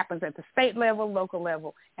what happens at the state level, local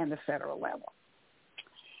level, and the federal level.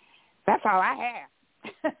 That's all I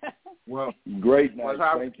have. Well, great night.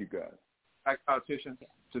 Thank you, guys. Black politicians,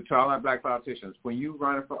 to all our black politicians, when you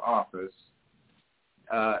run for office,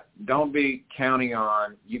 don't be counting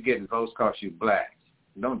on you getting votes because you're black.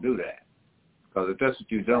 Don't do that, because if that's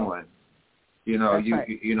what you're doing, you know,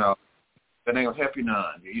 you know, that ain't gonna help you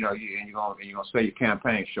none. You know, and you're gonna sell your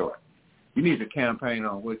campaign short. You need to campaign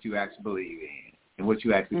on what you actually believe in and what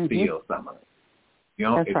you actually feel. Some of it. You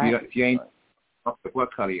know, if you ain't,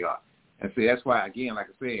 what color you are. And see, that's why, again, like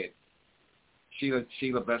I said,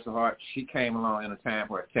 Sheila, bless her heart, she came along in a time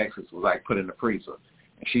where Texas was like put in the freezer,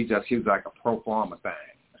 and she was like a pro farmer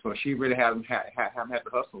thing. So she really haven't had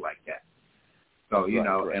to hustle like that. So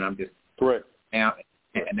and I'm just correct now.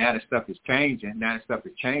 And now that stuff is changing. The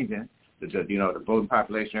voting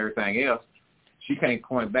population, everything else. She can't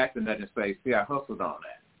point back to nothing and say, "See, I hustled on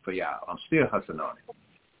that for y'all. I'm still hustling on it."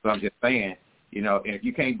 So I'm just saying, and if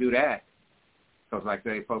you can't do that, Because like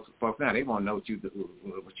they folks now, they want to know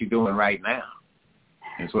what you're doing right now.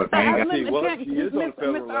 And so if they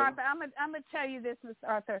Mr. Arthur, I'm gonna tell you this, Mr.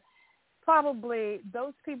 Arthur. Probably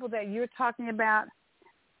those people that you're talking about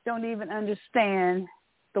don't even understand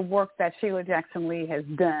the work that Sheila Jackson Lee has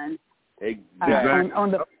done. Exactly.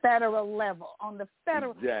 On the federal level.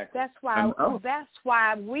 Exactly. That's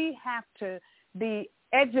why we have to be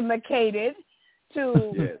educated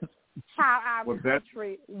to how our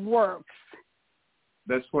country works.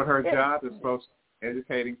 That's what her job is supposed to,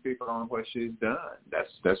 educating people on what she's done. That's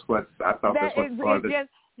what I thought. That's what part of it.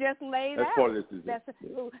 Just laid that's out. Part of this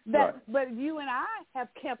right. But you and I have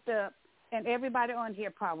kept up, and everybody on here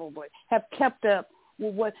probably have kept up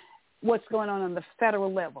with what's going on the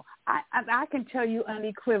federal level. I can tell you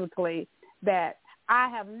unequivocally that I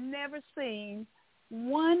have never seen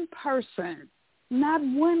one person, not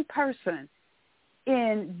one person,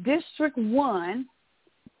 in District 1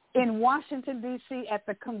 in Washington, D.C. at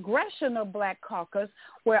the Congressional Black Caucus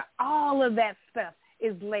where all of that stuff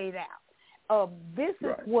is laid out. This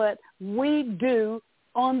is what we do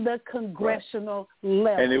on the congressional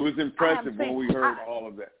level. And it was impressive when we heard all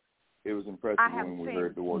of that. It was impressive when we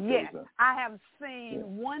heard the work that was done. I have seen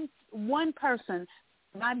one person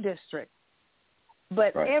in my district,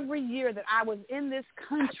 but every year that I was in this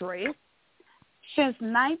country, since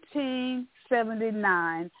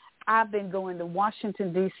 1979, I've been going to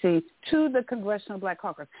Washington, D.C. to the Congressional Black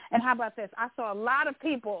Caucus. And how about this? I saw a lot of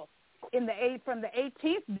people from the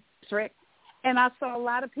 18th district, and I saw a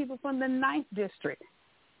lot of people from the 9th district.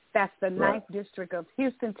 That's the 9th district of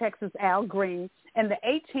Houston, Texas, Al Green, and the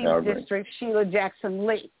 18th district, Sheila Jackson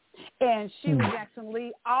Lee. And Sheila Jackson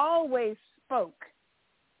Lee always spoke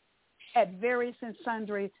at various and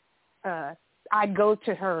sundry. I go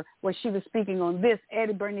to her where she was speaking on this.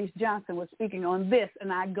 Eddie Bernice Johnson was speaking on this,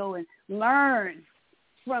 and I go and learn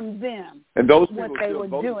from them and those what they were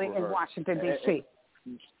doing in Washington, D.C.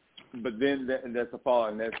 But then that's a follow,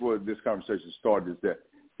 and that's where this conversation started, is that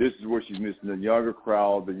this is where she's missing the younger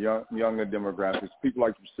crowd, the younger demographics, people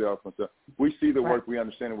like yourself and stuff. We see the work, we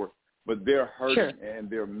understand the work, but they're hurting and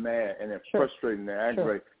they're mad and they're frustrated and they're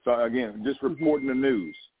aggravated. So, again, just reporting the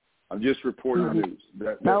news. I'm just reporting the news.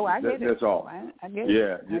 I get it. That's all. I get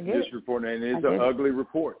it. Just reporting, and it's an ugly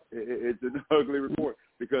report. It's an ugly report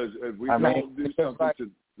because if we don't do something to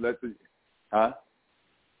let the I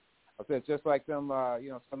said just like them,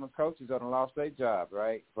 some of the coaches that lost their job,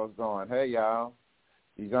 right? Folks going, hey, y'all,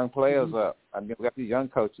 these young players up. I mean, we got these young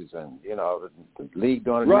coaches, and the league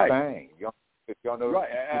doing a new thing. Y'all know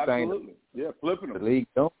absolutely. Flipping them. The league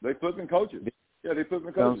don't. They flipping coaches. Yeah, they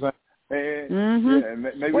flipping coaches. And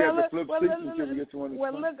maybe we have to flip seats until we get to one.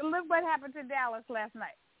 Well, look what happened to Dallas last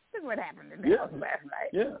night. Look what happened to Dallas last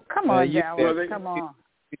night. Yeah. Come on, Dallas. Come on.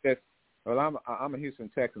 Well, I'm a Houston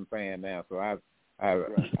Texans fan now, so I've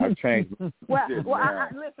changed. Listen,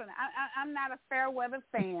 I'm not a fair weather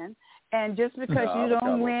fan, and just because you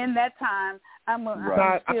don't win that time, I'm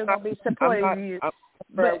still gonna be supporting you. I'm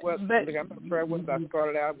not fair weather. I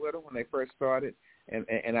started out with them when they first started.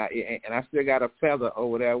 And I still got a feather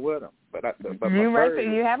over there with them. But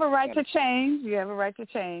you have a right to change. You have a right to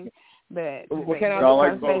change. But you sound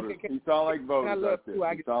like voters. You sound like voters.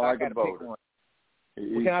 You sound like a voter.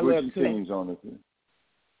 He's switching teams on us.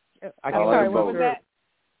 I'm sorry. What was that?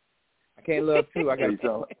 I can't love two. I got to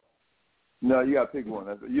pick. No, you got to pick one.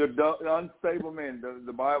 You're an unstable man.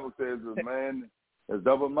 The Bible says a man that's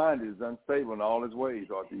double-minded is unstable in all his ways.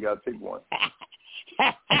 So you got to pick one.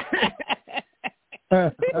 Go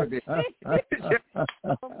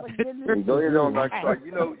ahead on, gotta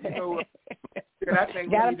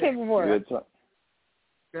pick one.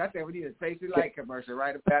 I think we need a tasty light commercial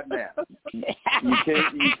right about now. You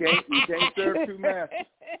can't serve two masters.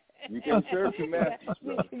 You can't serve two masters.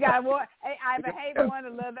 You got one. Either hate one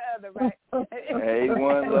or love the other, right? Hate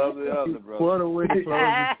one, love the other, brother. What a way to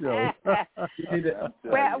close the show.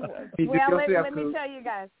 Let me tell you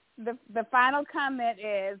guys. The final comment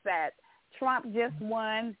is that Trump just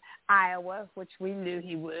won Iowa, which we knew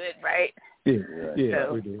he would, right? Yeah,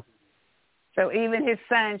 we did. So even his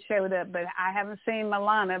son showed up, but I haven't seen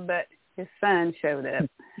Milana, but his son showed up.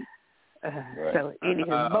 So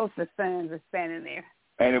both the sons are standing there.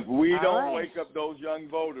 And if we don't wake up those young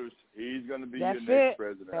voters, he's going to be your next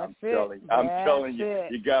president. I'm telling you,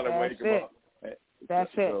 you got to wake them up.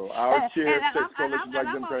 That's it. So our chair takes coalition like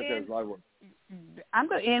Democrats has a lot of work. I'm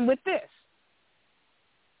going to end with this.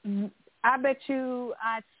 I bet you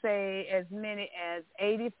I'd say as many as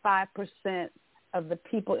 85% of the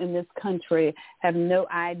people in this country have no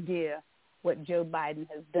idea what Joe Biden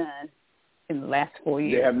has done in the last 4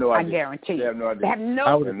 years. They have no idea. I guarantee you. They have no idea. They have no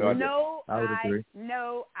idea. I would agree.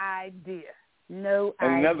 No idea. No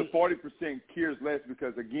and idea. another 40% cares less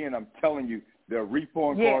because, again, I'm telling you, they're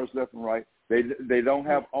repoing cars left and right. They don't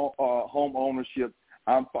have home ownership.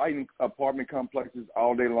 I'm fighting apartment complexes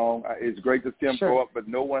all day long. It's great to see them grow up, but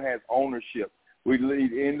no one has ownership. We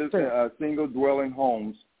lead in the single-dwelling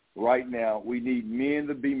homes right now. We need men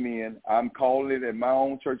to be men. I'm calling it at my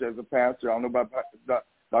own church as a pastor. I don't know about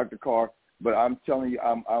Dr. Carr, but I'm telling you,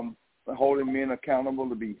 I'm holding men accountable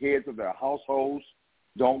to be heads of their households.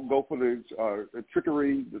 Don't go for the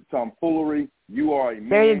trickery, the tomfoolery. You are a man.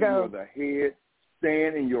 There you go. You are the head.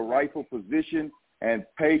 Stand in your rightful position and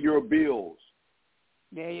pay your bills.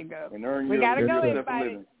 There you go. And earn we got to go, living.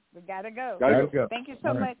 everybody. We got to go. Gotta go. Thank you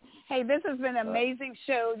so much. Hey, this has been an amazing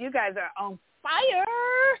show. You guys are on fire.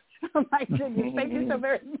 Oh, my goodness. Thank you so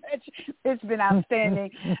very much. It's been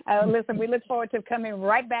outstanding. Listen, we look forward to coming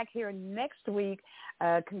right back here next week.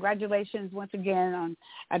 Congratulations once again on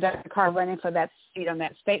Dr. Carr running for that seat on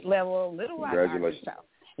that state level. Little Rock, Arkansas.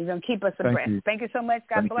 He's going to keep us abreast. Thank you so much.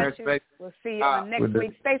 God bless you. We'll see you on next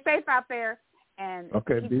week. Stay safe out there. And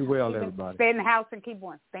be well, everybody. Stay in the house and keep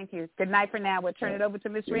warm. Thank you. Good night for now. We'll turn it over to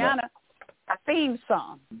Miss Rihanna. Our theme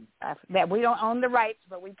song that we don't own the rights,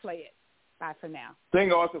 but we play it. Bye for now.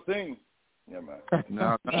 Sing, Arthur, sing. Yeah, man.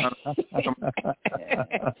 No.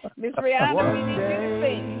 Miss Rihanna, we need you to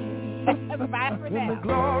sing. Bye for now. The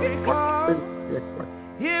glory comes,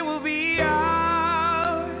 it will be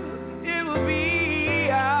ours. It will be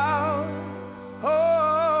ours.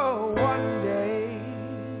 Oh, one day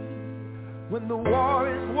when the war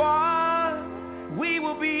is won, we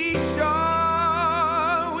will be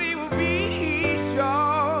sure. We will be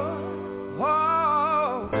sure.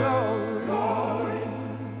 Oh, glory,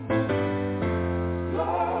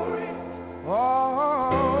 glory, oh,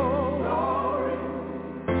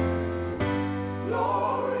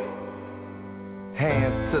 glory.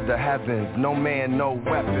 Hands to the heavens, no man, no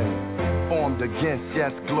weapon formed against,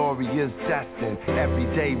 yes, glory is destined.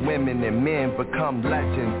 Everyday women and men become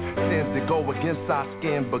legends. Sins that go against our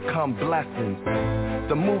skin become blessings.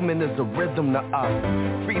 The movement is a rhythm to us.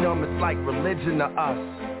 Freedom is like religion to us.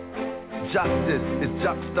 Justice is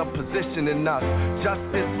juxtaposition in us.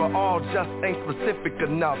 Justice for all just ain't specific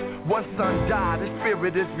enough. One son died, his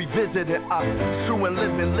spirit is revisiting us. True and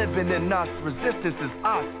living in us. Resistance is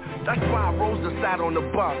us. That's why Rosa sat on the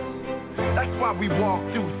bus. That's why we walk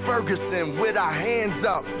through Ferguson with our hands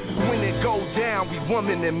up. When it goes down, we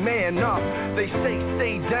woman and man up. They say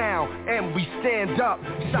stay down, and we stand up.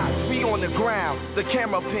 Shots we on the ground, the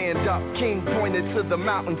camera panned up. King pointed to the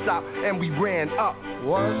mountaintop, and we ran up.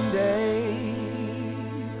 One day,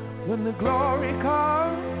 when the glory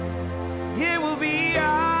comes, it will be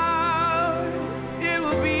ours. It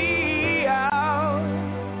will be ours.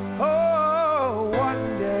 Oh,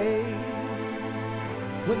 one day,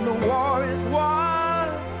 when the war is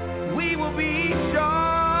won, we will be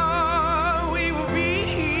sure, we will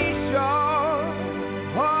be sure.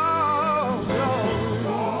 Oh,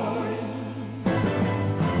 glory,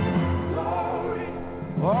 glory,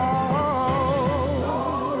 oh,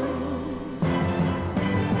 glory,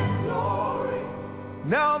 glory.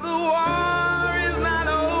 Now the war is not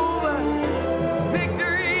over,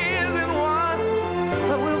 victory isn't won,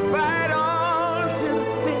 but we'll fight on to the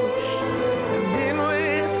finish, and then when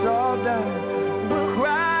it's all done, we'll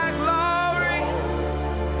cry glory,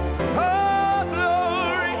 oh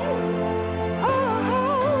glory, oh,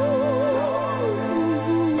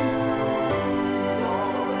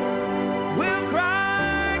 we'll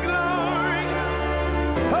cry glory,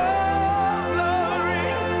 oh glory,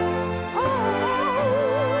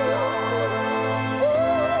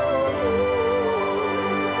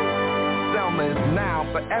 Selma is now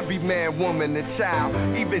for every man, woman, and child.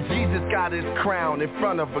 Even Jesus got his crown in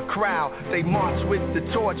front of a crowd. They march with the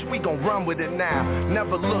torch, we gon' run with it now.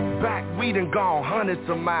 Never look back, we done gone hundreds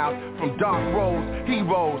of miles. From dark roads,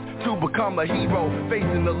 heroes, to become a hero.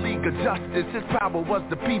 Facing the League of Justice, his power was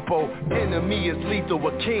the people. Enemy is lethal,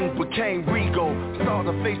 a king became regal. Saw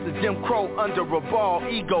the face of Jim Crow under a bald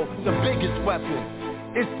ego. The biggest weapon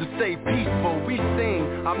is to stay peaceful. We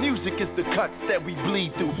sing, our music is the cuts that we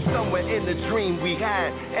bleed through. Somewhere in the dream we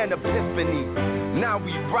had an epiphany. Now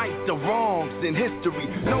we right the wrongs in history.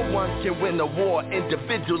 No one can win a war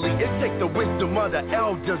individually. It takes the wisdom of the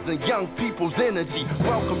elders and young people's energy.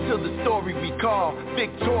 Welcome to the story we call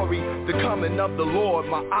victory. The coming of the Lord,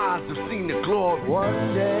 my eyes have seen the glory.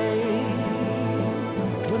 One day,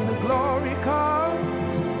 when the glory comes,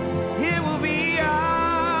 it will be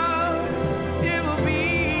ours. It will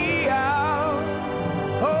be ours.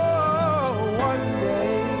 Oh, one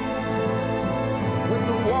day, when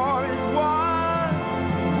the war is won,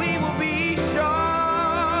 we will be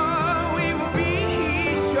sure. We will be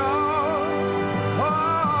sure.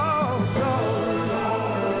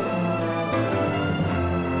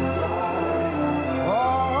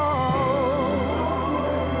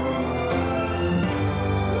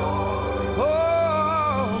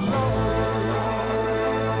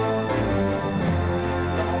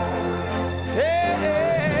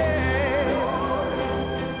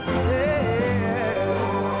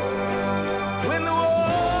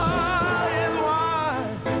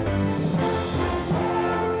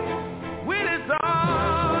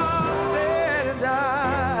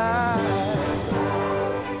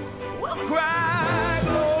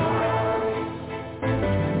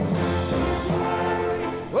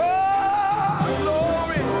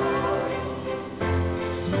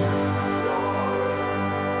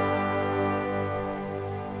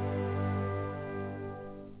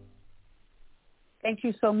 Thank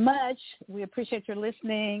you so much. We appreciate your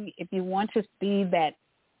listening. If you want to be that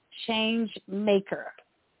change maker,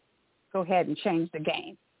 go ahead and change the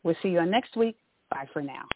game. We'll see you on next week. Bye for now.